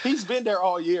year. He's been there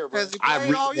all year, bro. I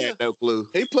really had no clue.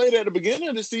 He played at the beginning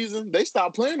of the season. They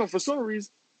stopped playing him for some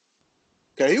reason.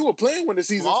 Okay, he was playing when the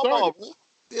season started.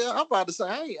 Yeah, I'm about to say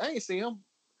I ain't seen him.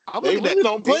 They really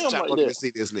don't play him like that.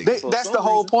 See this nigga. That's the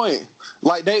whole point.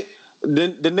 Like the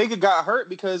nigga got hurt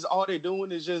because all they're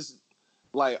doing is just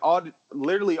like all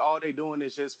they doing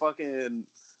is just fucking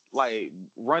like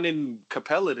running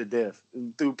Capella to death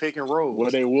through pick and roll.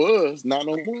 Well, they was not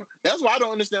no more. That's why I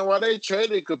don't understand why they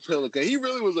traded Capella, because he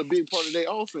really was a big part of their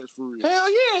offense for real.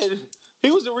 Hell yeah, he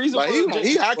was the reason. Like, he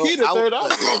the third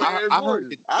option.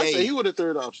 I say he was the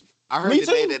third option. I heard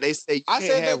today that they say you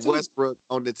can't have Westbrook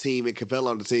on the team and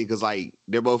Capella on the team because like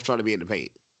they're both trying to be in the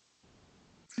paint.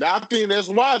 Now, I think that's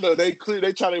why though they try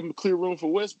to clear room for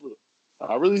Westbrook.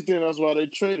 I really think that's why they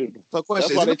traded him. So,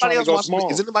 question: is anybody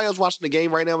else watching the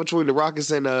game right now between the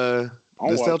Rockets and the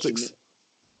Celtics?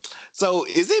 So,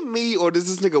 is it me or does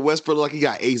this nigga Westbrook look like he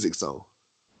got ASICs on?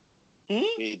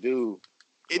 He do.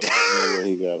 I don't know what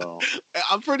he got on.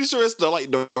 I'm pretty sure it's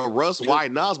the Russ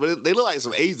White Nas, but they look like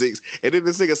some ASICs. And then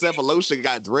this nigga Cephalosha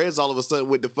got dreads all of a sudden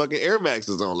with the fucking Air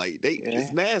Maxes on. Like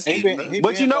it's nasty.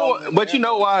 But you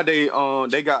know why they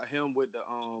got him with the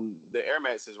Air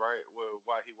Maxes, right? Well,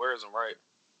 why he wears them, right?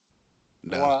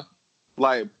 No.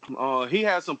 Why? Like he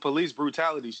had some police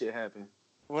brutality shit happen.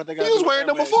 What they got? He was wearing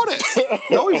them before that.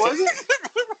 No, he wasn't.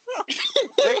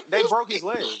 they broke his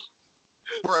leg.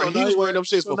 Bro, he was wearing them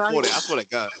shits before that. I swear to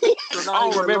God. I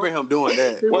don't remember him doing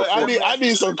that. Well, I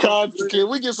need some context. Can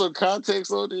we get some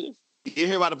context on this? You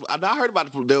hear about I heard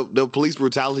about the police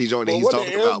brutality joint that he's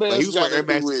talking about, but he was wearing Air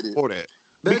Maxes before that.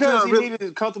 Because he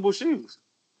needed comfortable shoes.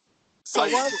 So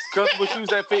comfortable shoes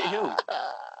that fit him.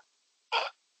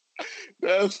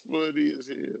 That's funny as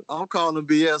hell. I'm calling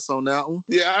BS on that one.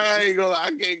 Yeah, I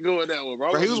can't go with that one,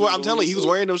 bro. I'm telling you, he was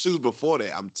wearing those shoes before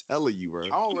that. I'm telling you, bro. I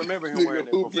don't remember him wearing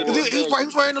it before. He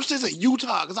was wearing them shits in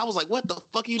Utah because I was like, what the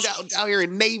fuck are you down here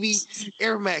in Navy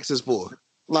Air Maxes for?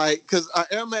 Like, because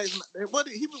Air Max,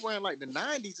 he was wearing like the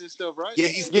 90s and stuff, right?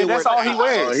 Yeah, that's all he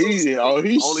wears. He's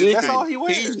sick. That's all he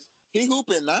wears. He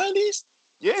hooping 90s?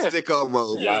 Yeah. Sicko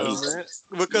mode. Yeah, man.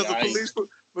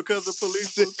 Because the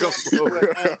police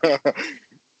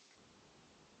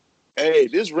Hey,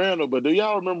 this random, but do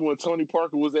y'all remember when Tony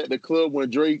Parker was at the club when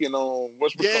Drake and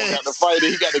Westbrook got the fight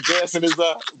and he got the gas in his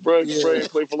eye? Bro, he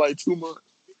played for like 2 months.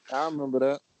 I remember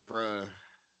that. Bro.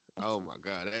 Oh my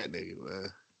God, that nigga,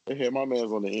 man. They had my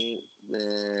man's on the end.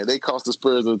 Man, they cost the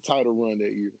Spurs a title run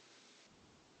that year.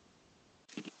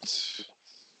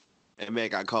 That man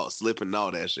got caught slipping and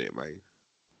all that shit, man.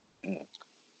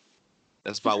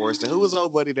 That's about worse than who was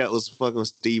old buddy that was fucking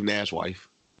Steve Nash's wife?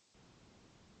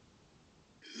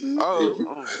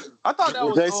 Oh, I thought that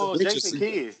was Jason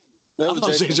Kidd. That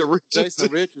was Jason Richardson.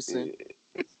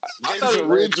 Jason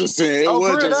Richardson. Oh,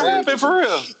 for real? That happened for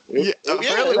real? Yeah,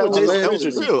 that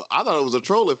was real. I thought it was a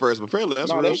troll at first, but apparently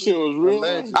that's real. That shit was real.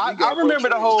 I remember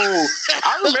the whole.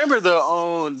 I remember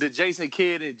the Jason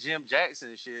Kidd and Jim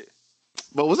Jackson shit.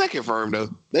 But was that confirmed though?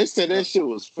 They said that shit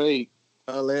was fake.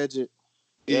 Alleged.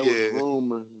 That was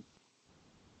rumor.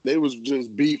 They was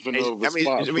just beefing over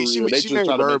spots. I mean, she married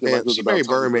Birdman. She married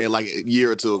Birdman like a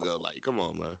year or two ago. Like, come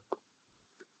on,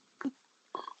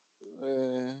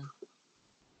 man.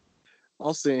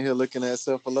 I'm sitting here looking at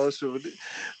self-promotion. He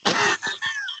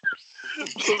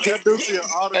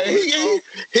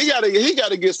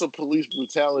gotta get some police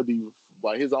brutality,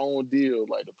 like his own deal,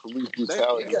 like the police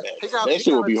brutality. That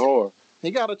shit would be hard. He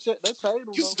got to check. They paid him.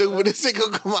 You stupid. This nigga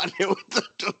gonna come out here with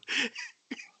the.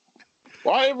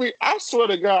 Why I swear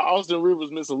to God, Austin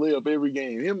Rivers miss a layup every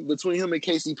game. Between him and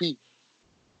KCP.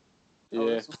 Yeah,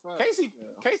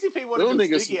 KCP one of them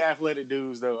sneaky athletic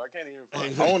dudes though. I can't even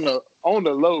find on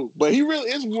the low, but he really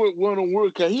is one of them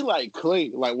weird because he like Clay.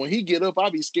 Like when he get up, I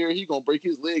be scared he gonna break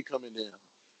his leg coming down.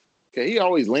 Cause he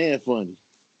always land funny.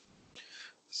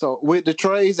 So with the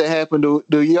trades that happened,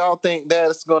 do y'all think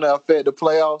that's gonna affect the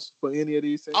playoffs for any of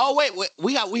these things? Oh wait,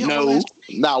 we got no, one last,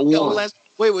 not one.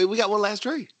 We got one last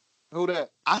trade. Who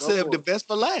that? I said the best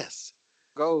for last.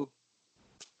 Go.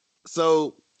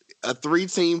 So a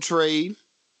 3-team trade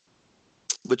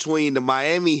between the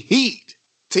Miami Heat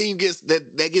team gets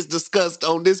discussed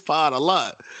on this pod a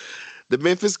lot. The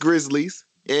Memphis Grizzlies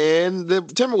and the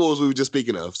Timberwolves we were just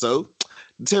speaking of. So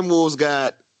the Timberwolves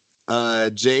got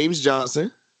James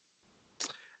Johnson.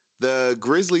 The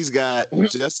Grizzlies got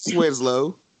Justice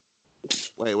Winslow.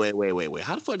 Wait.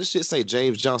 How the fuck does shit say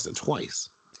James Johnson twice?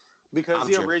 Because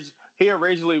he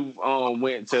originally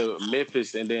went to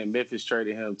Memphis, and then Memphis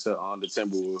traded him to the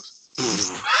Timberwolves.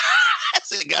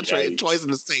 He got traded twice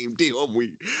in the same deal. I'm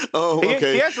weak.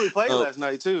 Okay. He actually played last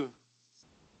night too.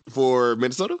 For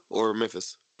Minnesota or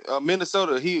Memphis?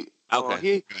 Minnesota. He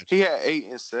had 8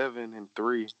 and 7 and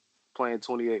 3, playing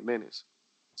 28 minutes.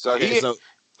 So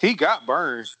he got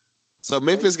burned. So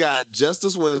Memphis got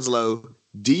Justice Winslow,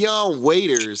 Dion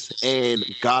Waiters, and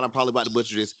God, I'm probably about to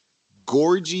butcher this.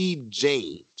 Gorgie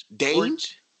Jane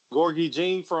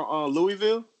from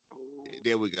Louisville.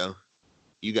 There we go.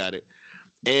 You got it.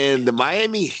 And the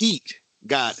Miami Heat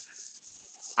got,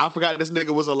 I forgot this nigga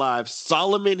was alive,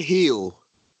 Solomon Hill,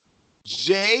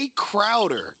 Jay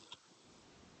Crowder,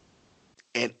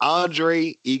 and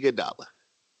Andre Iguodala.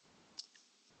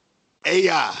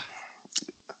 AI.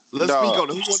 Let's speak on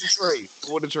it.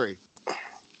 Who won the trade?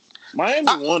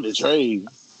 Miami won the trade.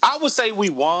 I would say we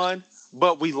won,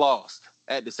 but we lost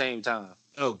at the same time.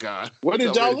 Oh, God. What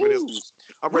did y'all lose?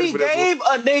 We gave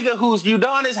a nigga who's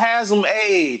Udonis Haslem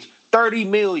age $30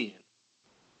 million.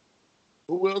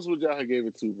 Who else would y'all have gave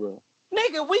it to, bro?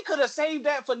 Nigga, we could have saved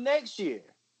that for next year.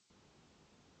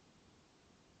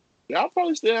 Y'all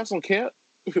probably still have some cap.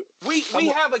 We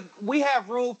have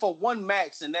room for one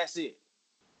max, and that's it.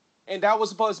 And that was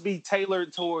supposed to be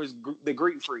tailored towards the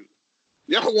Greek Freak.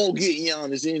 Y'all won't get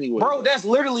Giannis anyway. Bro, that's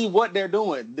literally what they're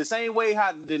doing. The same way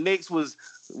how the Knicks was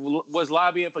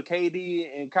lobbying for KD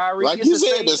and Kyrie. Like you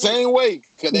said, the same way.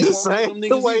 The same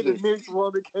way the Knicks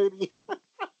wanted KD.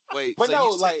 Wait, but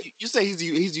so no, you say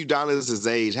he's Udonis'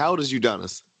 age. How old is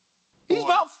Udonis?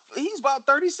 He's about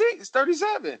 36,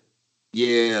 37.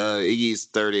 Yeah, he's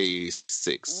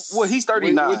 36. Well, he's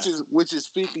 39. Which is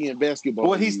 50 in basketball.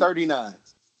 Well, he's 39.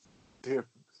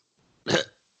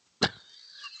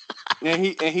 And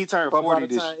he turned 40 by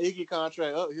the time Iggy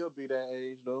contract up, he'll be that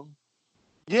age though.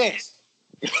 Yes.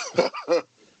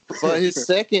 But his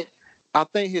second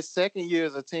year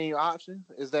is a team option.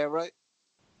 Is that right?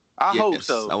 I hope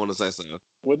so. I want to say so.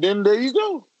 Well, then there you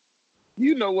go.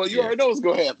 You know what? You already know what's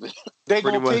gonna happen. They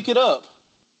gonna pick it up.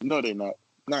 No, they're not.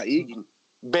 Not Iggy.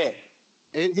 Bet.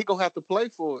 And he gonna have to play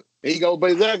for it. He go,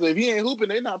 but exactly. If he ain't hooping,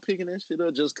 they not picking that shit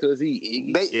up just cause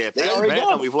he Iggy. They already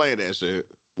gonna be playing that shit.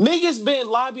 Niggas been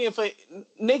lobbying for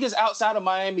niggas outside of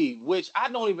Miami, which I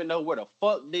don't even know where the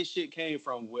fuck this shit came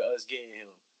from with us getting him.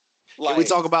 Can we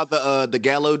talk about the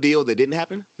Gallo deal that didn't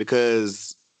happen?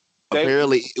 Because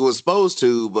apparently it was supposed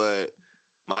to, but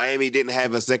Miami didn't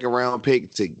have a second round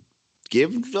pick to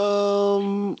give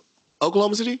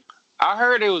Oklahoma City. I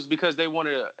heard it was because they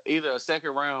wanted either a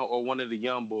second round or one of the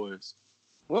young boys.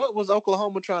 What was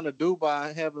Oklahoma trying to do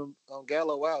by having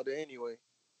Gallo out there anyway?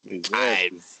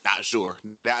 Exactly. I'm not sure.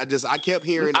 I kept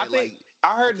hearing that.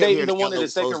 I heard they either wanted the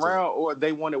second round or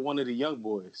they wanted one of the young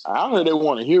boys. I heard they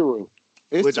want a hero.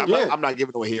 I'm not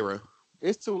giving him a hero.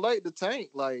 it's too late to tank.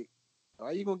 Like,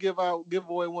 are you gonna give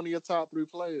away one of your top 3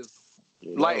 players?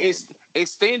 Like, it's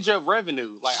extend your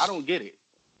revenue. Like, I don't get it.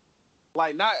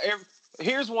 Like,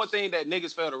 here's one thing that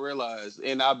niggas fail to realize,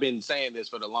 and I've been saying this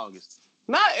for the longest.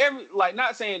 Not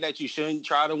saying that you shouldn't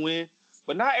try to win,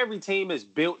 but not every team is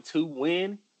built to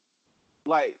win.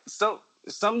 Like, some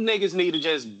niggas need to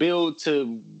just build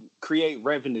to create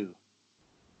revenue.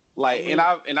 Like, and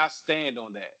I stand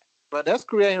on that. But that's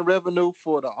creating revenue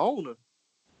for the owner.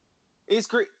 It's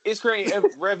creating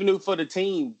revenue for the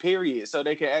team, period. So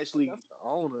they can actually. That's the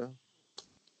owner.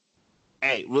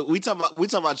 Hey, we talking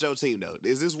about your team though.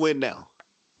 Is this win now?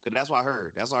 Because that's what I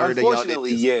heard. That's what I heard.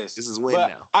 Unfortunately, yes. This is win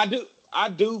now. I do.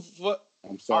 I'm sorry.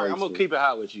 All right, I'm gonna keep it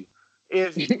high with you.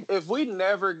 If we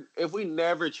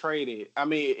never traded, I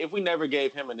mean, if we never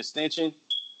gave him an extension,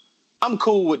 I'm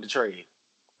cool with the trade.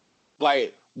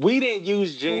 Like, we didn't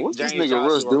use James What's this Johnson. nigga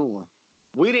Russ doing?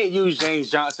 We didn't use James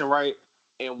Johnson right,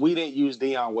 and we didn't use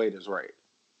Dion Waiters right.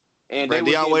 And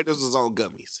Dion Waiters was on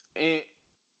gummies. And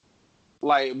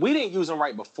like, we didn't use him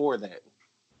right before that.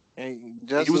 And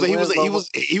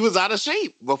he was out of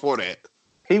shape before that.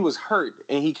 He was hurt,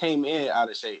 and he came in out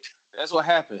of shape. That's what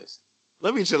happens.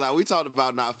 Let me chill out. We talked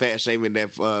about not fat shaming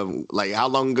that like how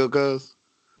long ago, cuz?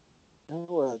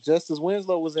 Well, Justice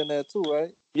Winslow was in there too,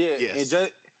 right? Yeah, yes.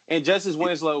 And Justice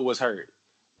Winslow was hurt.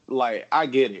 Like, I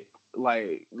get it.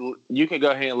 Like, you can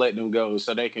go ahead and let them go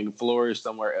so they can flourish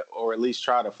somewhere, or at least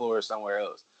try to flourish somewhere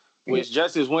else. Which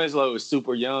Justice Winslow is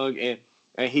super young, and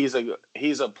he's a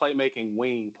playmaking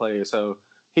wing player, so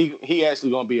he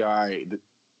actually gonna be all right.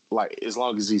 Like, as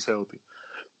long as he's healthy.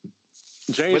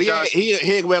 James Johnson, he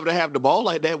ain't gonna be able to have the ball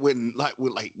like that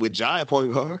with Jai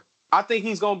point guard. I think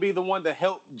he's gonna be the one to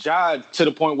help Jai to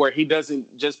the point where he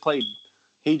doesn't just play.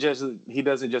 He doesn't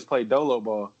just play dolo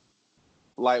ball,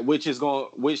 like which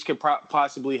could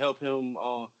possibly help him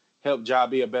help Jai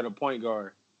be a better point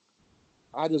guard.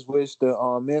 I just wish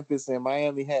the Memphis and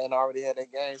Miami hadn't already had their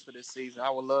games for this season. I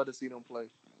would love to see them play.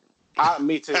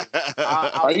 Me too.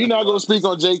 Are you not gonna speak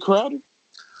on Jay Crowder?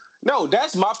 No,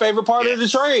 that's my favorite part of the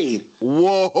trade.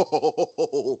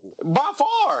 Whoa, by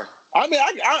far. I mean,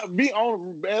 I be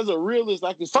on as a realist.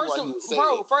 I can see why you would say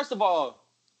that. First of all,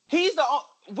 he's the.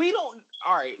 We don't.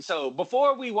 All right. So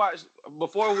before we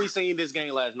seen this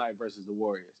game last night versus the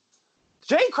Warriors,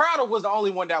 Jay Crowder was the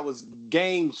only one that was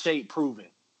game shape proven.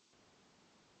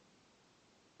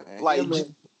 Like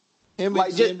him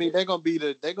and Jimmy, they're gonna be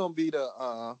the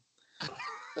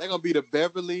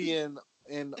Beverly and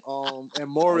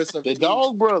Morris of the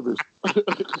Dog Brothers.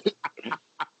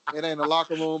 It ain't a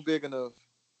locker room big enough.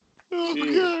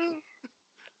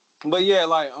 But yeah,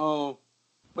 like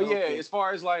as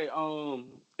far as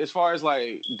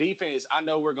defense, I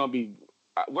know we're gonna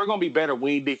be better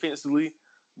wing defensively,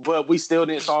 but we still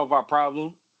didn't solve our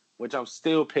problem, which I'm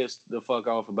still pissed the fuck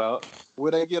off about.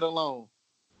 Will they get along?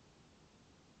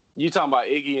 You talking about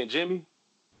Iggy and Jimmy?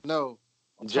 No,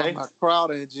 I'm Jay? talking about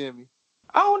Crowder and Jimmy.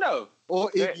 I don't know.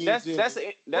 Or Iggy and Jimmy. That's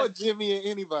or Jimmy and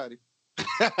anybody.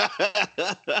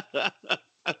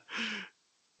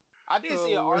 I did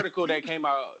see an article that came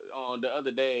out the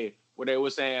other day where they were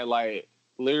saying, like,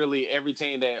 literally every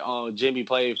team that Jimmy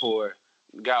played for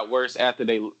got worse after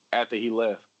he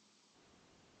left.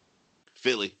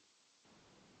 Philly.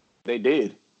 They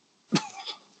did.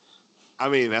 I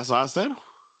mean, that's what I said.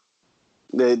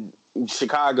 The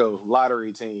Chicago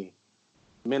lottery team,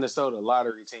 Minnesota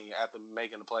lottery team after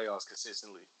making the playoffs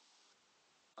consistently.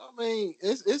 I mean,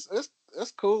 it's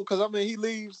cool because I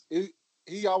mean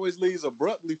he always leaves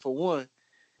abruptly for one,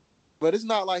 but it's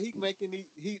not like he making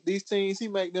these teams. He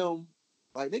make them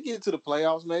like they get to the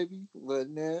playoffs maybe, but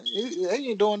nah, they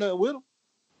ain't doing nothing with them,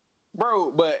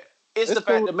 bro. But it's the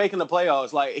fact of making the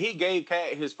playoffs. Like, he gave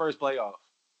Cat his first playoff.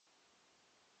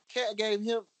 Cat gave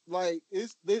him like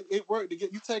it worked to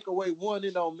get you take away one.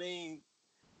 It don't mean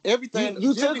everything.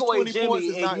 You took away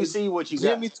Jimmy, and you see what you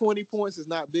got. Jimmy 20 points is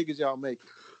not big as y'all make it.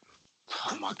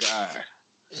 Oh my god.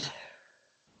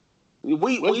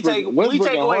 We take away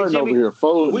Jimmy.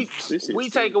 We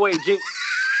take away Jimmy.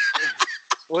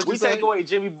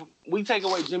 We take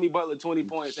away Jimmy Butler 20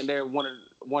 points, and they're one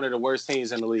of the worst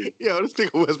teams in the league. Yo, this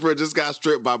nigga Westbrook just got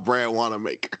stripped by Brad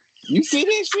Wanamaker. You see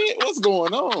that shit? What's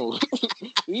going on?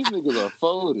 These niggas are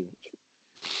folding.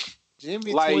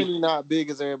 Jimmy 20 not big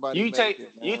as everybody. You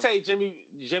take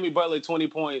Jimmy Butler 20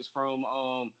 points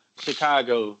from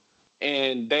Chicago,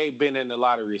 and they've been in the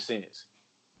lottery since.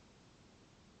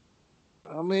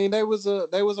 I mean, they was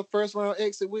a first round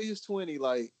exit with his 20.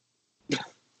 Like,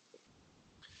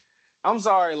 I'm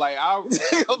sorry. Like,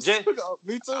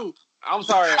 me too. I'm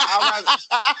sorry.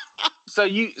 So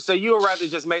you would rather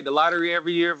just make the lottery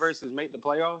every year versus make the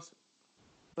playoffs?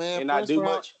 and not do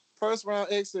much. First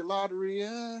round exit lottery,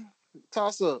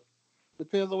 toss up.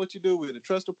 Depends on what you do with it.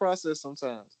 Trust the process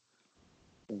sometimes.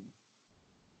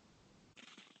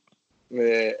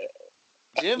 Man,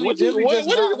 Jimmy, what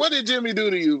did Jimmy do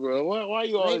to you, bro? Why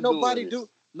you always doing this?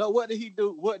 No, what did he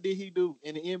do? What did he do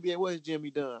in the NBA? What has Jimmy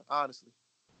done? Honestly,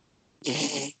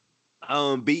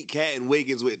 beat Cat and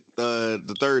Wiggins with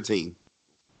the third team.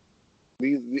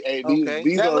 These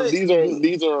are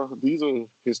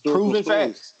historical proven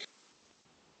facts.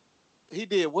 He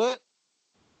did what?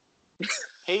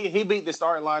 He beat the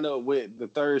starting lineup with the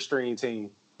third string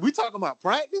team. We talking about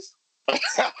practice?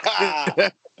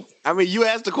 I mean, you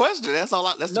asked the question. That's all.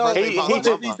 That's the first thing. What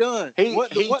has he done?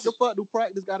 What the fuck do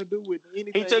practice got to do with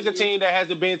anything? He took a team that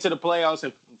hasn't been to the playoffs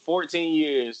in 14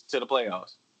 years to the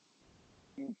playoffs.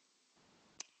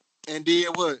 And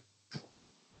did what?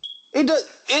 It does.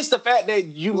 It's the fact that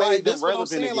you made them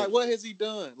relevant again. Like, what has he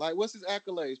done? Like, what's his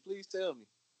accolades? Please tell me.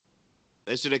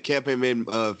 They should have kept him in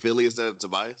Philly instead of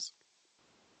Tobias.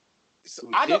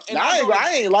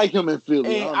 I ain't like him in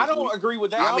Philly. I don't agree with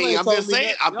that. I mean, I'm just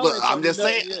saying. I'm just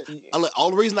saying.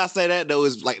 All the reason I say that though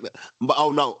is like,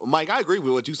 oh no, Mike, I agree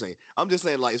with what you're saying. I'm just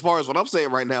saying, like, as far as what I'm saying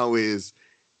right now is,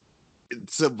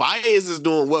 Tobias is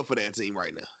doing what for that team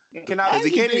right now? I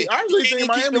actually think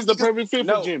Miami's the perfect fit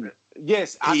for Jimmy.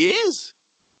 Yes, he is.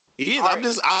 He is. I'm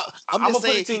just saying.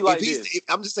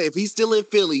 I'm just saying, if he's still in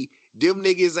Philly, them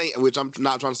niggas ain't. Which I'm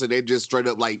not trying to say they just straight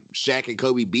up like Shaq and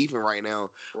Kobe beefing right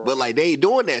now, but like they ain't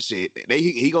doing that shit.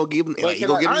 He gonna give him. He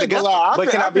gonna give him the guts.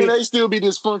 I think they still be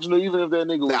dysfunctional even if that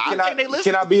nigga.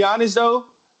 Can I be honest though?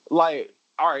 Like,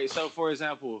 all right. So for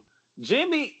example,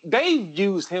 Jimmy, they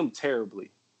used him terribly.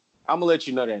 I'm gonna let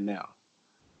you know that now.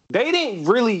 They didn't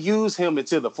really use him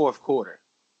until the fourth quarter.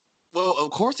 Well,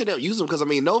 of course they don't use him because I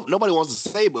mean, nobody wants to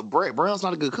say, but Brett Brown's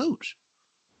not a good coach.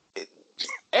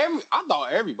 I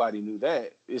thought everybody knew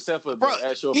that, except for bro, the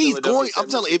actual. He's going. I'm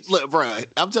telling you, look, bro.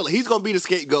 I'm telling you, he's gonna be the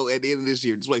scapegoat at the end of this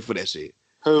year. Just wait for that shit.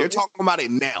 They're talking about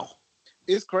it now.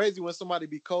 It's crazy when somebody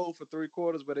be cold for 3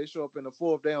 quarters, but they show up in the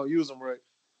fourth. They don't use them right.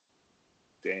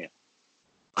 Damn.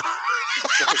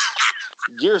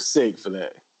 You're sick for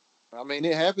that. I mean,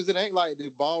 it happens. It ain't like the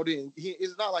ball didn't.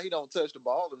 It's not like he don't touch the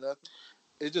ball or nothing.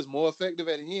 It's just more effective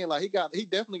at the end. Like he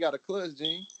definitely got a clutch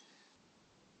gene.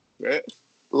 Yeah.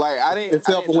 Like I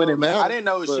didn't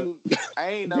know shoot. I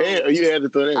ain't know. Yeah, you had to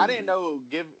throw that. I didn't know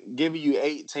giving you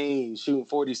 18 shooting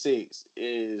 46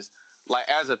 is like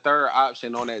as a third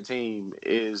option on that team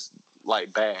is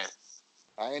like bad.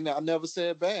 I never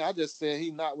said bad. I just said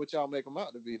he not what y'all make him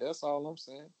out to be. That's all I'm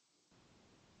saying.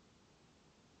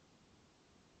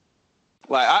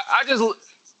 Like he's a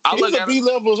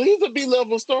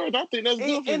B-level star, and I think that's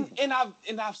good. And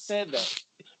I've said that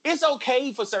it's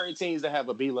okay for certain teams to have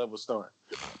a B-level star.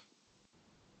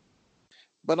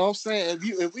 But I'm saying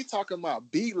if we talking about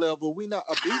B-level, we not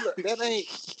a B-level. That ain't.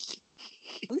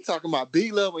 We talking about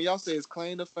B-level. Y'all say his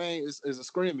claim to fame is a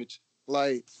scrimmage.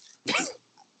 Like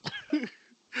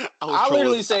I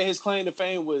literally say his claim to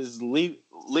fame was leading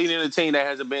a team that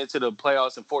hasn't been to the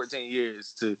playoffs in 14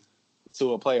 years to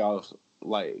a playoffs.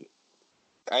 Like,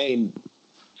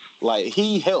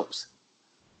 he helps.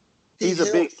 He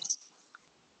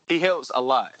helps a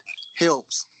lot.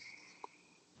 Helps.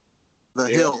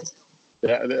 Help.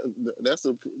 That's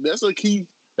a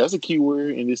key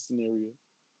word in this scenario.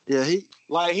 Yeah,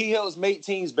 he helps make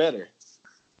teams better.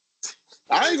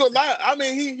 I ain't gonna lie. I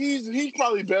mean, he's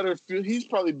probably better. He's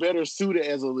probably better suited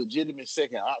as a legitimate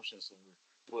second option somewhere.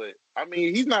 But I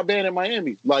mean, he's not bad in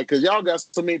Miami. Like, cause y'all got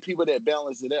so many people that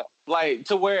balance it out. Like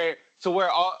to where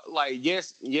all like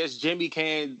yes, Jimmy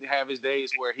can have his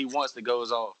days where he wants to go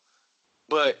off,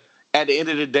 but at the end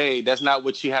of the day, that's not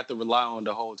what you have to rely on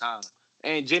the whole time.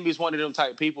 And Jimmy's one of them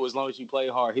type people. As long as you play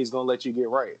hard, he's gonna let you get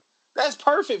right. That's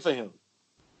perfect for him.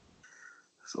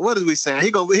 So what is we saying?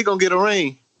 He gonna get a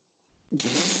ring.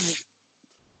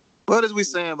 What is we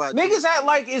saying about niggas act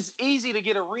like it's easy to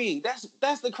get a ring?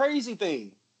 That's the crazy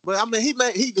thing. But I mean, he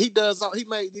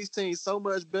made these teams so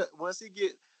much better once he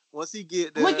get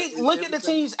there. Look at the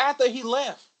teams after he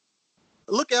left.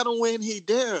 Look at him when he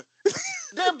there.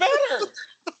 They're better.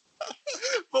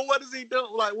 But what is he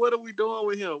doing? Like, what are we doing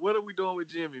with him? What are we doing with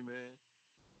Jimmy, man?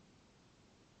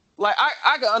 Like,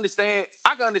 I can understand.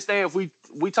 If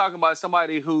we talking about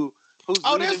somebody who's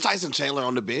there's Tyson Chandler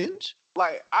on the bench.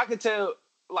 Like, I could tell.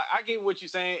 Like, I get what you're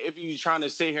saying. If you're trying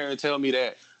to sit here and tell me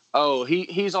that,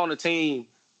 he's on the team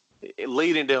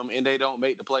leading them and they don't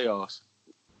make the playoffs.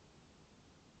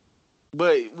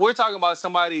 But we're talking about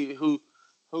somebody who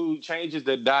changes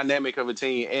the dynamic of a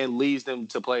team and leads them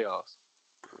to playoffs.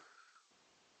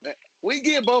 We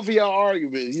get both of y'all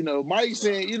arguments. You know, Mike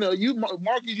saying,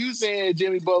 Marcus, you saying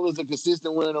Jimmy Butler's a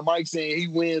consistent winner. Mike saying he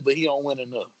wins, but he don't win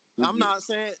enough. I'm not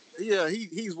saying,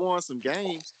 he's won some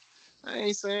games. I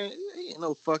ain't saying he ain't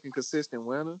no fucking consistent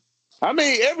winner. I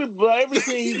mean, every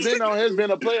team he's been on has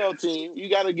been a playoff team. You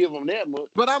got to give him that much.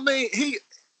 But I mean, he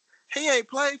ain't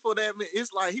played for that.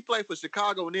 It's like he played for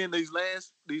Chicago, and then these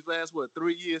last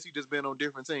 3 years he just been on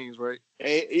different teams, right?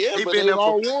 Yeah, but they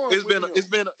all won.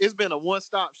 It's been a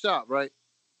one-stop shop, right?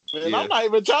 Man, I'm not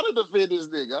even trying to defend this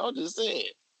nigga. I'm just saying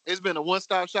it's been a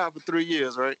one-stop shop for 3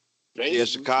 years, right? Yeah,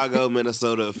 Chicago,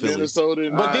 Minnesota, Philly.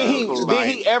 But did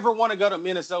he ever want to go to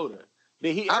Minnesota?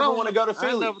 Did he ever want to go to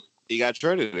Philly? He got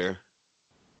traded there.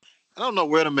 I don't know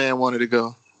where the man wanted to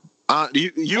go.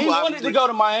 He wanted to go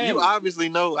to Miami. You obviously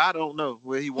know. I don't know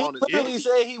where he wanted to go. He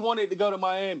said he wanted to go to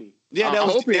Miami. Yeah,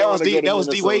 that was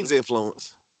D Wade's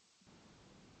influence.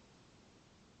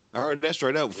 I heard that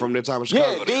straight up from the time of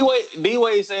Chicago. Yeah, D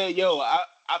Wade said, "Yo, I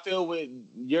feel with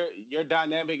your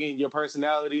dynamic and your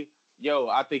personality, yo,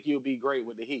 I think you'll be great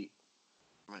with the Heat."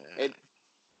 And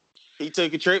he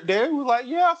took a trip there. He was like,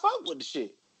 "Yeah, I fuck with the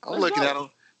shit." I'm looking at him.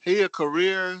 He a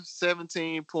career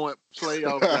 17-point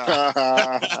playoff guy.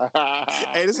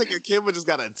 Hey, this nigga Kemba just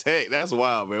got a tech. That's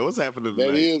wild, man. What's happening today?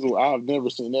 That is. I've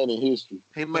never seen that in history.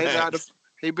 He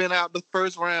been out the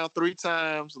first round 3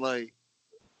 times. Like,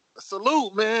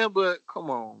 salute, man. But come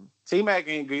on, T-Mac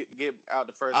ain't get out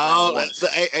the first round.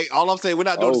 All I'm saying, we're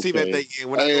not doing the T-Mac thing.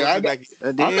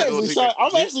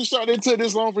 I'm actually shocked it took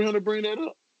this long for him to bring that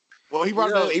up. Well, he brought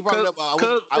it up.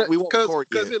 We won't record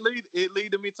because it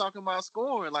lead to me talking about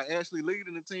scoring, like actually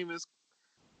leading the team is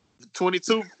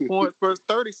 22 points per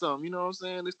 30 something. You know what I'm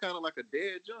saying? It's kind of like a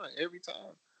dead joint every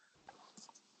time.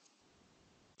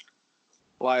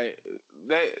 Like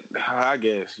that, I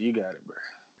guess you got it, bro.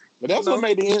 But that's what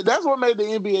made the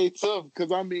NBA tough.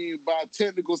 Because I mean, by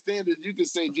technical standards, you could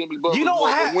say Jimmy Butler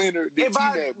was a winner than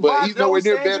T-Mac, but he's nowhere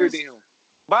near better than him.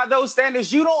 By those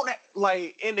standards, you don't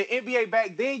like in the NBA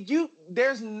back then.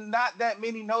 There's not that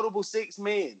many notable 6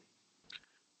 men.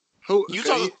 Who you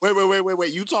talk?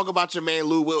 Wait! You talk about your man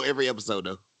Lou Will every episode,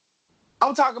 though.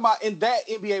 I'm talking about in that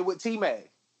NBA with T-Mac.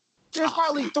 There's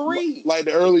probably 3, like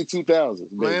the early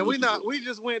 2000s. Man, we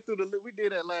just went through we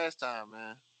did that last time,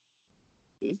 man.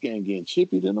 This game getting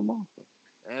chippy than a motherfucker.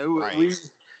 And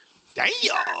damn!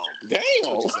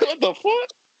 What the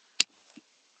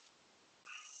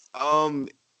fuck?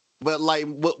 But like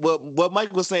what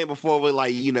Mike was saying before, we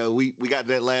we got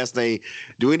that last thing.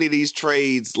 Do any of these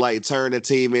trades like turn a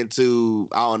team into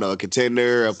a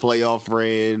contender, a playoff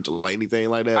friend, or anything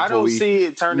like that? I don't see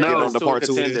it turning into a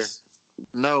contender.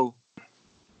 No.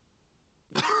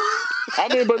 I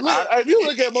mean, but look, if you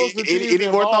look at most of the teams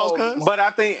any more thoughts, cuz? But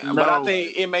I think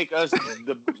it make us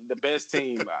the best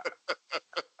team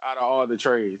out of all the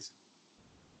trades.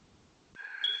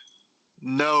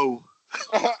 No.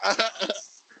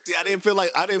 See, I didn't feel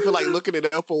like looking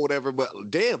it up or whatever, but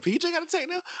damn, PJ got to take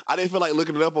now. I didn't feel like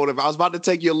looking it up or whatever. I was about to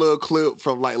take you a little clip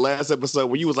from like last episode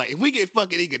where you was like, if we get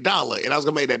fucking Iguodala, and I was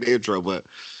gonna make that the intro, but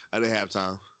I didn't have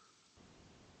time.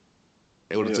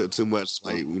 It would have took too much,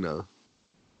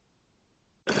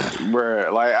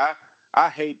 Bruh, like I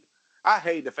hate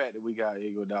the fact that we got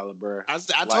Iguodala, bruh. I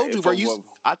told you, bro.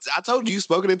 I told you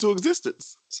spoke it into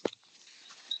existence.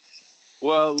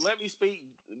 Well, let me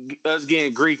speak us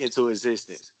getting Greek into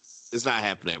existence. It's not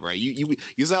happening, bro. You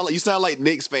sound like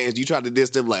Knicks fans. You tried to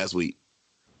diss them last week.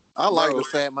 I like the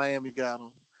fact Miami got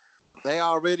them. They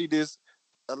already this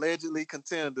allegedly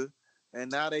contender,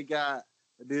 and now they got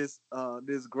this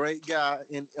great guy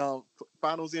in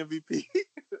Finals MVP,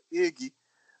 Iggy.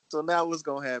 So now what's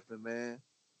gonna happen, man?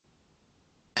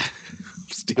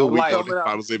 Still, we coming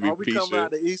Finals MVP. Are we coming out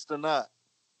the East or not?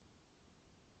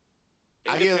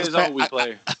 I guess Pat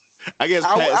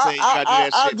saying you gotta do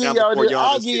that shit now before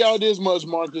I'll give y'all this much,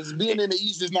 Marcus. Being in the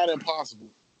East is not impossible.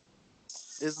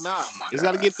 It's not. It's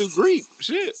got to get through Greek.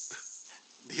 Shit.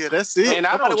 Yeah, that's it. And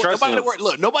I don't trust him.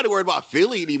 Nobody worried about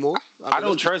Philly anymore. I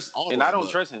don't trust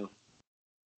him.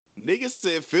 Niggas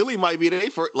said Philly might be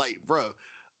there for bro.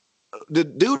 The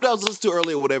dude I was listening to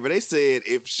earlier, whatever, they said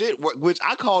if shit, which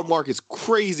I called Marcus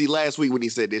crazy last week when he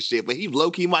said this shit, but he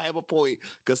low-key might have a point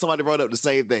because somebody brought up the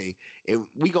same thing. And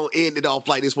we gonna end it off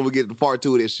like this when we get to part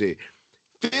 2 of this shit.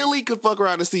 Philly could fuck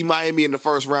around and see Miami in the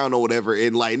first round or whatever,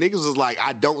 and like niggas is like,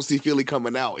 I don't see Philly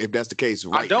coming out if that's the case.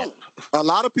 Right? I don't. Now. A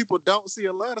lot of people don't see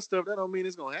a lot of stuff. That don't mean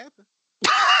it's gonna happen.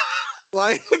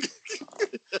 Like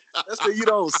that's because you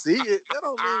don't see it. That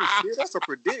don't mean shit. That's a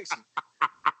prediction.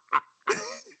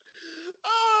 Oh,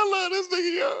 I love this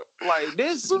nigga, yo. Like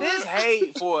this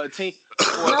hate for a team.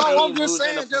 No, I'm just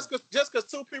saying, just because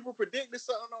 2 people predicted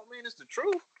something don't mean it's the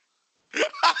truth. We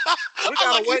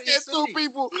gotta wait and see. 2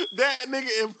 people. That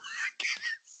nigga and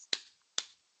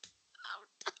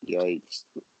Yikes.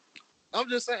 I'm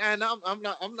just saying, and I'm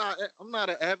not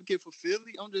an advocate for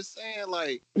Philly. I'm just saying,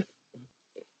 like, that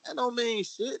don't mean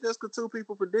shit. Just because 2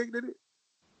 people predicted it.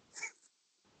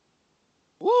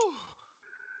 Woo.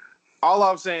 All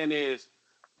I'm saying is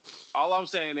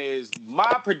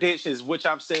my predictions, which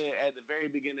I'm saying at the very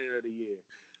beginning of the year,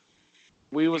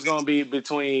 we was gonna be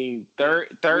between third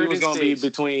and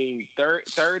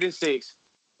 6th,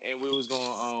 and we was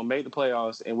gonna make the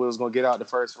playoffs, and we was gonna get out the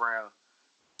first round,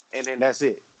 and then that's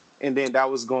it. And then that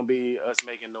was gonna be us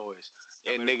making noise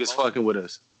and niggas fucking with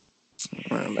us.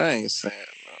 Man, I ain't saying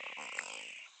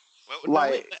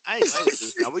like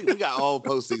we got all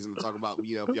postseason to talk about.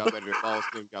 You know, if y'all better than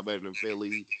Boston, y'all better than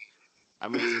Philly. I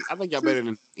mean, I think y'all better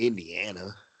than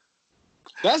Indiana.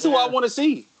 That's who I want to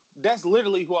see. That's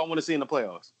literally who I want to see in the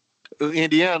playoffs.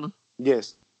 Indiana.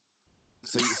 Yes.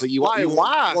 So you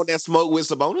want that smoke with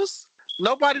Sabonis?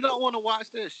 Nobody don't want to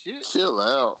watch that shit. Chill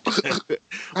out.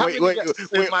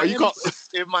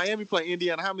 If Miami play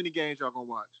Indiana, how many games y'all gonna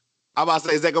watch? I'm about to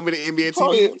say, is that gonna be the NBA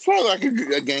TV? Probably like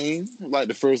a game, like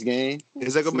the first game.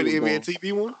 Is that gonna be the NBA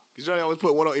TV one? Because you always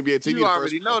put one on NBA TV. You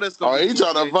already know that's gonna be. He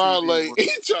trying to violate. He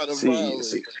trying to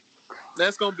violate.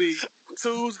 That's gonna be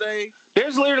Tuesday.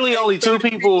 There's literally only 2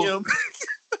 people.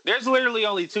 There's literally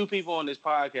only 2 people on this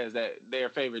podcast that their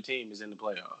favorite team is in the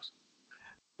playoffs.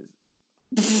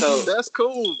 So that's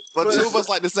cool. But 2 of us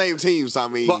like the same team, so I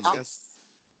mean,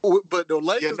 but the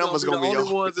Lakers gonna be the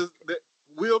only ones that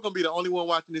we're gonna be the only one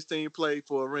watching this team play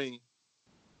for a ring.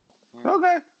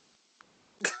 Okay.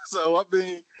 So I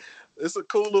mean, it's a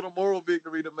cool little moral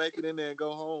victory to make it in there and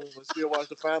go home and still watch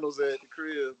the finals at the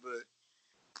crib.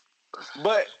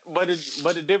 But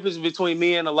the difference between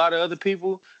me and a lot of other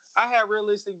people, I had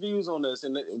realistic views on us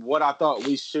and what I thought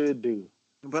we should do.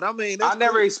 But I mean, I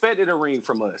never expected a ring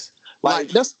from us. Like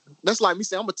that's like me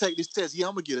saying I'm gonna take this test. Yeah,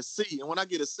 I'm gonna get a C, and when I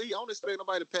get a C, I don't expect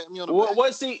nobody to pat me on the back.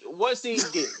 What C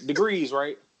get? Degrees,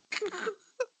 right?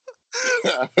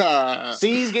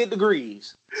 C's get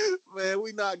degrees. Man,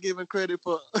 we not giving credit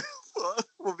for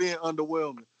being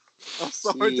underwhelming. I'm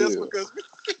sorry, just because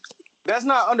that's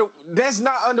not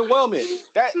underwhelming.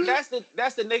 That's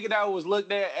the nigga that was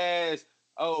looked at as,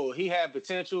 oh, he had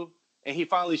potential and he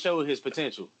finally showed his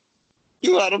potential.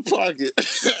 You out of pocket.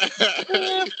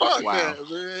 Man, fuck wow. that,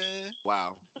 man.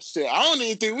 Wow. Shit, I don't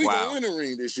even think we're gonna win a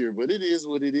ring this year, but it is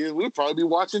what it is. We'll probably be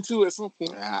watching too at some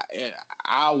point.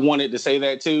 I wanted to say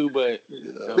that too, but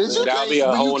that'll be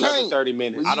a whole another 30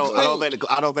 minutes. I don't think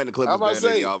the Clippers better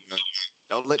than y'all.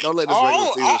 Don't let this regular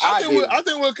season.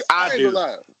 I ain't gonna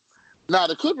lie. Nah,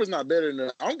 the Clippers not better than.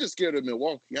 I'm just scared of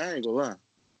Milwaukee. I ain't gonna lie.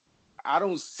 I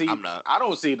don't see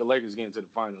the Lakers getting to the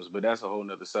finals, but that's a whole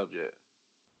nother subject.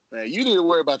 Man, you need to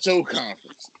worry about your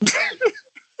conference.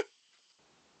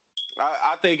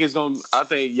 I think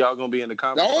y'all gonna be in the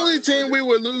conference. The only team we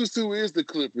would lose to is the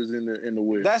Clippers in the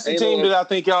West. That's the team that I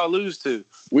think y'all lose to.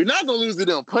 We're not gonna lose to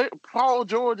them. Paul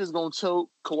George is gonna choke.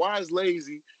 Kawhi's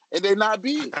lazy, and they're not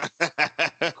big.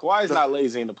 Kawhi's not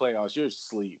lazy in the playoffs. You're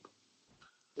asleep.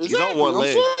 He's on one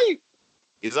leg.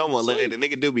 He's on one leg. The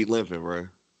nigga do be limping, bro.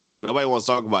 Nobody wants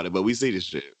to talk about it, but we see this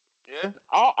shit. Yeah.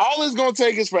 All it's going to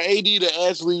take is for AD to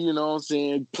actually, you know what I'm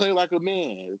saying, play like a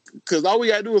man. Because all we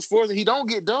got to do is force it. He don't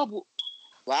get double.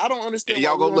 Like, I don't understand. And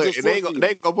y'all gonna look, and they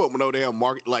ain't gonna put no damn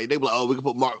market. Like they be like, oh, we can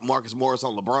put Marcus Morris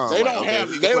on LeBron. They don't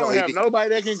have nobody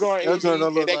that can guard AD.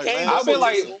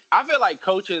 I feel like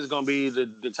coaching is gonna be the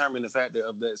determining factor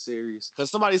of that series. Because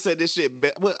somebody said this shit.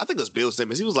 Well, I think it was Bill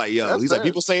Simmons. He was like, yo, he's like,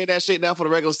 people saying that shit now for the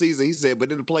regular season. He said,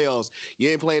 but in the playoffs, you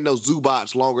ain't playing no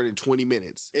Zubac longer than 20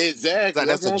 minutes. Exactly. Like,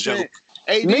 that's a joke.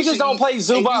 Niggas don't play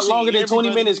Zubac longer than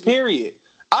 20 minutes. Period.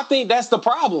 I think that's the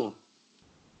problem.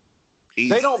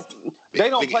 They don't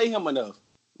play him enough.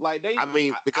 Like they, I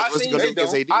mean, because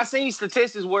I seen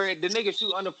statistics where the nigga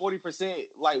shoot under 40%,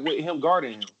 like with him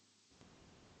guarding him.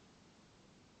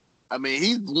 I mean,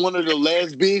 he's one of the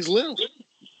last bigs left.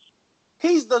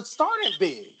 He's the starting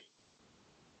big,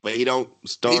 but he don't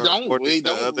start. He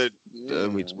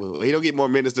don't get more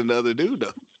minutes than the other dude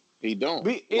though. He don't.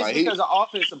 It's like because of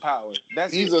offensive power.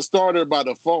 He's a starter by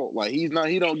default. Like he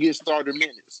don't get starter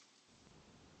minutes.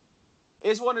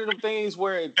 It's one of them things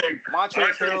where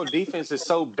Montrezl Harrell defense is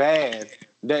so bad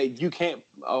that you can't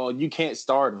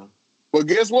start him. But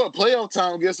guess what? Playoff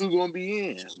time. Guess who's going to be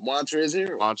in?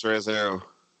 Montrezl Harrell.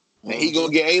 And he going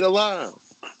to get 8 alive.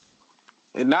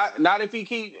 And not if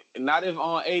AD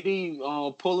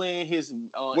pull in his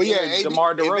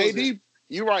DeMar DeRozan.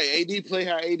 You're right. AD play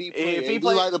how AD play. If he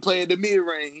like to play in the mid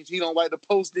range, he don't like to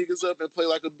post niggas up and play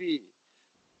like a big.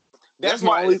 That's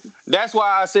why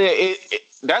I said it.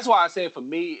 That's why I said for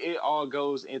me, it all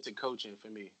goes into coaching for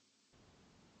me.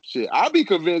 Shit, I'd be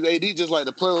convinced AD just like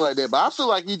to play like that, but I feel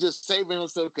like he's just saving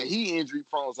himself because he injury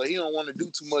prone, so he don't want to do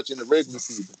too much in the regular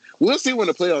season. We'll see when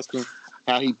the playoffs come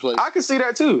how he plays. I can see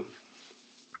that too.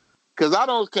 Cause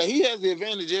he has the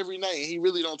advantage every night, and he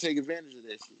really don't take advantage of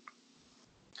that shit.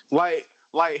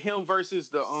 Like him versus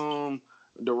the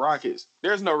Rockets.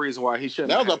 There's no reason why he shouldn't.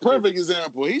 That was a perfect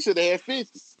example. He should have had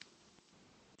 50.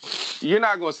 You're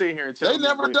not gonna sit here and tell me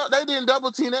they didn't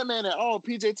double team that man at all.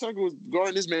 PJ Tucker was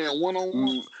guarding this man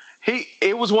 1-on-1.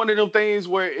 It was one of them things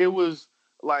where it was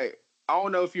like, I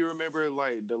don't know if you remember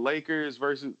like the Lakers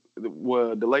versus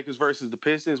the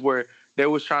Pistons where they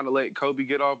was trying to let Kobe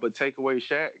get off but take away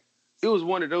Shaq. It was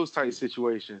one of those type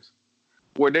situations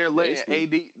where they're letting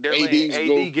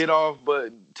AD get off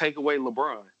but take away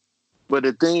LeBron. But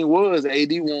the thing was,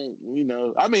 AD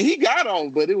won't, I mean, he got on,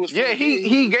 but it was... Yeah,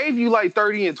 he gave you like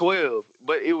 30 and 12,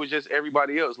 but it was just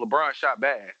everybody else. LeBron shot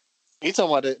bad. You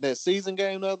talking about that season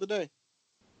game the other day?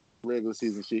 Regular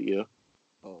season shit, yeah.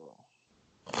 Oh.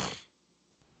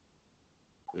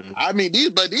 I mean, these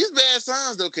bad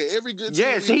signs, though, okay, every good team...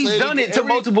 Yes, he's done it to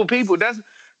multiple people. That's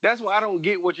why I don't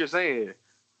get what you're saying.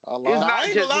 I ain't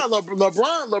gonna lie,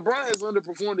 LeBron has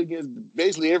underperformed against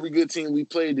basically every good team we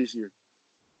played this year.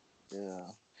 Yeah,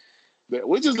 but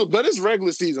it's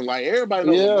regular season. Like everybody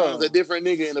knows LeBron's a different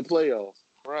nigga in the playoffs.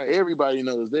 Right? Everybody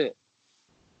knows that.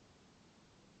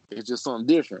 It's just something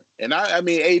different. And I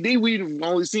mean, AD, we've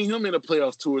only seen him in the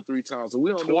playoffs 2 or 3 times, so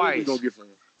we don't know what we're gonna get from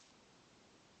him.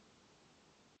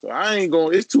 So I ain't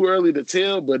going. It's too early to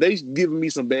tell, but they giving me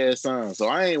some bad signs, so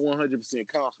I ain't 100%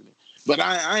 confident. But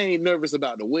I ain't nervous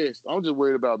about the West. I'm just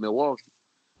worried about Milwaukee.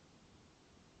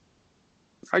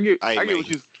 I get what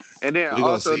you. And then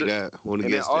also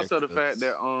the fact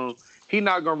that he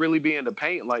not gonna really be in the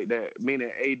paint like that,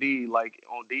 meaning AD like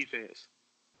on defense.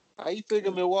 How you think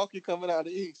of Milwaukee coming out of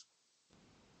the East?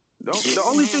 The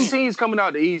only 2 teams coming out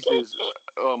of the East is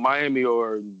Miami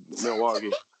or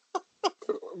Milwaukee.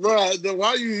 Right, then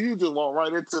why you just walk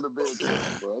right into the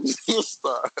bed, bro?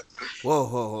 Stop.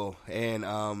 Whoa. And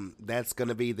that's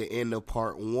gonna be the end of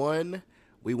part 1.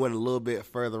 We went a little bit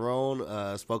further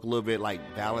on, spoke a little bit like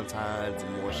Valentine's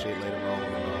and more shit later on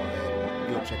and all that.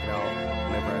 You'll check it out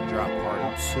whenever I drop part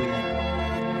 2.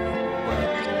 But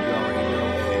you already know.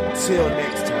 Until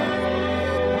next time.